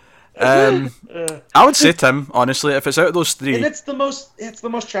 I would say Tim, honestly, if it's out of those three. And it's the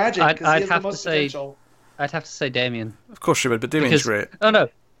most tragic. I'd have to say Damien. Of course you would, but Damien's great. Oh no,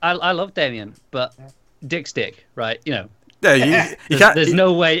 I love Damien, but Dick's Dick, right? You know. Yeah, you can't. There's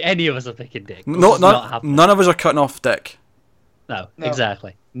no way any of us are picking Dick. None of us are cutting off Dick. No,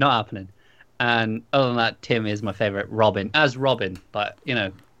 exactly, not happening. And other than that, Tim is my favorite Robin as Robin. But you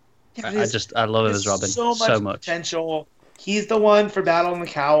know, I love him as Robin so much. Potential. He's the one for Battle in the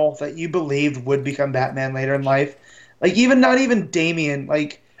Cowl that you believed would become Batman later in life. Like not even Damien.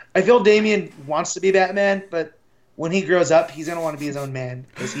 Like I feel Damien wants to be Batman, but when he grows up, he's gonna want to be his own man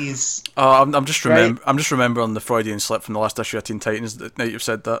because he's. I'm just remembering the Freudian slip from the last issue of Teen Titans that night you've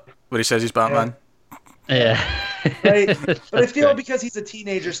said that, where he says he's Batman. Yeah. Right, but I feel because he's a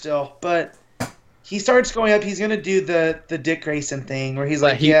teenager still, but. He starts going up. He's gonna do the Dick Grayson thing, where he's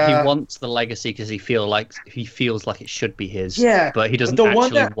like, he wants the legacy because he feels like it should be his. Yeah, but he doesn't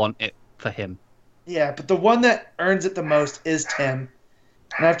actually want it for him. Yeah, but the one that earns it the most is Tim.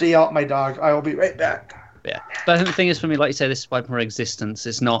 And I have to yell at my dog. I will be right back. Yeah, but I think the thing is, for me, like you say, this is why more existence.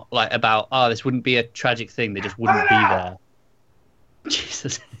 It's not like about this wouldn't be a tragic thing. They just wouldn't be there.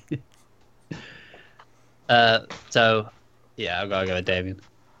 Jesus. So yeah, I've got to go with Damien.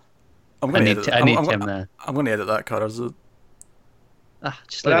 I need Tim there. I'm going to edit that, Carter.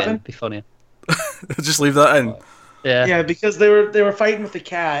 Just leave it in. It'd be funnier. Just leave that in. Yeah. Yeah, because they were fighting with the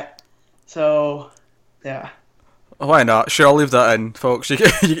cat. So, yeah. Why not? Sure, I'll leave that in, folks. You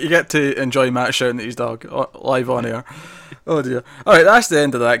get to enjoy Matt shouting at his dog live on air. Oh dear. All right, that's the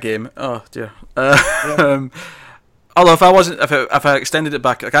end of that game. Oh dear. Although if I extended it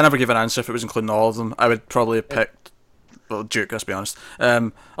back, I never give an answer if it was including all of them. I would probably have picked. Well, Duke, let's be honest.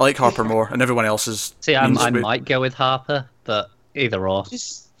 I like Harper more, and everyone else is. See, I might go with Harper, but either or.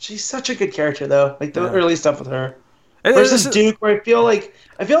 She's such a good character, though. Like the early stuff with her versus Duke, where I feel like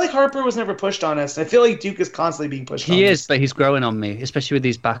Harper was never pushed on us. I feel like Duke is constantly being pushed. He is, but he's growing on me, especially with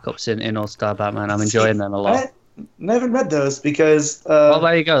these backups in All Star Batman. I'm enjoying them a lot. I haven't read those because. Well,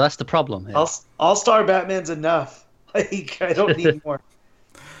 there you go. That's the problem. All Star Batman's enough. Like I don't need more.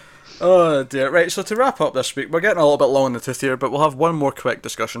 Oh dear. Right, so to wrap up this week, we're getting a little bit long in the tooth here, but we'll have one more quick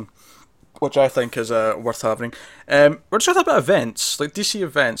discussion, which I think is worth having. We're just talking about events, like DC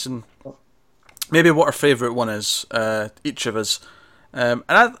events, and maybe what our favourite one is, each of us. And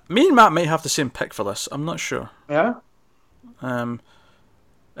me and Matt might have the same pick for this, I'm not sure. Yeah? And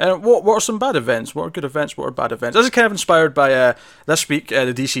what are some bad events? What are good events? What are bad events? This is kind of inspired by this week,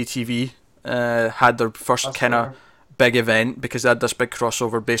 the DC TV had their first kind of big event because they had this big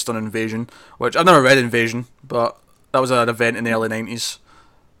crossover based on Invasion, which I've never read Invasion, but that was an event in the early 90s.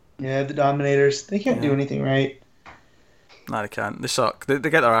 Yeah, the Dominators. They can't do anything right. Nah, they can't. They suck. They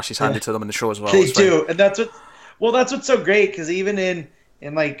get their asses handed to them in the show as well. They do, and that's what's so great, because even in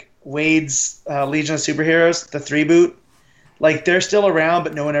like Wade's Legion of Superheroes, the 3-boot, like they're still around,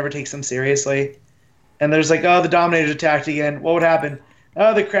 but no one ever takes them seriously. And there's like, the Dominators attacked again. What would happen?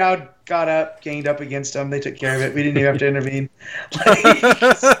 Oh, the crowd got up, ganged up against them. They took care of it. We didn't even have to intervene.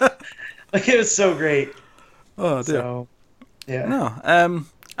 Like it was so great. Oh dear. So, yeah. No.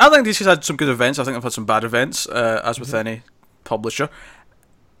 I think DC's had some good events. I think they've had some bad events, as with any publisher.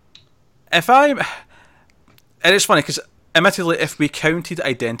 And it's funny because, admittedly, if we counted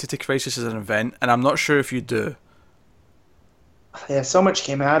Identity Crisis as an event, and I'm not sure if you do. Yeah, so much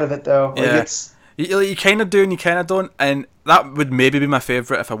came out of it though. Like yeah. You kind of do and you kind of don't, and that would maybe be my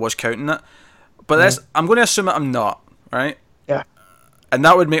favourite if I was counting it. But I'm going to assume that I'm not, right? Yeah. And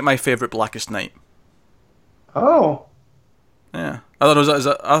that would make my favourite Blackest Night. Oh. Yeah.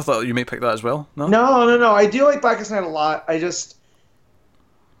 I thought you may pick that as well. No. No. I do like Blackest Night a lot. I just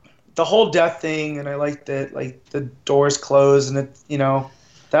the whole death thing, and I like that like the doors close, and it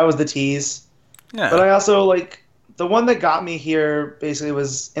that was the tease. Yeah. But I also like the one that got me here basically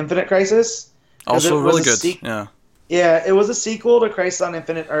was Infinite Crisis. Also really good. Yeah, it was a sequel to Crisis on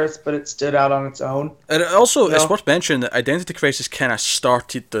Infinite Earths, but it stood out on its own. And also, it's worth mentioning that Identity Crisis kind of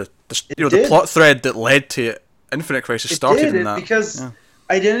started the plot thread that led to Infinite Crisis started in that. Because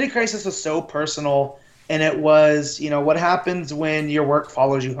Identity Crisis was so personal, and it was, what happens when your work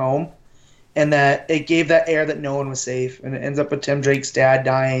follows you home, and that it gave that air that no one was safe, and it ends up with Tim Drake's dad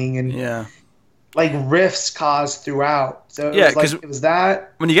dying, and like rifts caused throughout. So it Yeah, was like 'cause it was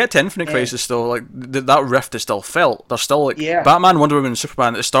that. when you get to Infinite Yeah. Crisis, though, like that rift is still felt. There's still like Yeah. Batman, Wonder Woman, and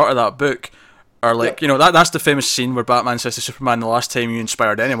Superman at the start of that book are like, Yep. you know, that's the famous scene where Batman says to Superman, "The last time you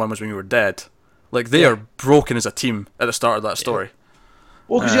inspired anyone was when you were dead." Like they Yeah. are broken as a team at the start of that story.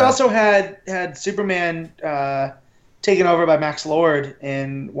 Well, because you also had Superman taken over by Max Lord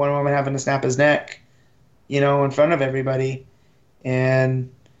and Wonder Woman having to snap his neck, in front of everybody, and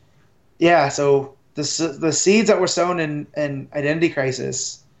yeah, so the seeds that were sown in Identity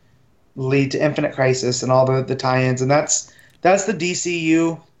Crisis lead to Infinite Crisis and all the tie-ins, and that's the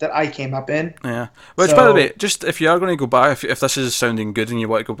DCU that I came up in. Yeah. Which, So- by the way, just if you are going to go back, if this is sounding good and you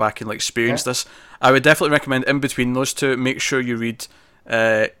want to go back and like experience this, I would definitely recommend in between those two, make sure you read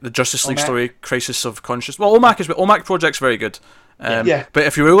the Justice League OMAC. story, Crisis of Conscious. Well, OMAC Project's very good. Yeah. But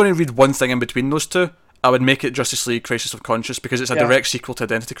if you were going to read one thing in between those two, I would make it Justice League Crisis of Conscious because it's a Yeah. direct sequel to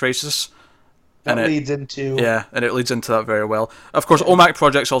Identity Crisis. That And leads into it leads into that very well. Of course, OMAC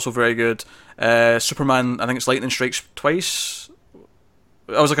Project's also very good. Superman, I think it's Lightning Strikes Twice.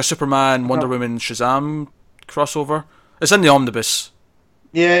 It was like a Superman, Wonder Woman, Shazam crossover. It's in the omnibus.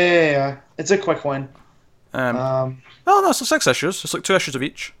 yeah. It's a quick one. Oh, no, it's 6 issues. It's like 2 issues of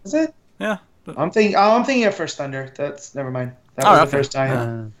each. Is it? Yeah. I'm thinking of First Thunder. That's never mind. That was Oh, the okay. first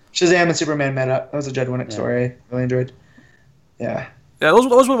time Shazam and Superman met up. That was a Judd Winnick story. I really enjoyed. Yeah. Yeah, those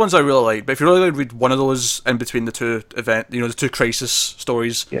were the ones I really liked. But if you really like read one of those in between the two the two Crisis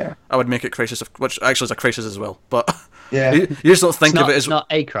stories, Yeah. I would make it Crisis of, which actually is a Crisis as well. But Yeah. you just don't think It's of it as not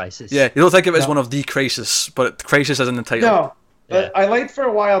a crisis. yeah, you don't think of it as No. one of the Crisis, but Crisis is in the title. No, but I liked for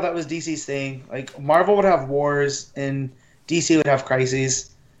a while that was DC's thing. Like Marvel would have wars and DC would have crises.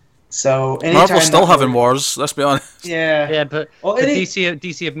 So anytime Marvel's still that having would- wars. Let's be honest. Yeah. Yeah, but, Well, but any-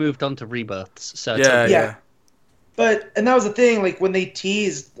 DC have moved on to rebirths, so it's Yeah, okay. yeah. And that was the thing. Like when they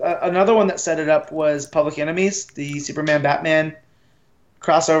teased another one that set it up was Public Enemies, the Superman Batman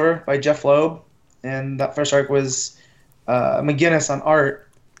crossover by Jeff Loeb, and that first arc was McGinnis on art.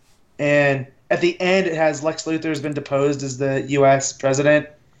 And at the end, it has Lex Luthor has been deposed as the U.S. president,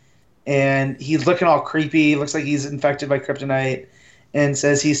 and he's looking all creepy. Looks like he's infected by kryptonite, and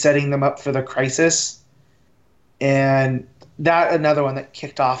says he's setting them up for the crisis. And that another one that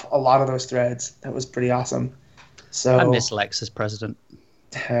kicked off a lot of those threads. That was pretty awesome. So I miss Lex as president.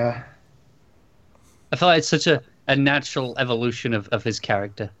 yeah. I feel like it's such a natural evolution of his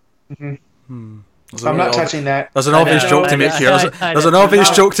character. There's I'm a not really touching that. There's an I obvious know, joke to I make know, here. I There's an know. obvious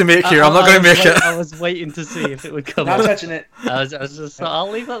joke to make here. I'm not going to make it. I was waiting to see if it would come Not up. touching it. I was just I'll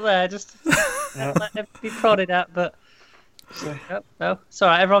leave it there, just No. let it be prodded at, but no, it's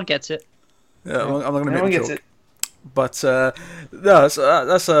alright, everyone gets it. Yeah, I'm not going to No one make a gets joke. it. But no,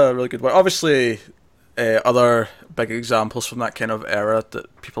 that's a really good one. Obviously, other big examples from that kind of era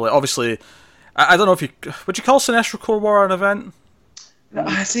that people like. Obviously, I don't know if would you call Sinestro Corps War an event? No,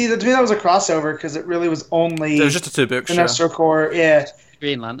 see, to me that was a crossover because it really was only It was just the 2 books. Yeah. Sinestro Corps. Yeah,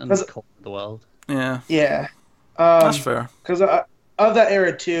 Green Lantern, Was- core of the world. Yeah, yeah. that's fair. Because of that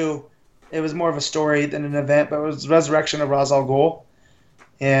era too, it was more of a story than an event. But it was Resurrection of Ra's al Ghul,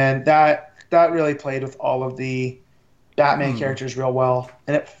 and that really played with all of the Batman characters real well,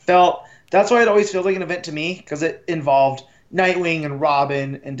 and it felt. That's why it always feels like an event to me because it involved Nightwing and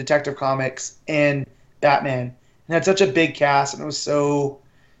Robin and Detective Comics and Batman. And had such a big cast, and it was so.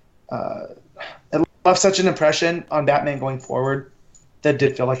 It left such an impression on Batman going forward that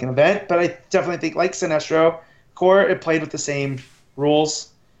did feel like an event. But I definitely think, like Sinestro Corps, it played with the same rules.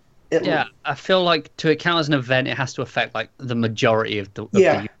 Yeah, I feel like to count as an event, it has to affect like the majority of the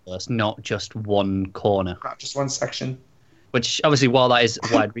universe, not just one corner. Not just one section. Which obviously, while that is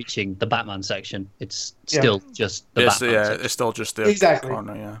wide-reaching, the Batman section, it's still just the Batman section. It's still just the Exactly.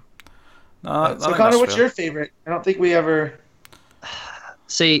 corner. Yeah. No, So, Connor, what's your favorite? I don't think we ever.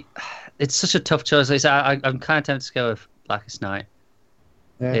 See, it's such a tough choice. I'm kind of tempted to go with Blackest Night.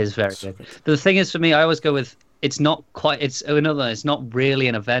 Yeah. It is very good. But the thing is, for me, I always go with. It's not quite. It's not really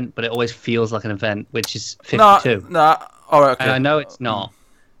an event, but it always feels like an event, which is 52. Nah. All right. Okay. And I know it's not,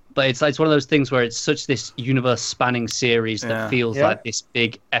 but it's one of those things where it's such this universe-spanning series that feels like this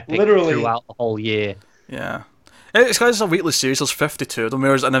big epic throughout the whole year. Yeah. It's because it's a weekly series. There's 52 of them,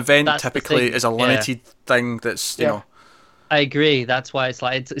 whereas an event That's the typically thing, is a limited thing. That's you know. I agree. That's why it's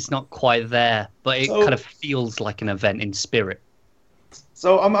like it's not quite there, but it So- kind of feels like an event in spirit.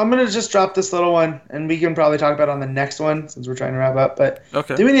 So I'm gonna just drop this little one, and we can probably talk about it on the next one since we're trying to wrap up. But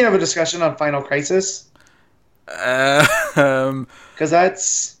Okay. do we need to have a discussion on Final Crisis? Because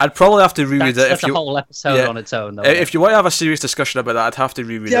that's I'd probably have to reread That's, it that's if you. a whole episode on its own, though. If you want to have a serious discussion about that, I'd have to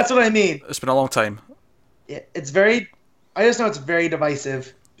reread that's it. what I mean. It's been a long time. It's very. I just know it's very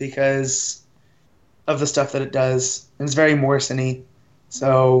divisive because of the stuff that it does, and it's very Morrison-y.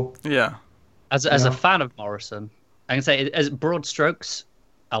 So Yeah. As a fan of Morrison, I can say as broad strokes,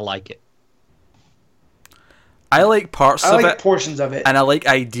 I like it. I like parts I of like it, portions of it. and I like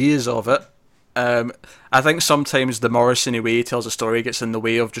ideas of it. I think sometimes the Morrison-y way he tells a story gets in the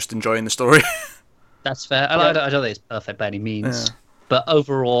way of just enjoying the story. That's fair. I don't think it's perfect by any means, Yeah. but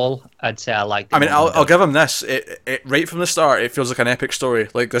overall, I'd say I like it. I mean, I'll give him this. It right from the start, it feels like an epic story.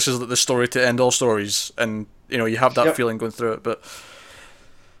 Like, this is the story to end all stories, and you have that feeling going through it. But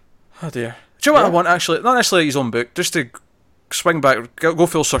oh dear, do you know what I want actually? Not necessarily his own book, just to swing back, go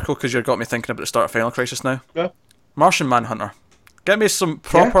full circle, because you've got me thinking about the start of Final Crisis now. Yeah. Martian Manhunter. Get me some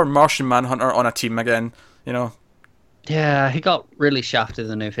proper Martian Manhunter on a team again. Yeah, he got really shafted in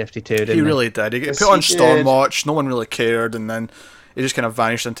the New 52, didn't he? He really did. He got Yes, put on he did. Stormwatch. No one really cared, and then he just kind of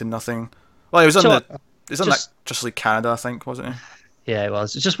vanished into nothing. Well, he was in So, that Justice League Canada, I think, wasn't he? Yeah, it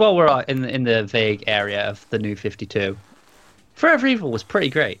was. It's just while we're in the vague area of the New 52, Forever Evil was pretty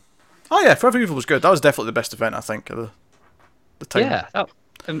great. Oh yeah, Forever Evil was good. That was definitely the best event, I think, of the time. Yeah,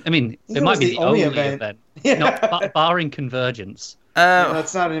 I mean, It it might was be the the only only event. event, Yeah. not barring Convergence.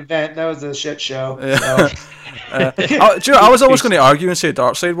 That's not an event. That was a shit show. Yeah. So. Do you know, I was always going to argue and say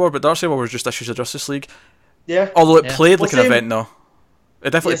Darkseid War, but Darkseid War was just issues of Justice League. Yeah. Although it Yeah. played like Well, an same- event, though. It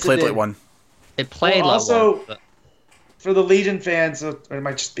definitely Yes, it played like did. one. It played Well, like also- one, but For the Legion fans, or it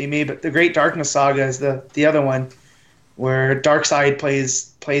might just be me, but the Great Darkness Saga is the other one, where Darkseid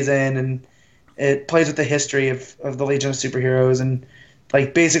plays in, and it plays with the history of the Legion of Superheroes, and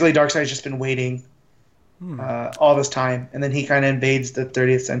like basically Darkseid's just been waiting all this time, and then he kind of invades the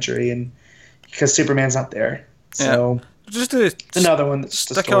 30th century, and because Superman's not there, so Just to it's another one that's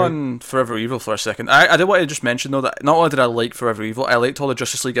just a stick story. on Forever Evil for a second. I did want to just mention, though, that not only did I like Forever Evil, I liked all the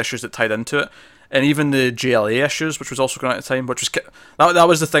Justice League issues that tied into it, and even the JLA issues, which was also going out at the time, which was that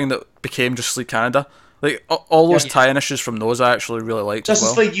was the thing that became Justice League Canada. Like, all those tie-in issues from those I actually really liked Justice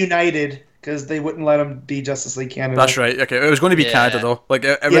as well. League United, because they wouldn't let him be Justice League Canada. That's right. Okay, it was going to be Yeah. Canada, though. Like,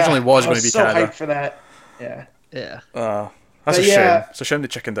 it originally was going to be so Canada. hyped for that. Yeah. yeah. That's a But yeah, shame. It's a shame they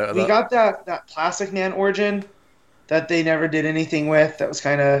chickened out of We that. got that Plastic Man origin that they never did anything with. That was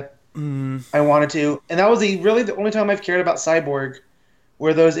kind of I wanted to, and that was really the only time I've cared about Cyborg.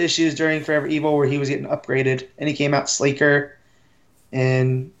 Were those issues during Forever Evil where he was getting upgraded and he came out sleeker,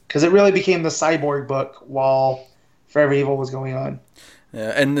 and because it really became the Cyborg book while Forever Evil was going on.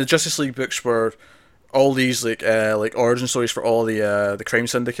 Yeah, and the Justice League books were all these like origin stories for all the crime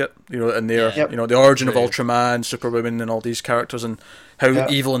syndicate, and their Yep. the origin of Yeah. Ultraman, Superwoman, and all these characters, and how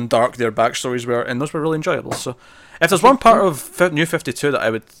evil and dark their backstories were, and those were really enjoyable. So, if there's one part of New 52 that I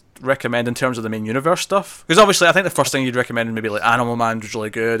would recommend in terms of the main universe stuff, because obviously I think the first thing you'd recommend is maybe like Animal Man was really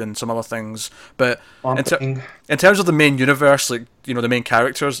good and some other things, but in terms of the main universe, like the main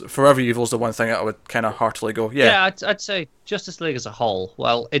characters, Forever Evil is the one thing that I would kind of heartily go, Yeah, I'd say Justice League as a whole.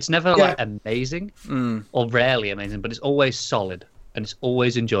 Well, it's never like amazing or rarely amazing, but it's always solid and it's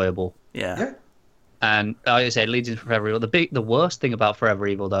always enjoyable. yeah. And like I said, leads into Forever Evil. The worst thing about Forever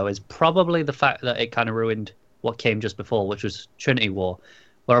Evil though is probably the fact that it kind of ruined what came just before, which was Trinity War,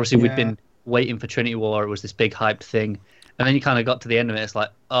 where obviously we'd been waiting for Trinity War. It was this big hyped thing, and then you kind of got to the end of it. It's like,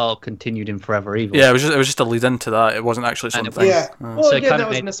 oh, continued in Forever Evil. Yeah, it was just a lead into that. It wasn't actually And it something. Yeah. Well, So it again, kind that of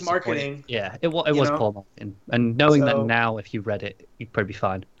was made me mismarketing. disappointed. Yeah, it was know? poor marketing. And knowing that So- now, if you read it, you'd probably be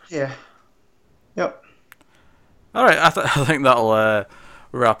fine. Yeah. Yep. All right, I think that'll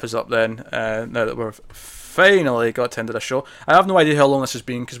wrap us up then. Now that we've finally got to the end of the show, I have no idea how long this has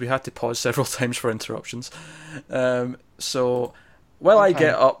been because we had to pause several times for interruptions. So while I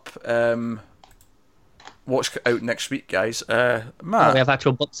get up, what's out next week, guys? Matt, Oh, we have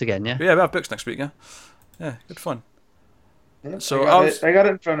actual books again, yeah? yeah, we have books next week. Yeah, good fun. Yep, So I got it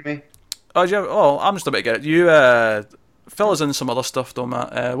in front of me. Oh, do you have, I'm just about to get it. You fill us in some other stuff, though,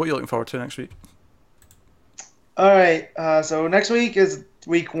 Matt. What are you looking forward to next week? All right. So next week is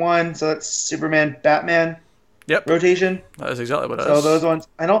week 1. So that's Superman, Batman. Yep. Rotation. That is exactly what it So is. those ones.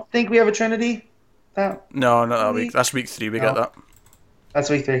 I don't think we have a Trinity. No, not that week. That's week 3. We get No. that. That's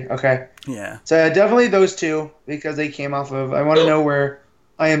week 3. Okay. Yeah. So definitely those two because they came off of. I want to know where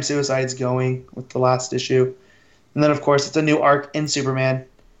I Am Suicide's going with the last issue, and then of course it's a new arc in Superman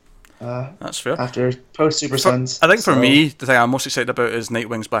That's fair. after post Super Sons. I think for So- me, the thing I'm most excited about is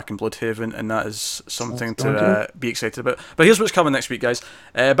Nightwing's back in Bloodhaven, and that is something to be excited about. But here's what's coming next week, guys.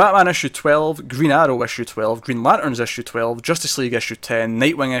 Batman issue 12, Green Arrow issue 12, Green Lanterns issue 12, Justice League issue 10,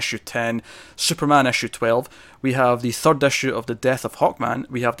 Nightwing issue 10, Superman issue 12. We have the 3rd issue of The Death of Hawkman.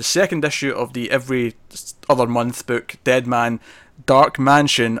 We have the 2nd issue of the every other month book, Dead Man, Dark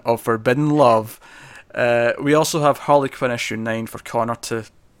Mansion of Forbidden Love. We also have Harley Quinn issue 9 for Connor to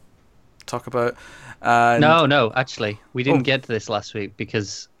talk about. And No, actually, we didn't get to this last week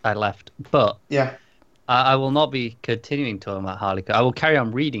because I left. But Yeah. I will not be continuing talking about Harley Quinn. I will carry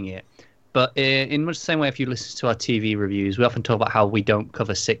on reading it. But in much the same way, if you listen to our TV reviews, we often talk about how we don't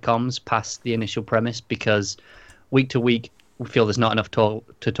cover sitcoms past the initial premise because week to week we feel there's not enough to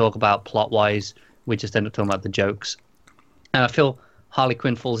talk about plot-wise. We just end up talking about the jokes. And I feel Harley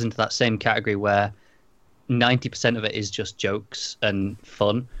Quinn falls into that same category where 90% of it is just jokes and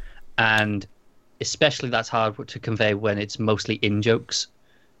fun. And especially that's hard to convey when it's mostly in jokes.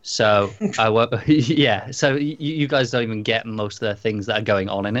 So yeah. So you guys don't even get most of the things that are going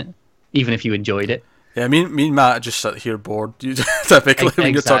on in it, even if you enjoyed it. Yeah, me and Matt just sit here bored. Typically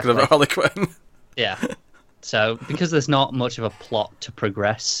when you're talking about Harley Quinn. Yeah. So because there's not much of a plot to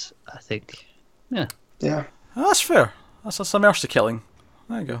progress, I think. Yeah. Yeah. Oh, that's fair. That's some mercy killing.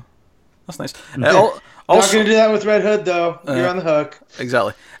 There you go. That's nice. Not going to do that with Red Hood, though. You're on the hook.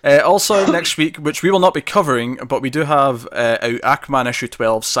 Exactly. Also, next week, which we will not be covering, but we do have out Aquaman issue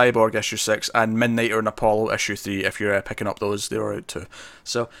 12, Cyborg issue 6, and Midnighter and Apollo issue 3. If you're picking up those, they are out too.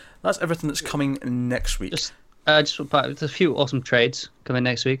 So that's everything that's coming next week. Just there's a few awesome trades coming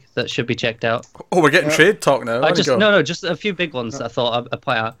next week that should be checked out. Oh, we're getting trade talk now. Just a few big ones that I thought I'd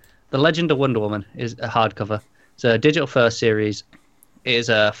point out. The Legend of Wonder Woman is a hardcover. It's a digital first series. It is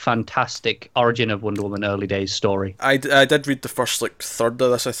a fantastic origin of Wonder Woman early days story. I did read the first third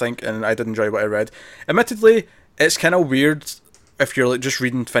of this, I think, and I did enjoy what I read. Admittedly, it's kind of weird if you're just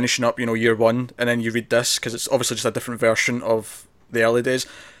finishing up, year one, and then you read this because it's obviously just a different version of the early days.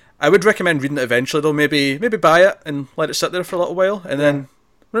 I would recommend reading it eventually, though. Maybe buy it and let it sit there for a little while, and then.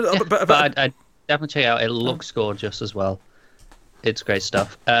 Yeah, but I'd definitely check it out. It looks gorgeous as well. It's great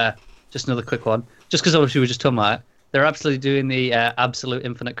stuff. Just another quick one. Just because obviously we were just talking about it. They're absolutely doing the Absolute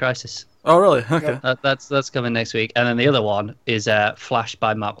Infinite Crisis. Oh, really? Okay. That's coming next week. And then the other one is Flash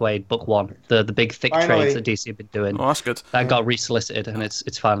by Mark Waid, book 1. The big thick trades that DC have been doing. Oh, that's good. That got resolicited, and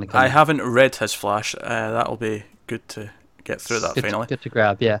it's finally coming. I haven't read his Flash. That'll be good to get through that finally. Good to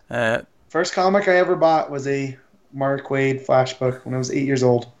grab, yeah. First comic I ever bought was a Mark Waid Flash book when I was 8 years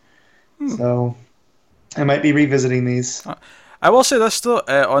old. So I might be revisiting these. I will say this, though,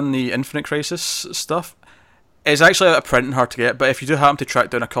 on the Infinite Crisis stuff. It's actually out of print and hard to get, but if you do happen to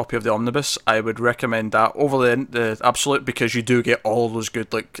track down a copy of the Omnibus, I would recommend that over the Absolute because you do get all those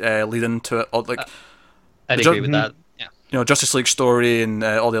good lead into it. I'd agree with that. Yeah. Justice League story and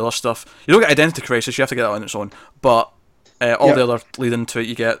all the other stuff. You don't get Identity Crisis; you have to get that on its own. But all the other lead into it,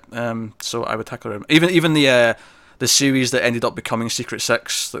 you get. So I would tackle it. Even the series that ended up becoming Secret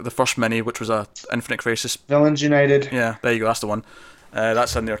Six, like the first mini, which was a Infinite Crisis. Villains United. Yeah, there you go. That's the one.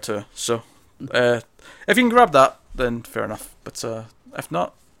 That's in there too. So. If you can grab that, then fair enough. But if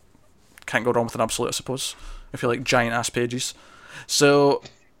not, can't go wrong with an Absolute, I suppose. If you like giant ass pages. So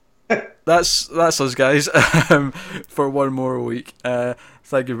that's us, guys. For one more week.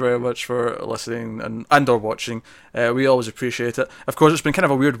 Thank you very much for listening and or watching. We always appreciate it. Of course, it's been kind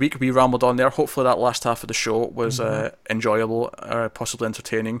of a weird week. We rambled on there. Hopefully, that last half of the show was enjoyable, possibly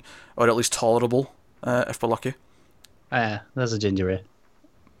entertaining, or at least tolerable, if we're lucky. There's a ginger here.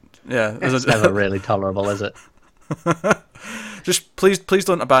 Yeah, it's never really tolerable, is it? Just please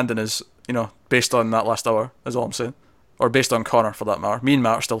don't abandon us, based on that last hour, is all I'm saying. Or based on Connor, for that matter. Me and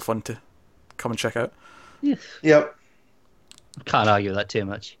Matt are still fun to come and check out. Yeah. Yep. Can't argue that too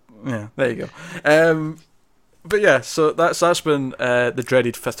much. Yeah, there you go. But yeah, so that's been the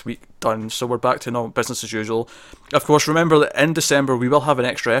dreaded 5th week done, so we're back to normal business as usual. Of course, remember that in December we will have an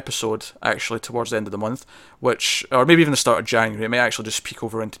extra episode, actually, towards the end of the month, or maybe even the start of January. It may actually just peek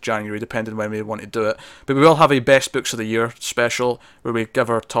over into January, depending when we want to do it. But we will have a Best Books of the Year special, where we give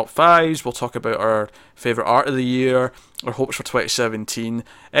our top 5s, we'll talk about our favourite art of the year, our hopes for 2017,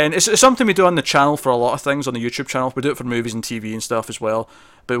 and it's something we do on the channel for a lot of things, on the YouTube channel. We do it for movies and TV and stuff as well,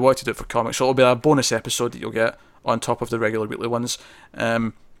 but we want to do it for comics, so it'll be a bonus episode that you'll get on top of the regular weekly ones.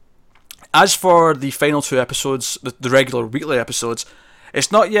 As for the final 2 episodes, the regular weekly episodes,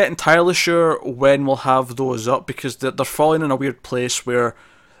 it's not yet entirely sure when we'll have those up, because they're falling in a weird place where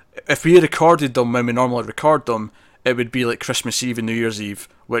if we recorded them when we normally record them, it would be like Christmas Eve and New Year's Eve,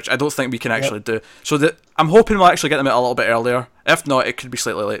 which I don't think we can actually do. So I'm hoping we'll actually get them out a little bit earlier. If not, it could be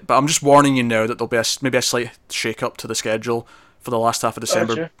slightly late. But I'm just warning you now that there'll be maybe a slight shake-up to the schedule for the last half of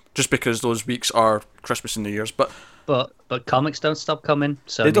December, just because those weeks are Christmas and New Year's. But comics don't stop coming,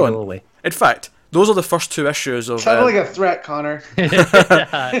 so they don't. Will we. In fact, those are the first 2 issues of... Sounded like a threat, Connor.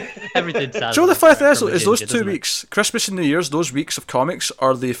 Everything sounds Show the 5th episode is those ginger, 2 weeks. Christmas and New Year's, those weeks of comics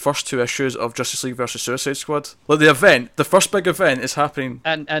are the first 2 issues of Justice League vs. Suicide Squad. Like the first big event is happening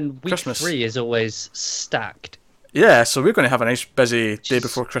and week Christmas. 3 is always stacked. Yeah, so we're going to have a nice busy day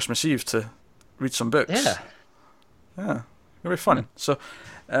before Christmas Eve to read some books. Yeah. It'll be fun. So,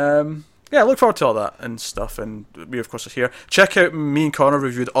 yeah, look forward to all that and stuff. And we, of course, are here. Check out, me and Connor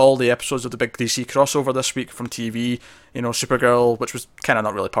reviewed all the episodes of the big DC crossover this week from TV. You know, Supergirl, which was kind of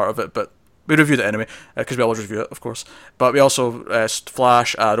not really part of it, but we reviewed it anyway, because we always review it, of course. But we also,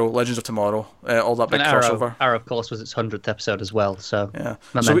 Flash, Arrow, Legends of Tomorrow, all that big crossover. Arrow, of course, was its 100th episode as well, so yeah.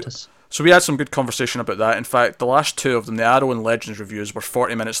 momentous. So we had some good conversation about that. In fact, the last two of them, the Arrow and Legends reviews, were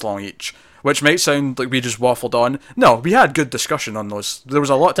 40 minutes long each, which might sound like we just waffled on. No, we had good discussion on those. There was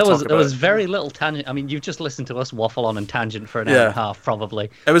a lot to talk about. There was very little tangent. I mean, you've just listened to us waffle on and tangent for an hour and a half, probably.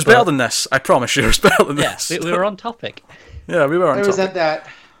 It was better than this. I promise you, it was better than this. Yeah, we were on topic. Yeah, we were on topic.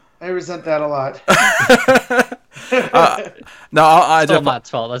 I resent that a lot. No, I it's all Matt's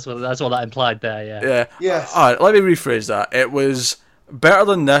fault. That's what that implied there, yeah. Yeah. Yes. All right, let me rephrase that. It was better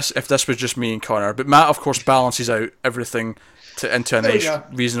than this if this was just me and Connor, but Matt, of course, balances out everything into a nice,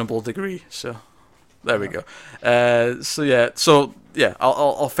 reasonable degree. So there we go. So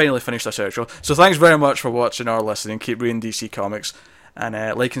I'll finally finish this outro. So thanks very much for watching or listening. Keep reading DC Comics, and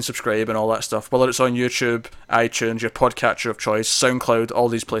like and subscribe and all that stuff. Whether it's on YouTube, iTunes, your podcatcher of choice, SoundCloud, all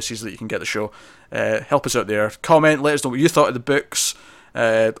these places that you can get the show. Help us out there. Comment, let us know what you thought of the books.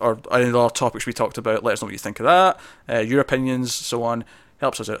 Or any of the other topics we talked about. Let us know what you think of that, your opinions, so on.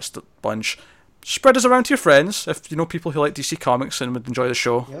 Helps us out a bunch. Spread us around to your friends if you know people who like DC Comics and would enjoy the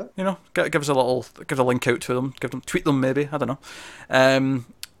show. Yep. You know, give us a link out to them. Tweet them maybe. I don't know.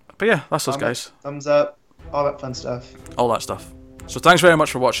 But yeah, that's us, guys. Thumbs up, all that fun stuff. All that stuff. So thanks very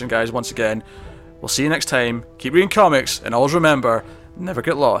much for watching, guys. Once again, we'll see you next time. Keep reading comics, and always remember, never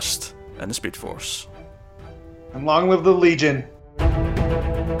get lost in the Speed Force. And long live the Legion.